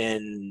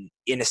even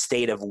in a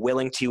state of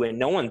willing to,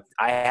 and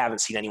I haven't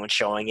seen anyone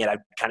showing it.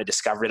 I've kind of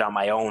discovered it on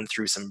my own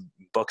through some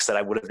books that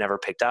I would have never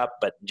picked up,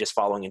 but just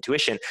following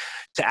intuition,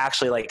 to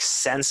actually like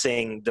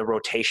sensing the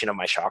rotation of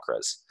my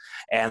chakras,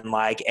 and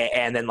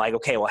then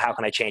okay, well, how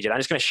can I change it? I'm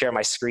just going to share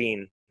my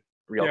screen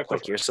real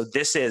quick here. So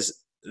this is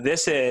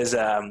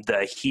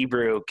the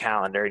Hebrew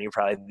calendar, and you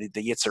probably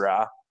the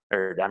Yetzirah,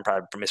 or I'm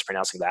probably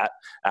mispronouncing that.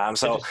 And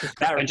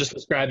just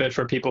describe it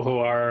for people who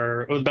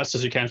are, as best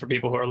as you can for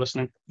people who are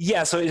listening.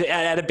 Yeah. So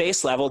at a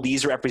base level,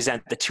 these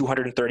represent the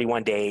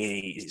 231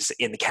 days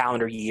in the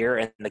calendar year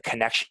and the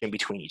connection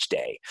between each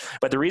day.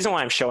 But the reason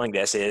why I'm showing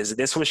this is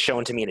this was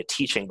shown to me in a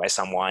teaching by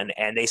someone,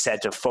 and they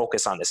said to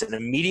focus on this. And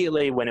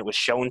immediately when it was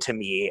shown to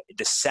me,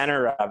 the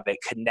center of it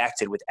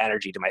connected with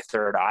energy to my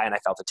third eye, and I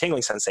felt a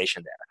tingling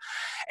sensation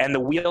there. And the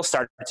wheel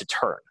started to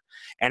turn.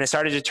 And it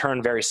started to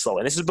turn very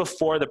slowly. And this is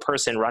before the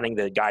person running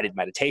the guided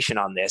meditation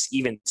on this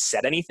even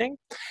said anything.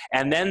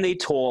 And then they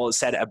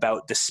said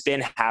about the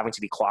spin having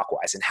to be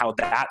clockwise, and how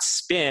that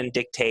spin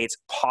dictates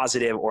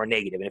positive or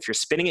negative. And if you're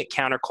spinning it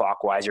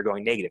counterclockwise, you're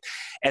going negative.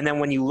 And then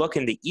when you look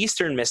in the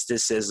Eastern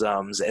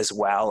mysticisms as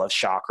well of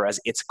chakras,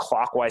 it's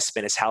clockwise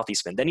spin is healthy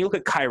spin. Then you look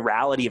at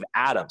chirality of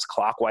atoms,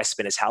 clockwise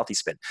spin is healthy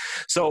spin.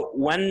 So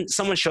when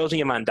someone shows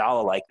me a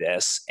mandala like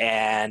this,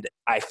 and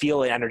I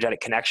feel an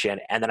energetic connection,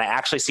 and then I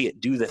actually see it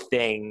do the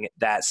thing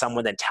that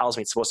someone then tells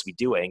me it's supposed to be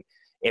doing,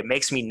 it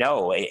makes me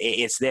know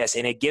it's this,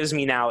 and it gives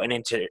me now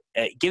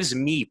it gives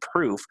me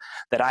proof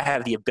that I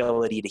have the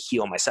ability to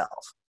heal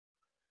myself.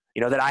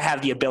 that I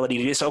have the ability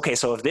to do this. Okay,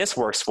 so if this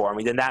works for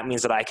me, then that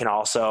means that I can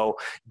also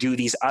do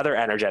these other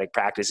energetic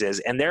practices.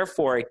 And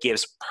therefore, it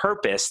gives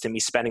purpose to me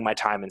spending my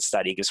time in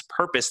study. It gives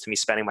purpose to me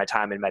spending my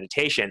time in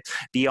meditation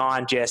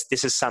beyond just,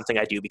 this is something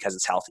I do because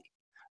it's healthy,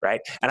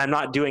 right? And I'm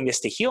not doing this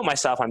to heal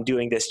myself. I'm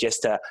doing this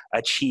just to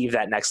achieve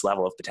that next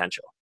level of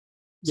potential.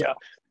 So.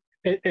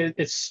 Yeah.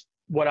 It's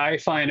what I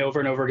find over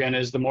and over again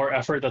is the more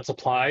effort that's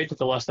applied,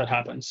 the less that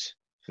happens.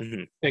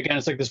 Mm-hmm. Again,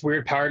 it's like this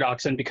weird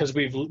paradox, and because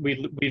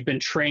we've been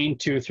trained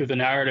through the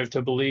narrative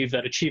to believe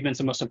that achievement's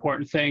the most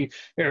important thing,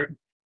 it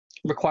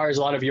requires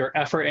a lot of your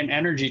effort and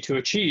energy to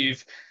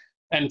achieve.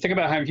 And think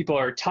about how many people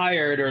are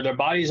tired or their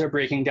bodies are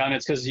breaking down.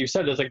 It's because you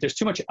said there's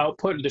too much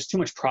output, there's too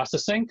much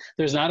processing,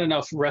 there's not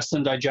enough rest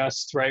and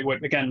digest, right?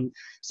 What, again,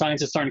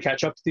 science is starting to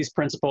catch up to these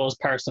principles.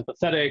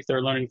 Parasympathetic,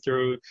 they're learning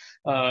through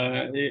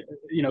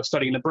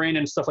studying the brain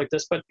and stuff like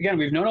this. But again,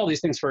 we've known all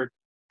these things for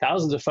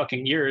thousands of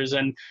fucking years,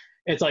 and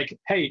it's like,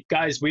 hey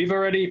guys, we've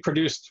already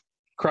produced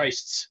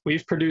Christs,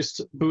 we've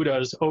produced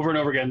Buddhas over and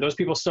over again. Those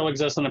people still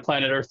exist on the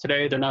planet Earth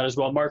today. They're not as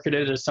well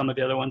marketed as some of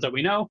the other ones that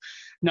we know.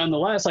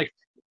 Nonetheless, like,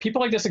 people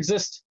like this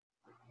exist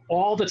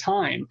all the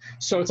time.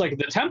 So it's like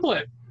the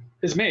template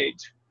is made,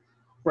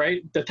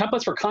 right? The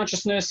templates for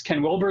consciousness,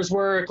 Ken Wilber's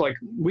work, like,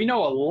 we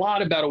know a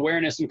lot about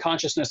awareness and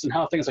consciousness and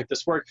how things like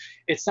this work.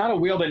 It's not a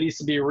wheel that needs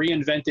to be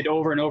reinvented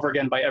over and over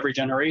again by every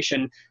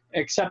generation,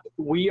 except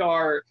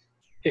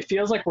it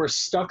feels like we're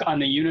stuck on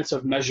the units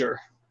of measure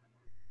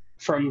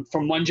from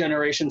one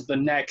generation to the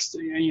next.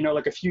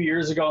 Like a few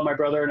years ago, my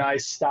brother and I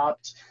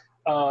stopped,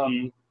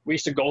 we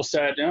used to goal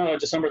set,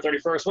 December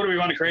 31st, what do we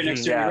want to create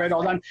next year? We write it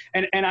all down.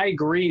 And I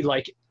agree,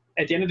 like,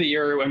 at the end of the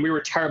year, when we were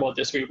terrible at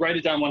this, we'd write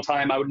it down one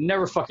time, I would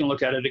never fucking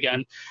look at it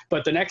again.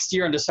 But the next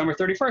year on December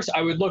 31st,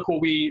 I would look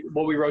what we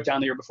wrote down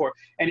the year before.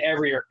 And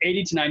every year,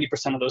 80 to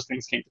 90% of those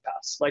things came to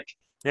pass. Like,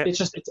 It's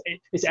just,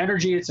 it's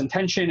energy, it's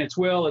intention, it's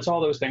will, it's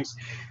all those things.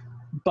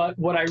 But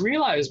what I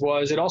realized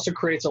was it also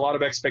creates a lot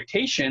of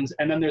expectations,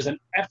 and then there's an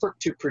effort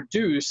to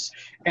produce,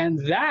 and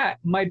that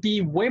might be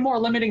way more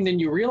limiting than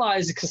you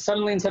realize, because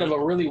suddenly, instead of a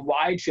really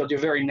wide field, you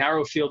have a very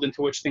narrow field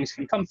into which things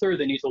can come through.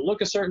 They need to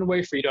look a certain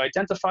way for you to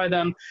identify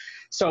them.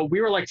 So we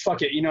were like,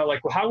 fuck it, well,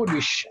 how would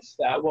we shift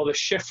that? Well, the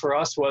shift for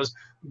us was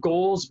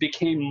goals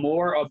became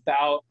more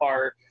about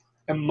our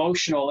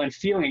emotional and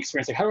feeling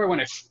experience. Like, how do I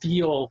want to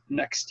feel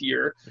next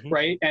year,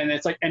 right? And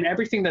it's like, and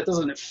everything that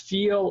doesn't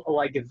feel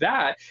like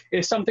that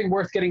is something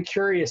worth getting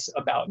curious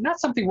about, not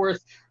something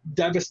worth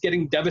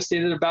getting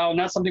devastated about,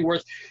 not something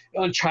worth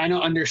trying to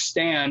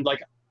understand. Like,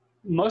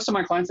 most of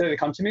my clients that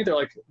come to me, they're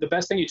like, the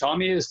best thing you taught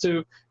me is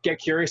to get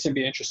curious and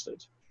be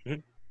interested.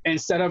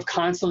 Instead of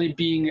constantly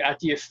being at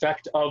the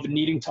effect of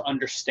needing to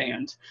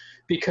understand,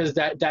 because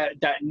that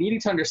needing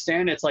to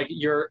understand, it's like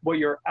what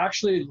you're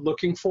actually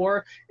looking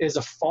for is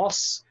a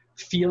false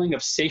feeling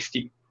of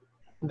safety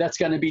that's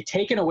going to be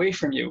taken away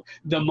from you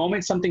the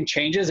moment something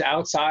changes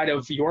outside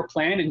of your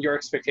plan and your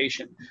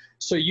expectation.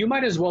 So you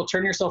might as well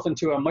turn yourself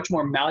into a much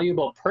more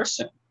malleable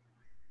person.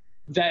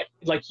 That,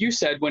 like you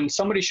said, when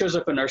somebody shows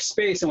up in our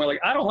space and we're like,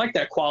 I don't like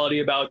that quality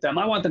about them,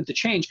 I want them to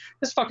change,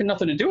 that's fucking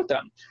nothing to do with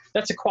them.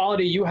 That's a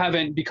quality you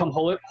haven't become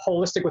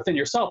holistic within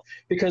yourself.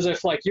 Because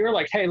if, like, you're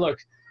like, hey, look,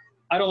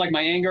 I don't like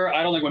my anger,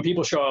 I don't like when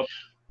people show up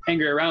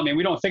angry around me, and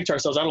we don't think to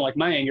ourselves, I don't like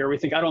my anger, we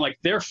think, I don't like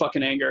their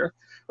fucking anger,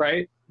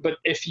 right? But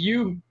if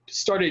you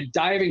started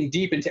diving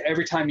deep into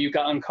every time you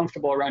got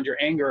uncomfortable around your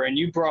anger, and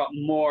you brought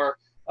more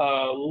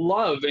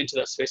love into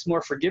that space,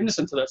 more forgiveness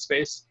into that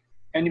space,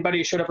 anybody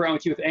who showed up around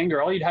with you with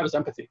anger, all you'd have is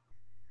empathy,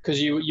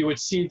 because you would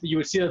see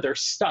that they're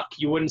stuck.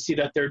 You wouldn't see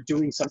that they're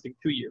doing something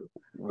to you.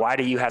 Why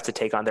do you have to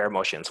take on their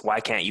emotions? Why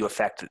can't you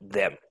affect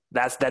them?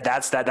 That's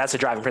a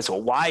driving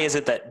principle. Why is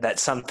it that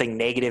something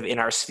negative in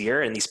our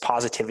sphere, and these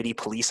positivity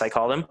police, I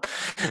call them,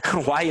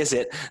 why is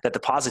it that the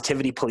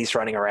positivity police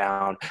running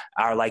around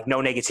are like, no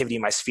negativity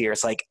in my sphere?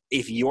 It's like,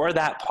 if you're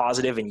that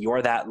positive and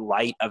you're that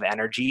light of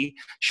energy,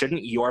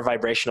 shouldn't your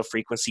vibrational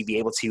frequency be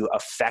able to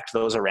affect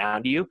those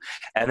around you?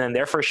 And then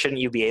therefore,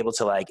 shouldn't you be able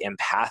to like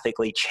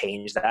empathically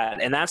change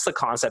that? And that's the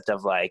concept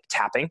of like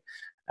tapping.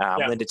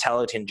 Linda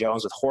Tellerton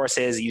Jones with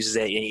horses uses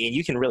it, and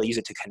you can really use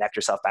it to connect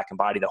yourself back in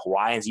body. The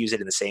Hawaiians use it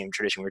in the same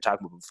tradition we were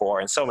talking about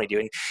before, and so many do.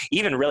 And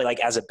even really, like,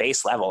 as a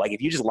base level, like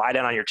if you just lie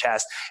down on your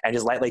chest and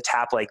just lightly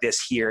tap like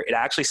this here, it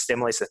actually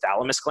stimulates the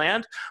thalamus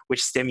gland,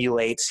 which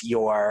stimulates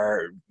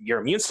your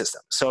immune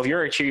system. So if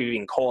you're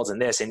achieving colds in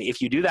this, and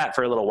if you do that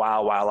for a little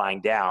while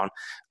lying down,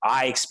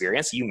 I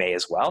experience, you may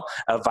as well,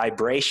 a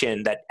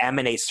vibration that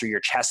emanates through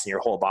your chest and your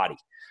whole body.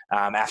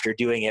 After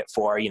doing it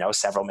for,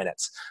 several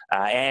minutes.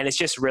 And it's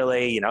just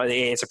really,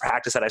 it's a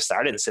practice that I've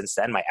started. And since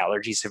then, my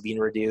allergies have been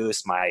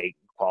reduced, my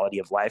quality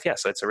of life. Yeah.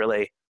 So it's a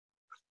really,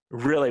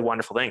 really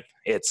wonderful thing.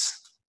 I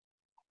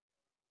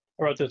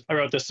wrote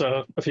this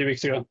a few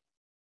weeks ago.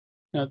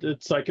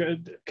 It's like,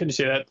 can you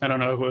see that? I don't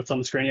know what's on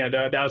the screen. Yeah.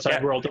 The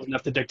outside world doesn't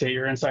have to dictate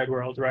your inside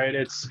world,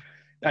 right?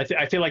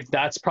 I feel like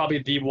that's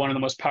probably one of the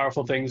most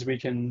powerful things we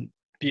can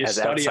be a as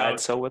study outside, of.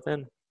 So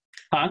within.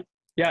 Huh?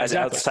 Yeah. As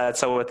exactly. outside,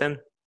 so within.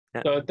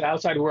 Yeah. The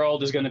outside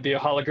world is going to be a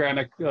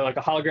hologramic, like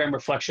a hologram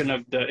reflection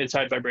of the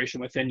inside vibration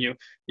within you.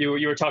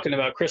 You were talking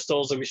about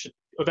crystals, and we should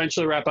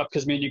eventually wrap up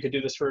because me and you could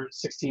do this for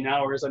 16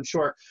 hours, I'm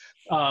sure.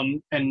 I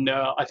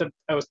thought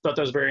that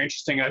was very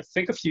interesting. I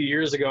think a few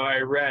years ago I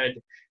read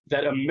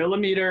that a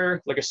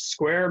millimeter, like a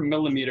square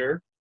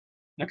millimeter,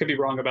 I could be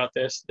wrong about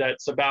this,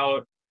 that's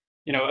about,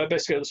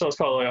 basically, so let's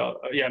call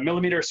it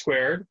millimeter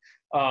squared,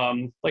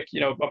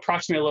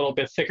 approximately a little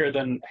bit thicker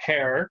than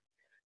hair,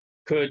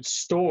 could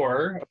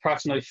store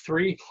approximately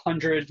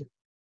 300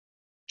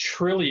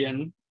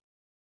 trillion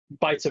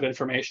bytes of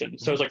information.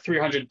 So it's like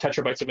 300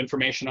 tetrabytes of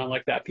information on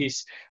like that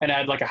piece, and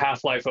add like a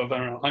half-life of, I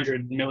don't know,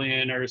 100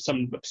 million or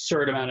some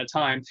absurd amount of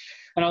time.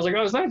 And I was like,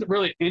 oh, is that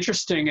really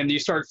interesting? And you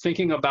start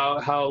thinking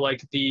about how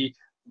like the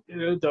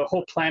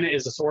whole planet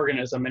is this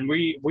organism, and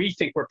we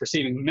think we're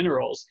perceiving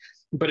minerals,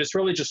 but it's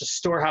really just a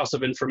storehouse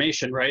of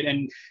information, right?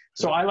 And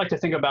so I like to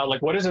think about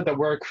like, what is it that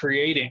we're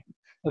creating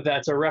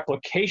that's a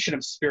replication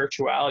of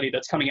spirituality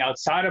that's coming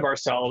outside of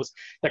ourselves,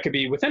 that could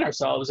be within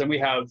ourselves. And we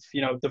have,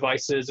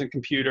 devices and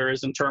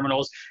computers and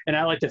terminals. And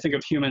I like to think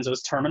of humans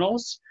as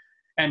terminals.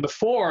 And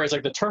before, it's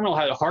like the terminal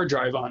had a hard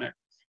drive on it,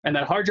 and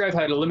that hard drive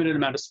had a limited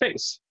amount of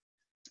space.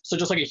 So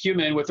just like a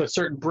human with a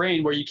certain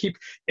brain where you keep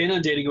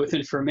inundating it with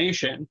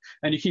information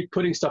and you keep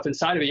putting stuff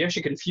inside of it, you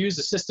actually confuse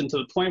the system to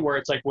the point where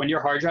it's like when your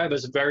hard drive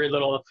has very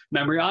little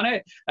memory on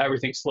it,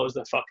 everything slows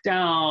the fuck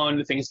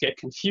down, things get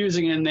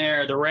confusing in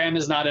there, the RAM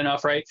is not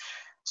enough, right?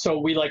 So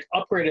we like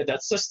upgraded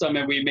that system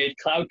and we made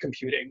cloud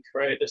computing,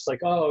 right? It's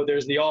like, oh,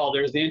 there's the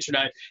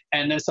internet.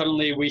 And then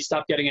suddenly we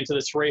stopped getting into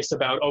this race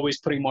about always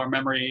putting more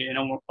memory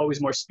and always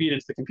more speed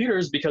into the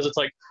computers, because it's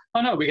like,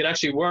 oh no, we could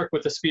actually work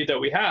with the speed that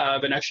we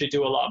have and actually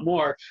do a lot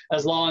more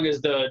as long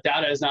as the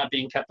data is not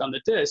being kept on the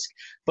disk.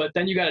 But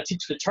then you got to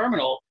teach the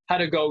terminal how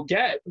to go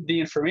get the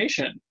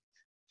information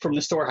from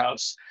the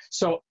storehouse.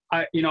 So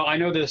I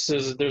know there's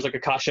like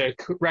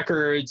Akashic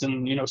records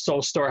and,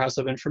 soul storehouse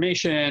of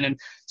information. And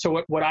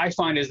so what I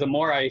find is the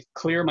more I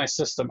clear my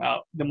system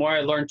out, the more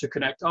I learn to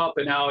connect up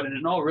and out and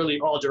in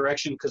all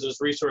direction, because there's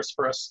resource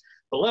for us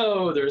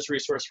below, there's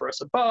resource for us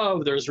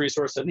above, there's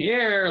resource in the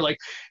air, like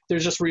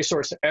there's just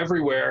resource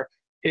everywhere.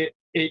 It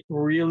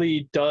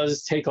really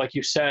does take, like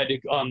you said,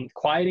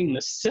 quieting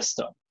the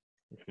system.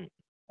 Mm-hmm.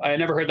 I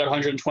never heard that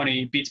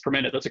 120 beats per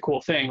minute. That's a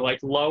cool thing, like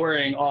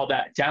lowering all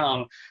that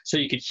down so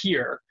you could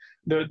hear.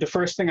 The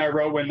first thing I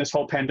wrote when this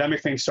whole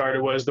pandemic thing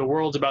started was the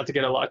world's about to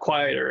get a lot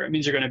quieter. It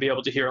means you're going to be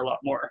able to hear a lot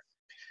more,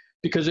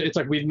 because it's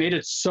like we've made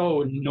it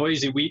so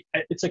noisy.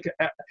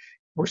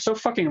 We're so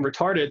fucking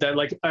retarded that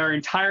like our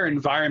entire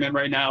environment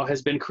right now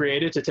has been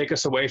created to take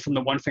us away from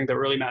the one thing that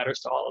really matters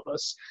to all of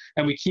us.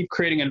 And we keep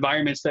creating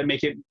environments that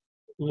make it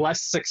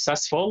less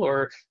successful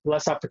or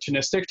less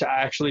opportunistic to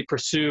actually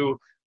pursue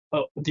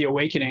the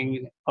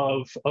awakening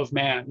of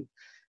man.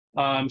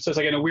 So it's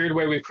like in a weird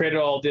way, we've created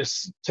all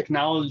this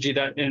technology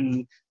that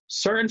in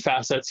certain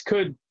facets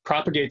could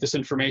propagate this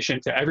information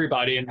to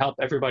everybody and help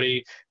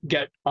everybody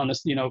get on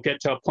this, get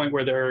to a point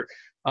where they're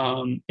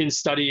in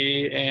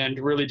study and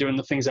really doing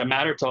the things that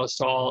matter to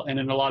us all. And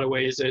in a lot of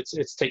ways,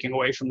 it's taking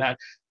away from that.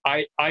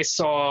 I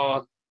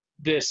saw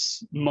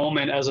this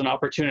moment as an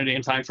opportunity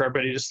in time for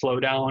everybody to slow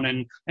down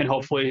and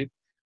hopefully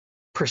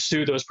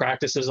pursue those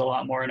practices a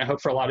lot more. And I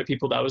hope for a lot of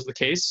people that was the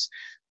case.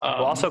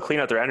 Will also clean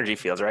out their energy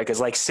fields, right? Because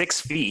like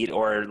 6 feet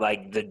or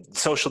like the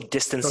social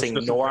distancing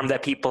norm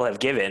that people have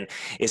given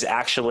is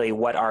actually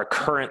what our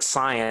current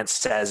science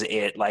says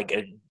it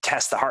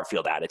tests the heart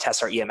field at. It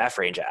tests our EMF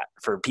range at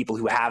for people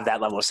who have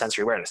that level of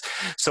sensory awareness.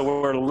 So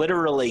we're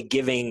literally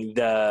giving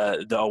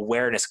the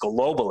awareness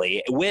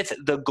globally with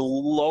the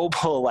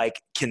global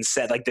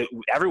consent.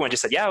 Everyone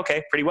just said, yeah,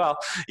 okay, pretty well.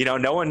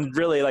 No one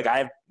really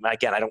I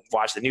don't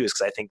watch the news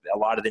because I think a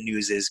lot of the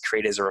news is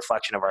created as a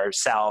reflection of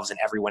ourselves and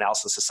everyone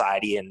else in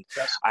society. And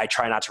yes. I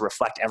try not to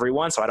reflect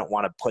everyone, so I don't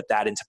want to put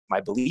that into my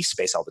belief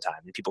space all the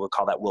time. And people would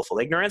call that willful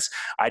ignorance.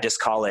 I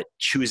just call it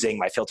choosing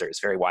my filters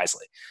very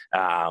wisely.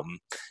 So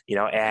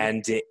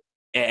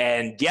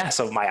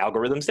my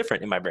algorithm's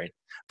different in my brain.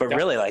 But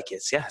really,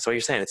 it's what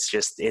you're saying.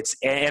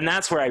 And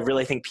that's where I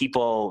really think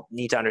people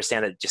need to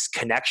understand that just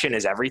connection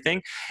is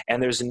everything.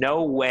 And there's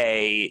no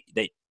way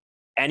that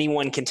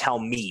anyone can tell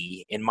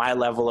me in my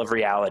level of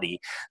reality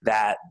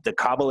that the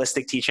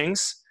Kabbalistic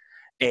teachings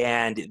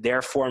and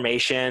their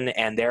formation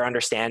and their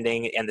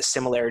understanding and the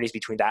similarities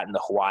between that and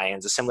the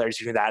Hawaiians, the similarities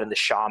between that and the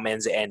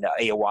shamans and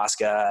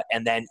ayahuasca.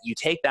 And then you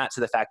take that to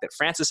the fact that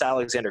Francis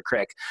Alexander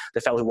Crick,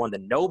 the fellow who won the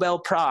Nobel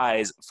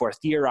Prize for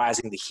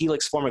theorizing the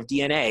helix form of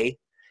DNA,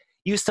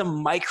 used to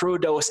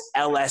microdose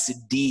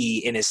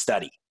LSD in his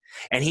study.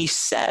 And he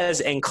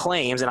says and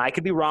claims, and I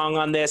could be wrong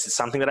on this, it's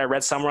something that I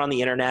read somewhere on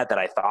the internet that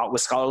I thought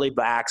was scholarly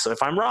back. So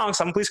if I'm wrong,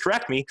 someone please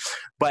correct me.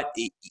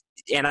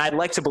 And I'd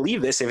like to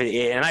believe this,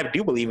 and I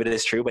do believe it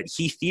is true, but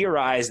he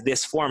theorized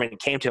this form and it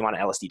came to him on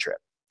an LSD trip,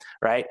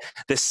 right?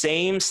 The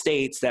same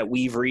states that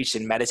we've reached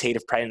in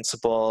meditative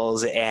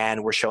principles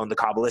and we're shown the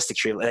Kabbalistic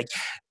tree,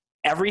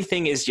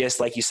 everything is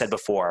just like you said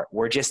before.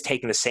 We're just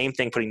taking the same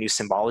thing, putting new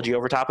symbology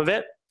over top of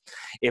it.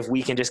 If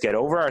we can just get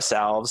over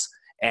ourselves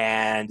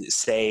and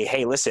say,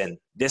 hey, listen,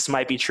 this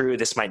might be true,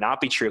 this might not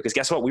be true. Because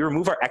guess what? We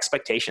remove our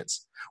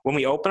expectations. When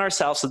we open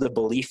ourselves to the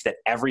belief that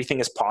everything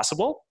is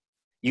possible,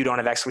 you don't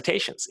have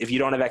expectations. If you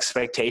don't have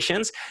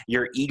expectations,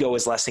 your ego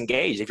is less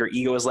engaged. If your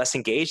ego is less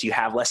engaged, you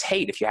have less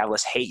hate. If you have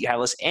less hate, you have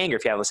less anger.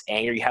 If you have less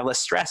anger, you have less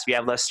stress. If you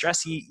have less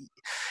stress,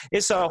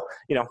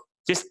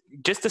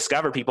 just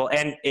discover people.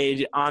 And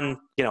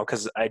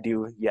because I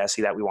do,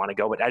 see that we want to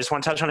go, but I just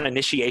want to touch on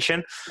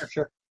initiation.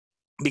 Sure.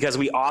 Because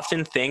we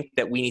often think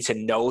that we need to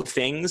know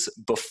things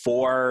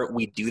before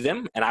we do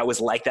them. And I was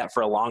like that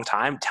for a long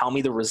time. Tell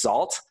me the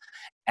result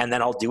and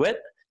then I'll do it.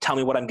 Tell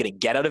me what I'm going to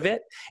get out of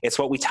it. It's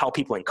what we tell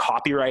people in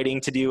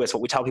copywriting to do. It's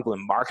what we tell people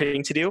in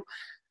marketing to do.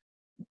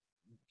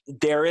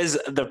 There is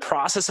the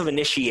process of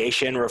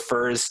initiation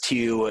refers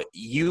to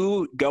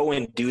you go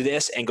and do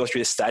this and go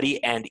through the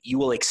study and you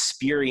will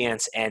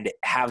experience and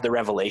have the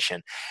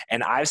revelation.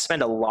 And I've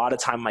spent a lot of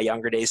time in my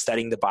younger days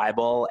studying the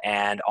Bible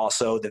and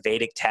also the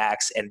Vedic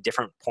texts and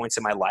different points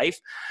in my life.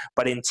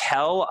 But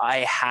until I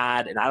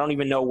had, and I don't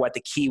even know what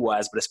the key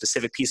was, but a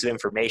specific piece of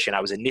information,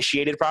 I was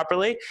initiated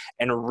properly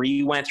and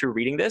went through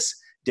reading this,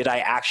 did I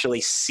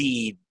actually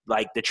see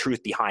like the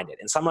truth behind it.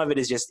 And some of it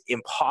is just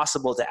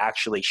impossible to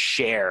actually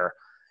share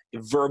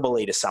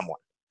verbally to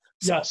someone.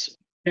 Yes.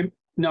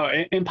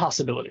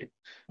 Impossibility.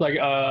 Like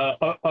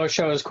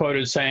Osho is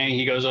quoted saying,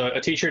 he goes,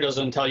 a teacher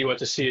doesn't tell you what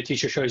to see, a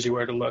teacher shows you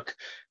where to look.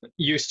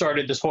 You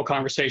started this whole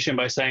conversation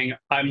by saying,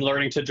 I'm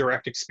learning to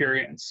direct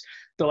experience.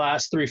 The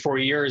last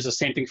 3-4 years, the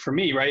same thing for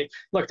me, right?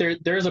 Look,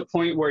 there's a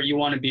point where you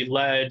want to be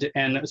led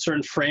and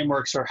certain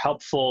frameworks are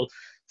helpful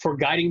for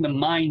guiding the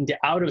mind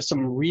out of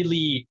some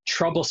really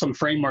troublesome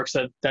frameworks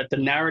that the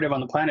narrative on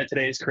the planet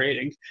today is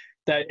creating.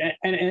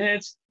 And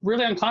it's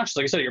really unconscious.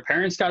 Like I said, your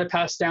parents got it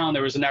passed down.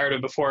 There was a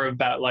narrative before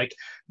about like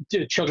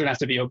children have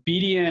to be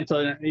obedient.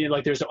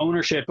 Like there's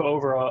ownership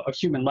over a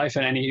human life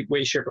in any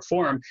way, shape, or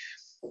form.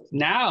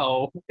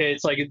 Now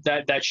it's like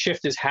that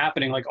shift is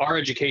happening. Like our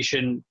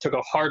education took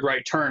a hard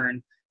right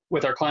turn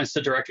with our clients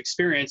to direct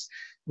experience.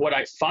 What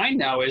I find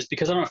now is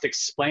because I don't have to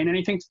explain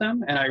anything to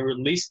them and I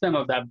release them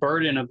of that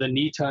burden of the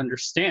need to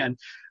understand,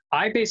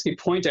 I basically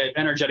point at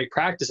energetic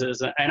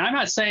practices, and I'm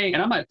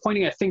not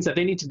pointing at things that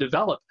they need to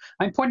develop.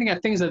 I'm pointing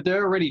at things that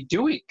they're already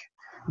doing.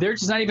 They're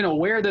just not even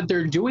aware that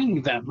they're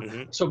doing them.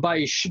 Mm-hmm. So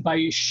by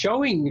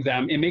showing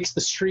them, it makes the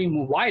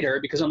stream wider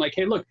because I'm like,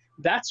 hey, look,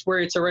 that's where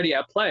it's already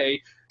at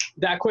play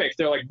that quick.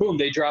 They're like, boom,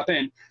 they drop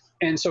in.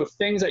 And so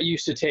things that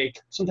used to take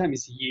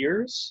sometimes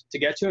years to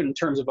get to in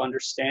terms of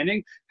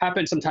understanding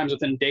happen sometimes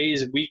within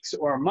days, weeks,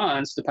 or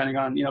months, depending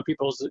on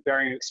people's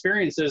varying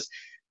experiences,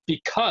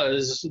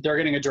 because they're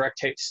getting a direct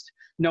taste.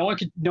 No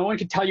one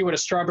could tell you what a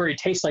strawberry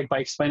tastes like by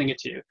explaining it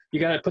to you. You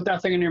got to put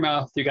that thing in your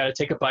mouth. You got to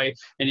take a bite.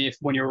 And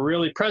when you're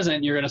really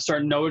present, you're going to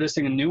start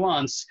noticing a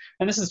nuance.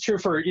 And this is true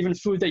for even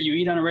food that you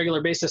eat on a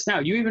regular basis now.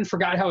 You even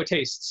forgot how it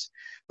tastes.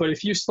 But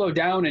if you slow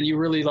down and you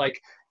really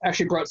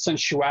actually brought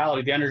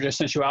sensuality, the energy of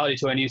sensuality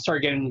to it, and you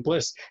start getting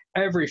bliss,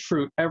 every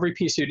fruit, every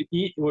piece you'd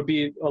eat would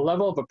be a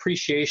level of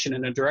appreciation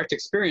and a direct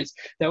experience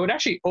that would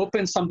actually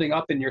open something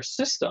up in your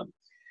system.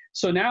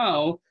 So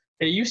now,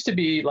 it used to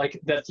be like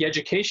that the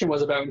education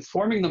was about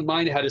informing the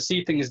mind how to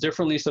see things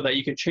differently so that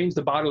you can change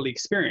the bodily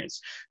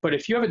experience. But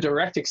if you have a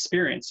direct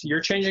experience,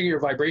 you're changing your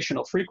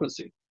vibrational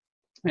frequency.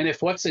 And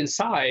if what's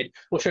inside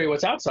will show you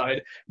what's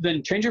outside,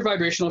 then change your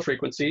vibrational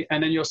frequency,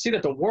 and then you'll see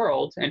that the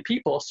world and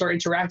people start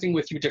interacting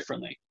with you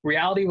differently.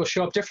 Reality will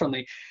show up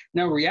differently.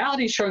 Now,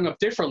 reality is showing up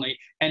differently,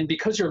 and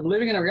because you're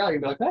living in a reality,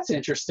 you'll be like, that's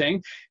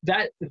interesting.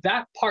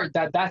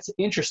 That's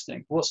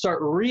interesting will start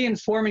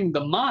reinforming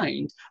the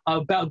mind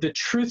about the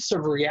truths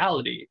of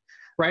reality.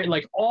 Right?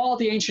 Like all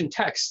the ancient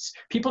texts,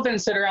 people didn't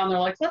sit around, they're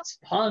like, let's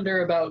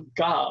ponder about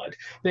God.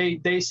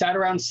 They sat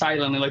around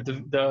silently, like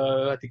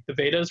I think the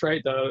Vedas,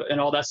 right?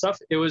 And all that stuff.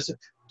 It was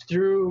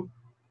through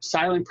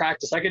silent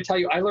practice. I can tell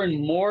you, I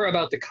learned more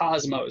about the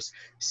cosmos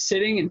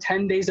sitting in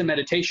 10 days of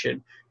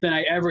meditation than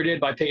I ever did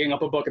by picking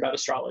up a book about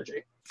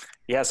astrology.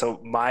 Yeah,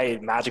 so my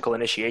magical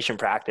initiation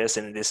practice,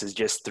 and this is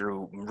just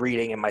through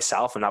reading and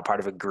myself, I'm not part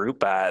of a group,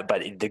 but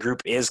the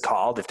group is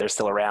called, if they're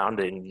still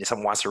around and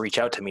someone wants to reach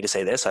out to me to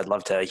say this, I'd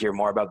love to hear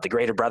more about the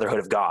Greater Brotherhood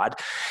of God.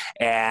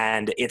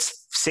 And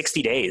it's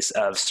 60 days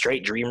of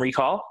straight dream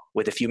recall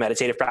with a few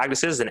meditative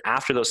practices. And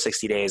after those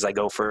 60 days, I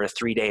go for a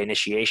 3-day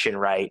initiation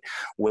rite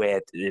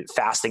with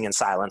fasting and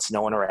silence,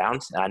 no one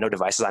around, no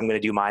devices. I'm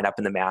going to do mine up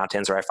in the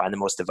mountains where I find the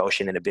most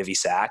devotion in a bivy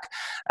sack.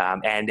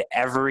 And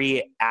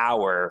every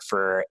hour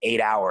for 8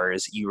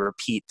 hours, you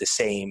repeat the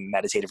same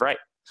meditative rite.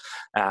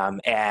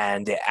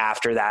 And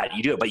after that,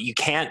 you do it. But you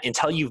can't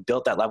until you've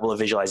built that level of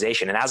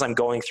visualization. And as I'm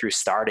going through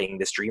starting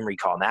this dream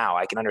recall now,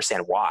 I can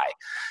understand why.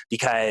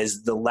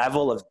 Because the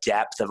level of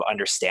depth of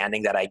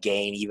understanding that I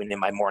gain even in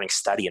my morning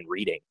study and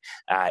reading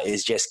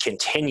is just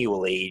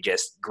continually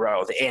just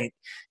growth. And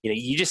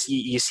you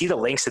see the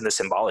links in the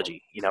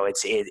symbology.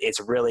 It's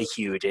really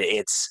huge.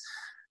 It's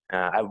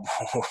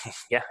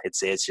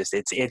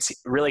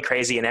really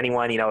crazy. And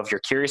anyone, if you're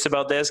curious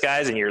about this,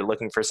 guys, and you're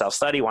looking for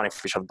self-study, wanting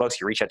for some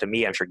books, you reach out to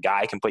me. I'm sure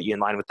Guy can put you in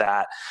line with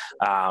that.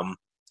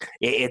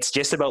 It's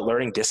just about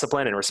learning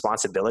discipline and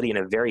responsibility in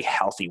a very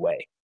healthy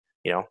way.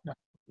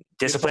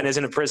 Discipline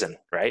isn't a prison,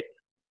 right?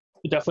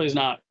 It definitely is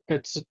not.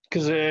 It's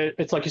because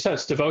it's like you said,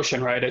 it's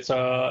devotion, right? It's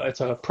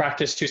a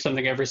practice to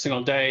something every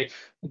single day.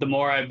 The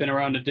more I've been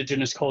around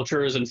indigenous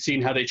cultures and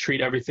seen how they treat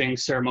everything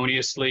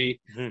ceremoniously,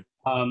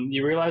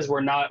 you realize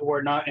we're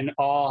not in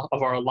awe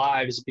of our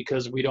lives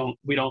because we don't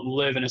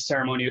live in a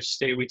ceremonious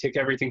state. We take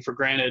everything for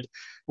granted,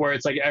 where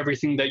it's like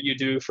everything that you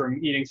do,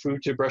 from eating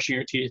food to brushing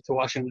your teeth to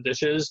washing the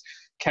dishes,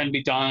 can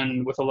be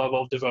done with a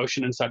level of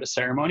devotion inside a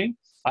ceremony.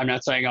 I'm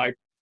not saying I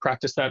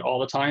practice that all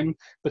the time,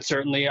 but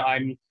certainly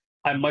I'm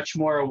much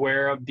more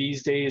aware of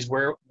these days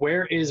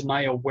where is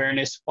my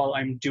awareness while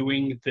I'm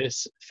doing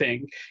this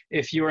thing.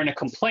 If you're in a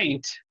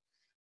complaint,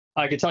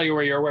 I can tell you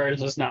where your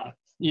awareness is not,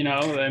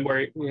 and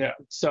where,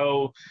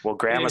 so. Well,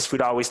 grandma's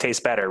food always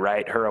tastes better,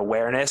 right? Her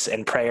awareness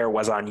and prayer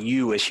was on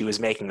you as she was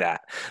making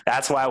that.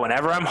 That's why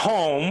whenever I'm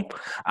home,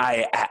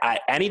 I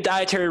any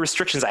dietary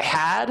restrictions I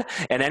had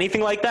and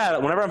anything like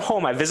that, whenever I'm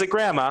home, I visit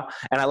grandma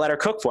and I let her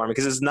cook for me,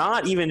 because it's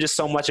not even just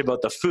so much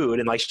about the food.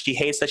 And like, she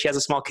hates that she has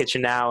a small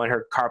kitchen now and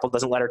her carpal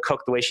doesn't let her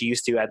cook the way she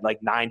used to at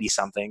like 90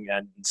 something.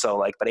 And so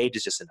like, but age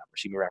is just a number.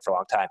 She's been around for a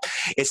long time.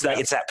 It's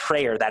that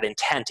prayer, that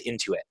intent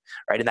into it,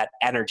 right? And that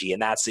energy.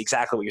 And that's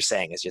exactly what you're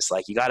saying. It's just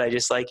like, you gotta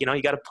just like,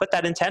 you gotta put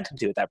that intent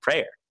into it, that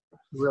prayer. It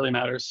really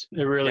matters.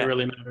 It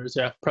really matters.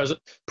 Yeah.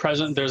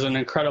 Present. There's an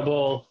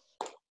incredible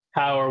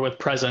power with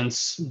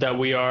presence that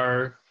we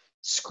are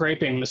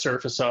scraping the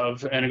surface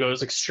of, and it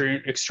goes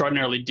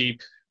extraordinarily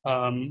deep,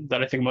 that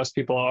I think most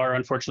people are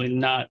unfortunately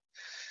not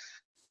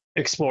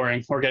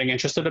exploring or getting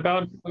interested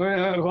about.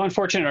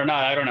 Unfortunate or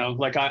not, I don't know.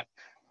 Like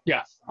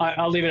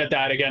I'll leave it at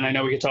that. Again, I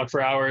know we could talk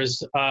for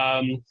hours.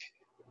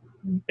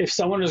 If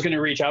someone was going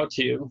to reach out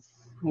to you,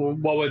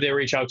 what would they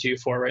reach out to you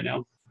for right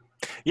now?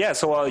 Yeah,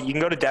 so you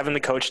can go to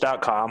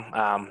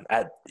devinthecoach.com.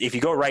 If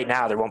you go right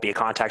now, there won't be a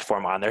contact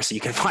form on there, so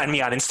you can find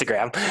me on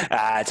Instagram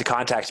to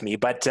contact me.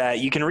 But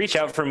you can reach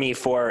out for me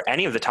for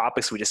any of the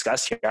topics we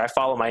discussed here. I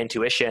follow my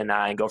intuition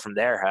and go from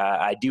there.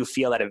 I do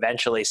feel that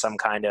eventually some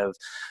kind of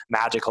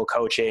magical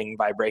coaching,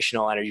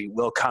 vibrational energy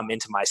will come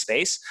into my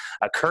space.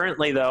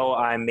 Currently, though,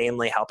 I'm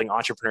mainly helping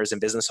entrepreneurs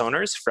and business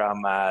owners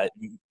from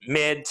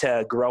mid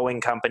to growing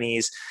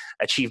companies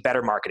achieve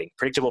better marketing,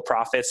 predictable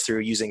profits through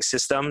using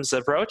systems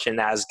approach.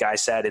 And as Guy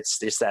said, it's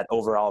that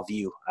overall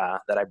view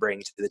that I bring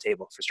to the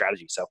table for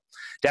strategy. So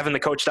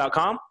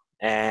devinthecoach.com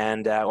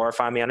and or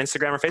find me on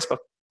Instagram or Facebook.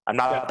 I'm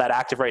not that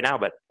active right now,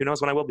 but who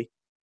knows when I will be.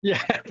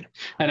 Yeah.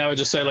 And I would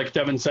just say, like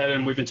Devin said,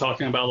 and we've been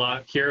talking about a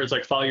lot here, is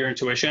like, follow your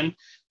intuition.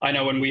 I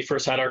know when we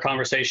first had our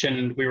conversation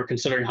and we were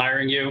considering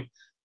hiring you,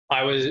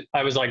 I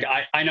was like,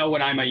 I know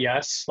when I'm a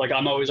yes, like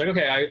I'm always like,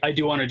 okay, I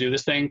do want to do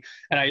this thing.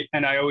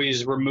 And I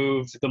always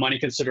remove the money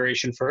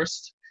consideration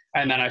first.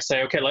 And then I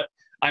say, okay,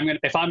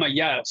 if I'm a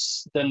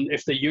yes, then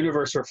if the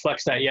universe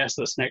reflects that yes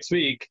this next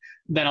week,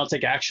 then I'll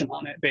take action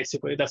on it.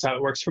 Basically, that's how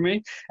it works for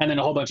me. And then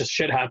a whole bunch of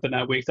shit happened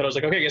that week that I was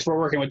like, okay, I guess we're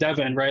working with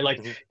Devin, right?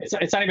 Like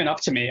it's not even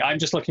up to me. I'm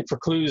just looking for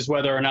clues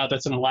whether or not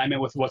that's in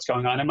alignment with what's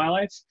going on in my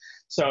life.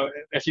 So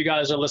if you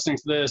guys are listening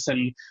to this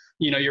and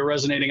you're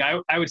resonating,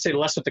 I would say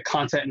less with the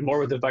content and more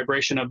with the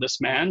vibration of this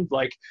man.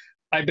 Like,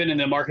 I've been in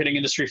the marketing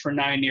industry for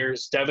 9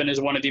 years. Devin is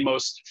one of the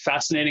most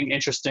fascinating,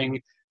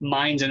 interesting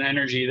minds and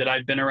energy that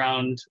I've been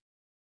around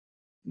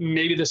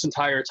maybe this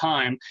entire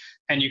time.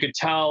 And you could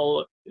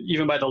tell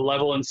even by the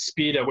level and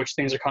speed at which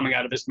things are coming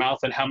out of his mouth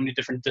and how many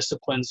different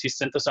disciplines he's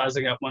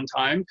synthesizing at one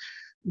time,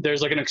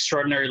 there's like an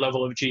extraordinary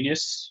level of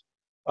genius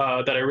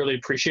that I really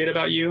appreciate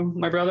about you,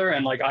 my brother.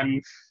 And like,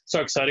 I'm so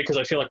excited because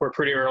I feel like we're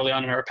pretty early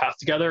on in our path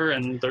together,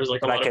 and there's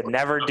like a lot I could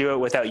never do it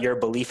without your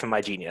belief in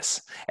my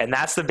genius. And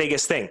that's the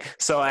biggest thing.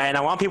 So, and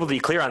I want people to be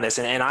clear on this,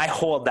 and I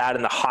hold that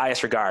in the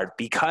highest regard,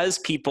 because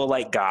people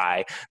like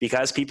Guy,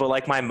 because people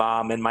like my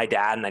mom and my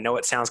dad, and I know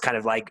it sounds kind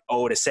of like,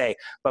 to say,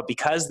 but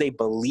because they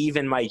believe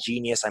in my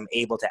genius, I'm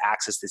able to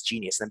access this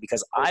genius. And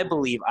because I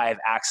believe I have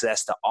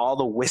access to all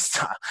the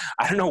wisdom,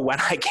 I don't know when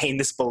I gained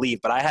this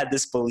belief, but I had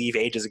this belief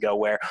ages ago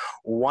where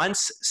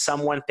once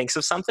someone thinks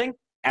of something,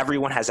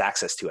 everyone has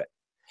access to it.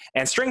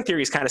 And string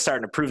theory is kind of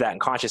starting to prove that in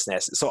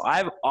consciousness. So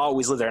I've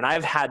always lived there, and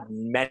I've had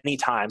many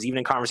times, even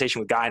in conversation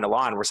with Guy and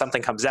Alon, where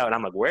something comes out and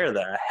I'm like, where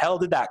the hell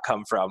did that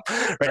come from?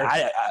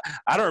 Right?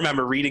 I don't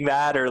remember reading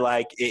that, or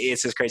like,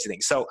 it's this crazy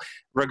thing. So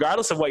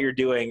regardless of what you're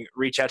doing,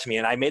 reach out to me.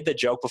 And I made the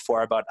joke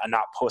before about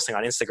not posting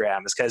on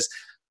Instagram, is because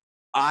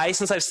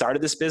since I've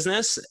started this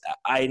business,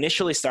 I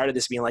initially started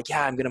this being like,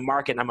 yeah, I'm going to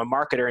market and I'm a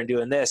marketer and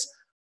doing this.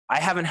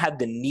 I haven't had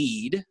the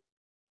need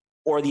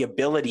or the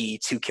ability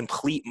to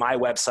complete my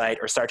website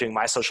or start doing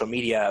my social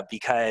media,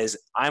 because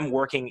I'm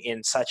working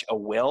in such a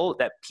will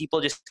that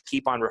people just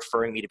keep on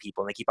referring me to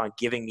people, and they keep on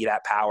giving me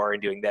that power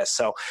and doing this.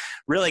 So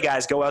really,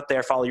 guys, go out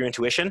there, follow your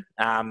intuition.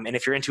 And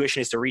if your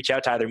intuition is to reach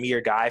out to either me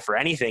or Guy for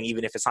anything,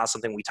 even if it's not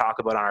something we talk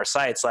about on our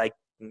sites, like,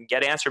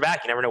 get an answer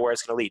back. You never know where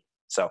it's going to lead.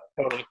 So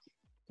totally.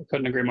 I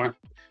couldn't agree more. All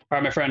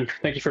right, my friend,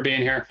 thank you for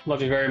being here.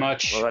 Love you very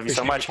much. Well, love you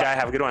so much, Guy.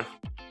 Have a good one.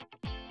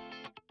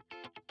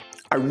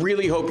 I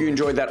really hope you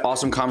enjoyed that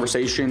awesome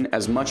conversation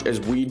as much as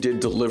we did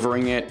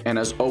delivering it. And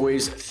as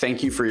always,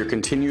 thank you for your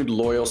continued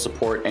loyal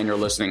support and your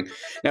listening.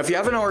 Now, if you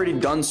haven't already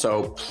done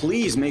so,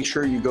 please make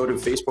sure you go to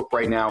Facebook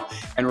right now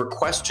and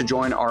request to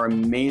join our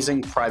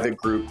amazing private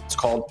group. It's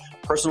called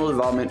Personal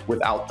Development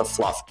Without the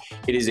Fluff.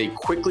 It is a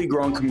quickly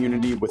growing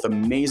community with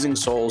amazing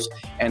souls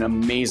and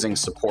amazing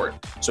support.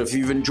 So if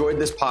you've enjoyed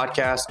this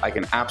podcast, I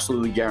can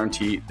absolutely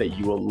guarantee that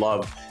you will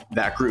love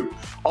that group.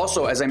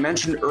 Also, as I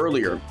mentioned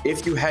earlier,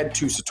 if you head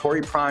to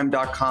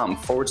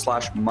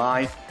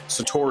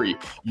satoriprime.com/mysatori,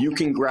 you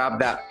can grab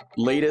that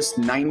latest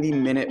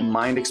 90-minute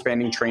mind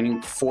expanding training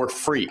for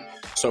free.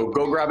 So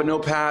go grab a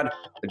notepad,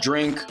 a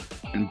drink,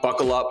 and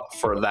buckle up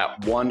for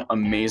that one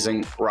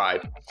amazing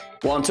ride.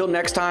 Well, until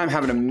next time,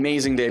 have an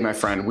amazing day, my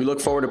friend. We look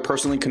forward to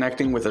personally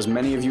connecting with as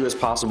many of you as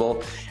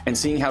possible and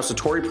seeing how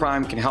Satori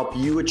Prime can help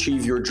you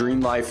achieve your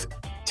dream life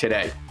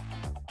today.